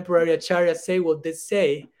contemporary acharyas say what they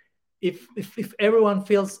say, if everyone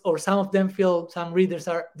feels, or some of them feel, some readers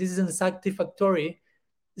are, this is unsatisfactory,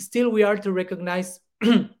 still we are to recognize,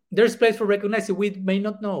 there's place for recognizing we may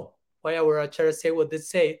not know why our acharyas say what they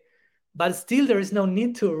say, but still there is no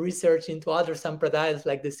need to research into other sampradayas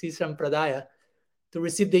like the Sri Sampradaya to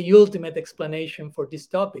receive the ultimate explanation for this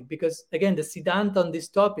topic. Because again, the Siddhanta on this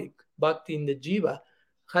topic, Bhakti in the Jiva,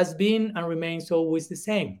 has been and remains always the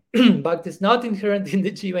same. Bhakti is not inherent in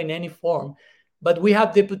the Jiva in any form, but we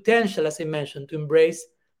have the potential, as I mentioned, to embrace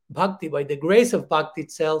Bhakti by the grace of Bhakti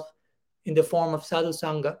itself in the form of Sadhu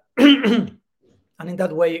Sangha, and in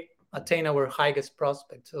that way attain our highest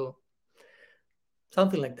prospect. So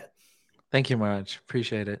something like that. Thank you, Maharaj.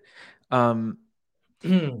 Appreciate it. Something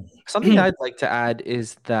I'd like to add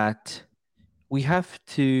is that we have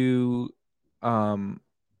to,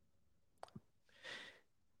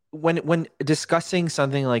 when discussing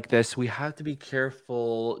something like this, we have to be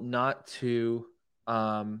careful not to,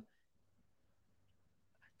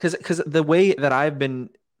 because the way that I've been,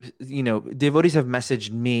 devotees have messaged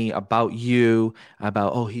me about you,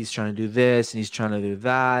 about, oh, he's trying to do this and he's trying to do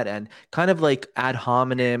that, and kind of like ad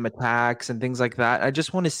hominem attacks and things like that. I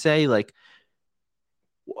just want to say, like,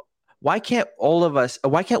 why can't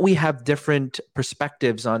we have different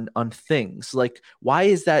perspectives on things? Like, why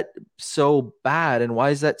is that so bad? And why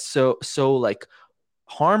is that so like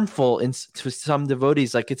harmful to some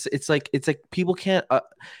devotees? Like, it's like people can't,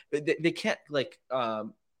 they can't, like,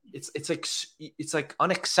 it's like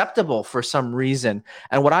unacceptable for some reason.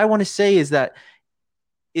 And what I want to say is that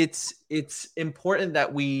it's important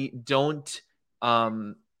that we don't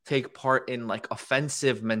take part in like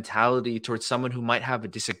offensive mentality towards someone who might have a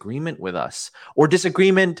disagreement with us, or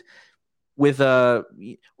disagreement with or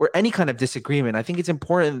any kind of disagreement. I think it's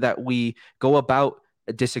important that we go about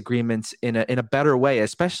disagreements in a better way,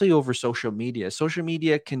 especially over social media. Social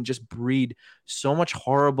media can just breed so much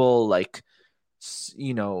horrible, like,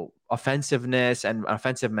 offensiveness and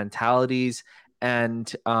offensive mentalities.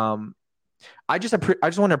 And I just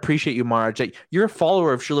want to appreciate you, Maharaj. You're a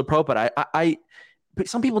follower of Srila Prabhupada. but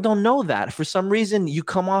some people don't know that. For some reason, you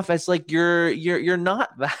come off as like you're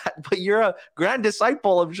not that, but you're a grand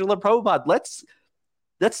disciple of Srila Prabhupada. Let's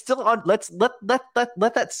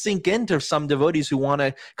let that sink into some devotees who want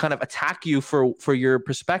to kind of attack you for your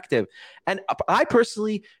perspective. And I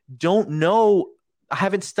personally don't know. I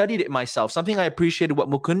haven't studied it myself. Something I appreciated what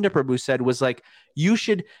Mukunda Prabhu said was like, you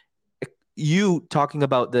talking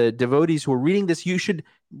about the devotees who are reading this, you should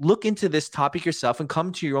look into this topic yourself and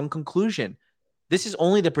come to your own conclusion. This is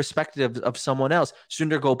only the perspective of someone else.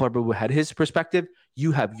 Sundar Gopal Prabhu had his perspective.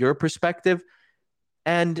 You have your perspective.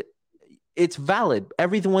 And it's valid.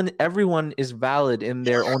 Everyone is valid in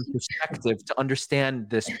their own perspective to understand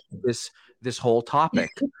this whole topic.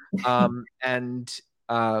 And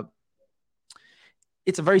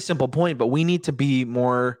it's a very simple point, but we need to be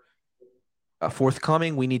more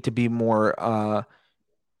forthcoming. We need to be more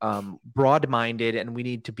broad-minded, and we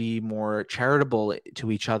need to be more charitable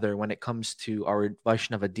to each other when it comes to our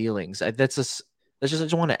Vaishnava dealings. I just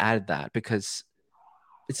want to add that, because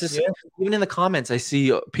it's just even in the comments, I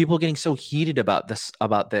see people getting so heated about this,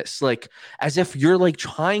 like as if you're like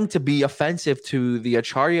trying to be offensive to the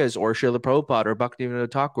acharyas or Srila Prabhupada or Bhaktivinoda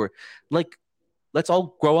Thakur. Like, let's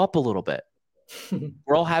all grow up a little bit.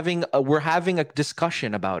 We're having a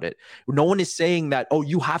discussion about it. No one is saying that, oh,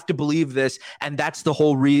 you have to believe this, and that's the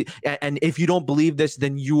whole and if you don't believe this,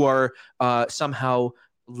 then you are somehow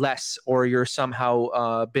less, or you're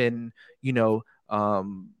somehow been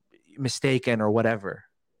mistaken or whatever.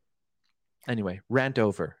 Anyway, rant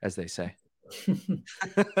over, as they say. Do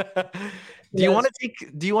you want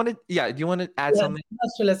to add something?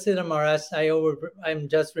 Srila Maharaj, I'm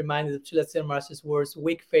just reminded of Srila Maharaj's words,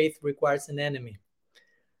 weak faith requires an enemy.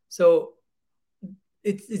 So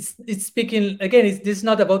it's speaking, again, this is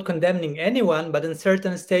not about condemning anyone, but in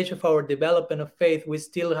certain stage of our development of faith, we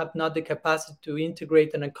still have not the capacity to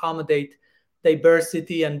integrate and accommodate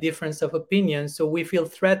diversity and difference of opinions. So we feel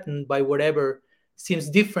threatened by whatever seems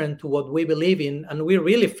different to what we believe in, and we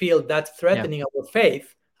really feel that threatening our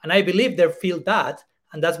faith. And I believe they feel that,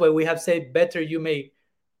 and that's why we have said better you may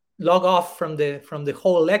log off from the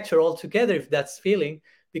whole lecture altogether if that's feeling,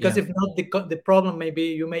 because if not, the problem may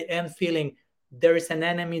be you may end feeling there is an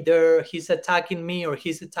enemy there, he's attacking me or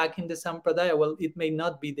he's attacking the Sampradaya. Well, it may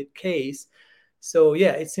not be the case. So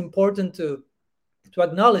it's important to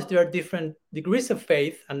acknowledge there are different degrees of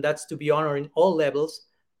faith, and that's to be honored in all levels.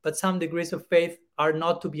 But some degrees of faith are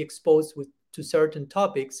not to be exposed to certain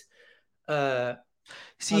topics.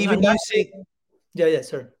 Even you say,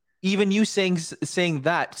 sir. Even you saying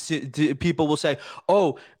that, people will say,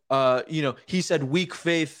 "Oh, he said weak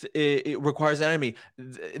faith it requires an enemy."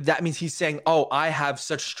 That means he's saying, "Oh, I have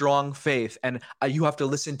such strong faith, and you have to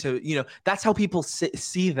listen to." That's how people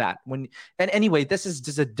see that. And anyway, this is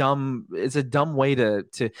just a dumb way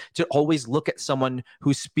to always look at someone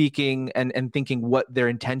who's speaking and thinking what their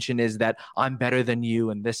intention is, that I'm better than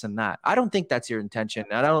you and this and that. I don't think that's your intention.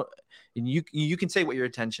 I don't. You can say what your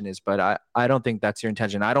intention is, but I don't think that's your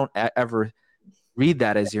intention. I don't ever read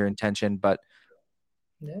that as your intention, but.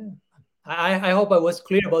 Yeah, I hope I was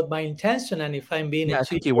clear about my intention, and if I'm being a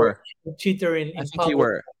cheater in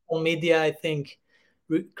public media, I think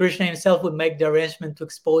Krishna himself would make the arrangement to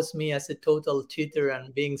expose me as a total cheater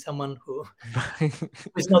and being someone who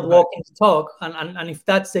is not walking the talk. And if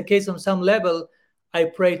that's the case on some level, I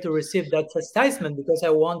pray to receive that chastisement, because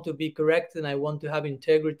I want to be correct and I want to have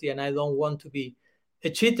integrity, and I don't want to be a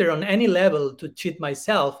cheater on any level to cheat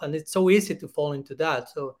myself. And it's so easy to fall into that.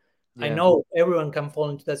 So I know everyone can fall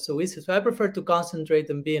into that so easy. So I prefer to concentrate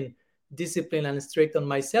on being disciplined and strict on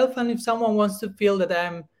myself. And if someone wants to feel that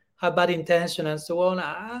I have bad intention and so on,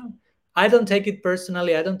 I don't take it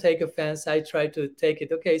personally. I don't take offense. I try to take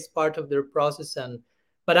it, okay, it's part of their process.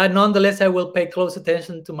 But nonetheless, I will pay close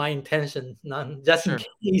attention to my intention, just in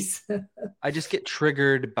case. I just get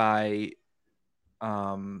triggered by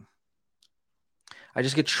when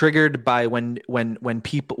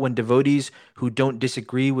devotees who don't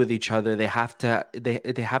disagree with each other, they have to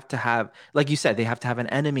have, like you said, they have to have an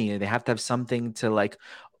enemy, and they have to have something to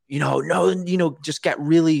just get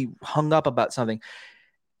really hung up about something.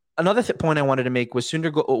 Another point I wanted to make was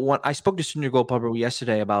I spoke to Sundar Gopal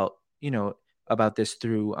yesterday about this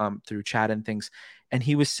through chat and things, and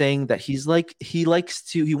he was saying that he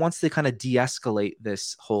wants to kind of de-escalate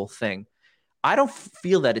this whole thing. I don't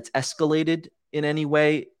feel that it's escalated in any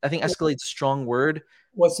way. I think escalate is a strong word.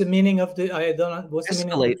 What's the meaning of the? I don't know. What's escalate?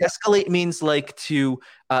 The meaning? Escalate means like to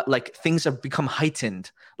like things have become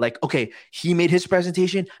heightened. Like, okay, he made his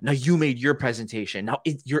presentation, now you made your presentation. Now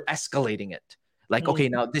you're escalating it. Like, okay,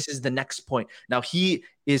 now this is the next point. Now he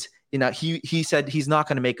said he's not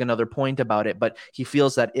going to make another point about it, but he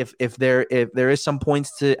feels that if there is some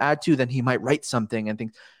points to add to, then he might write something and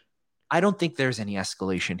think. I don't think there's any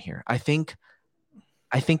escalation here. I think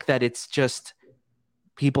that it's just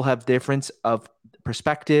people have difference of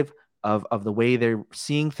perspective of the way they're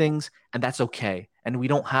seeing things, and that's okay. And we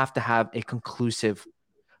don't have to have a conclusive.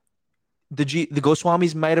 The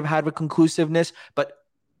Goswamis might have had a conclusiveness, but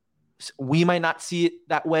we might not see it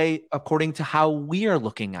that way according to how we are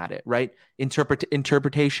looking at it, right?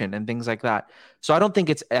 Interpretation and things like that. So I don't think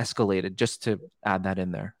it's escalated, just to add that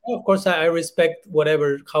in there. Of course, I respect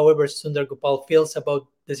however Sundar Gopal feels about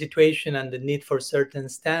the situation and the need for certain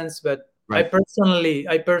stance, but right. I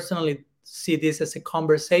personally see this as a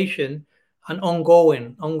conversation, an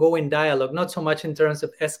ongoing dialogue, not so much in terms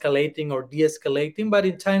of escalating or de-escalating, but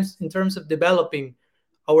in terms of developing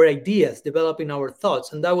our ideas, developing our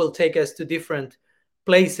thoughts, and that will take us to different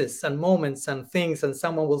places and moments and things, and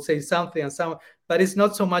someone will say something but it's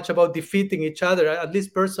not so much about defeating each other. At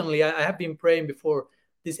least personally, I have been praying before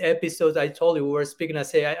this episode. I told you we were speaking, I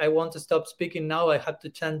say I want to stop speaking now. I have to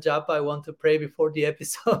chant japa. I want to pray before the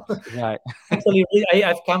episode. Right. Actually,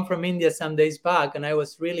 I've come from India some days back, and I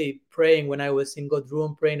was really praying when I was in God's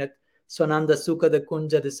room, praying at Swananda Sukha, the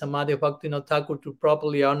Kunja, the Samadhi of Bhaktivinoda Thakur, to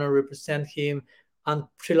properly honor, represent him, and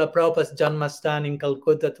Srila Prabhupada's Janmastan in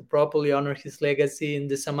Calcutta to properly honor his legacy, in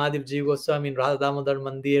the Samadhi of Jiva Goswami in Radha Damodar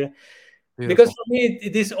Mandir. Beautiful. Because for me,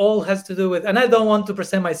 this all has to do with, and I don't want to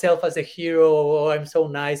present myself as a hero or I'm so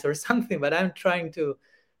nice or something, but I'm trying to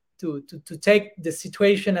take the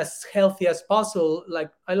situation as healthy as possible.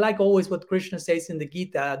 Like I like always what Krishna says in the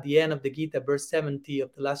Gita, at the end of the Gita, verse 70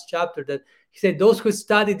 of the last chapter, that he said, those who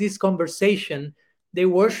study this conversation, they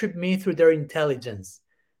worship me through their intelligence.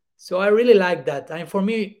 So I really like that. And for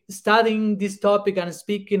me, studying this topic and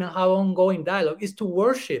speaking our ongoing dialogue is to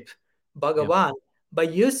worship Bhagavan by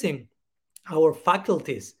using our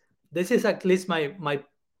faculties. This is at least my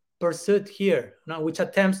pursuit here, which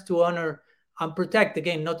attempts to honor and protect,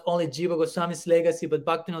 again, not only Jiva Goswami's legacy, but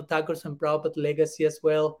Bhaktivinoda Thakur's and Prabhupada's legacy as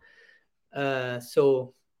well.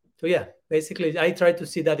 So yeah, basically, I try to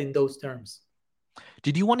see that in those terms.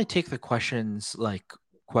 Did you want to take the questions like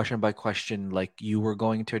question by question, like you were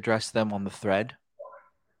going to address them on the thread?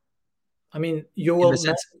 I mean, you will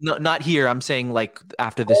not here. I'm saying like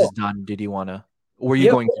after this is done, did you want to? Were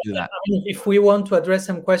you going to do that? I mean, if we want to address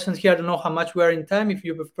some questions here, I don't know how much we are in time. If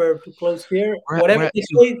you prefer to close here, whatever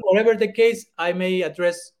the case, I may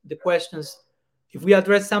address the questions. If we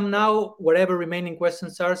address some now, whatever remaining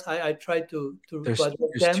questions are, I try to address them.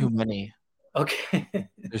 There's too many. Okay.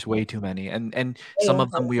 There's way too many. And some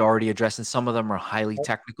of them we already addressed, and some of them are highly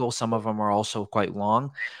technical. Some of them are also quite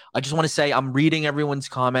long. I just want to say I'm reading everyone's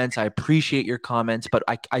comments. I appreciate your comments, but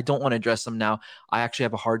I don't want to address them now. I actually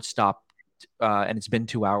have a hard stop, and it's been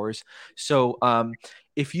 2 hours. So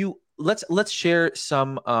if you let's share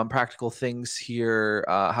some practical things here,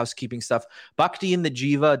 housekeeping stuff.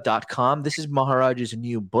 BhaktiintheJiva.com. This is Maharaj's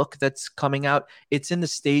new book that's coming out. It's in the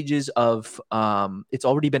stages of, it's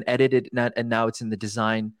already been edited and now it's in the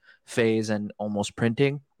design phase and almost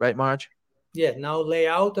printing, right, Maharaj? Yeah, now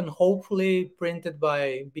layout and hopefully printed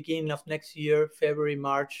by beginning of next year, February,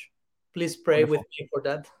 March. Please pray with me for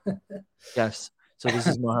that. Yes. So this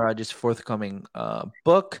is Maharaj's forthcoming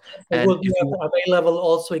book. It will be available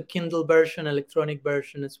also a Kindle version, electronic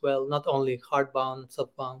version as well, not only hardbound,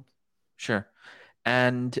 softbound. Sure.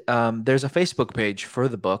 And there's a Facebook page for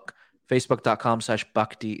the book,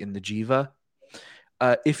 facebook.com/Bhakti-in-the-Jiva.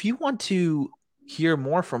 If you want to hear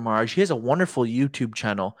more from Maharaj, he has a wonderful YouTube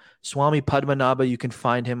channel, Swami Padmanabha. You can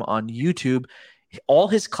find him on YouTube. All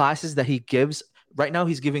his classes that he gives, right now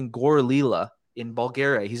he's giving Gaur Leela in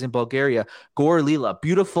Bulgaria. He's in Bulgaria. Gaur Leela,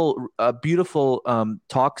 beautiful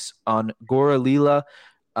talks on Gaur Leela,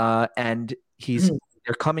 and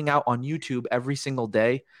they're coming out on YouTube every single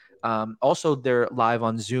day. Also, they're live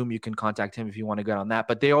on Zoom. You can contact him if you want to get on that.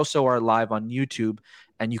 But they also are live on YouTube,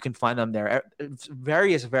 and you can find them there.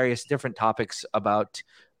 Various different topics about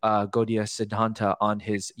Gaudiya Siddhanta on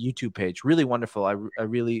his YouTube page. Really wonderful. I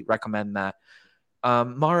really recommend that.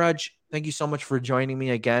 Maharaj, thank you so much for joining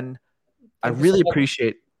me again. I really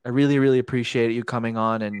appreciate you coming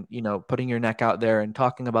on and, putting your neck out there and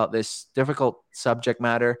talking about this difficult subject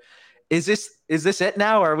matter. Is this it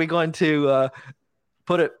now? Or are we going to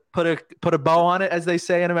put a bow on it, as they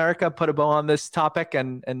say in America, put a bow on this topic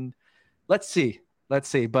and let's see. But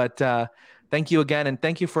thank you again. And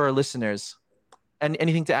thank you for our listeners. And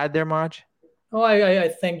anything to add there, Maharaj? Oh, I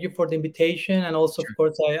thank you for the invitation. And also, of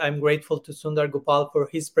course, I'm grateful to Sundar Gopal for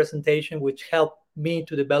his presentation, which helped me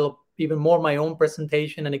to develop even more my own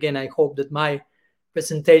presentation. And again, I hope that my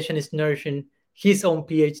presentation is nourishing his own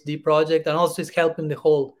PhD project, and also is helping the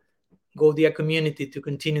whole Gaudiya community to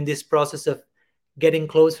continue this process of getting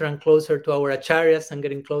closer and closer to our acharyas and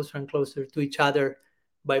getting closer and closer to each other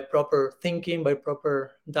by proper thinking, by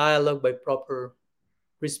proper dialogue, by proper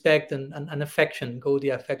respect and affection,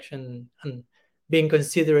 Gaudiya affection, and being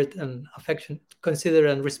considerate and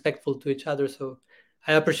considerate and respectful to each other. So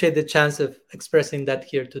I appreciate the chance of expressing that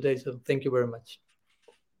here today. So thank you very much.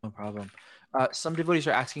 No problem. Some devotees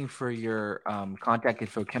are asking for your contact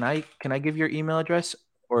info. Can I give your email address,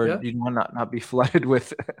 or do you want not be flooded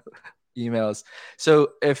with emails? So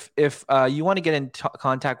if you want to get in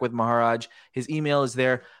contact with Maharaj, his email is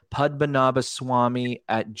there,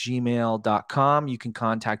 padmanabhaswami@gmail.com. You can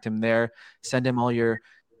contact him there. Send him all your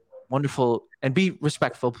wonderful, and be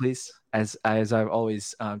respectful, please, as I've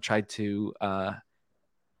always tried to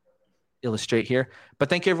illustrate here. But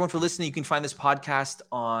thank you everyone for listening. You can find this podcast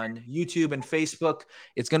on YouTube and Facebook.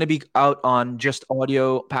 It's going to be out on just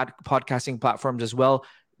audio podcasting platforms as well.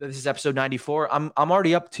 This is episode 94. I'm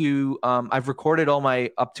already up to I've recorded all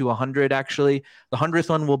my up to 100 actually. The 100th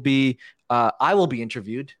one will be I will be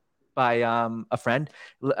interviewed by a friend,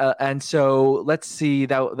 and so let's see,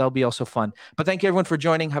 that'll be also fun. But thank you everyone for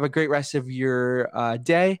joining. Have a great rest of your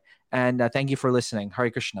day, and thank you for listening.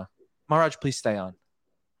 Hare Krishna. Maharaj, please stay on.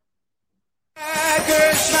 Hare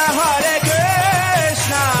Krishna, Hare Krishna.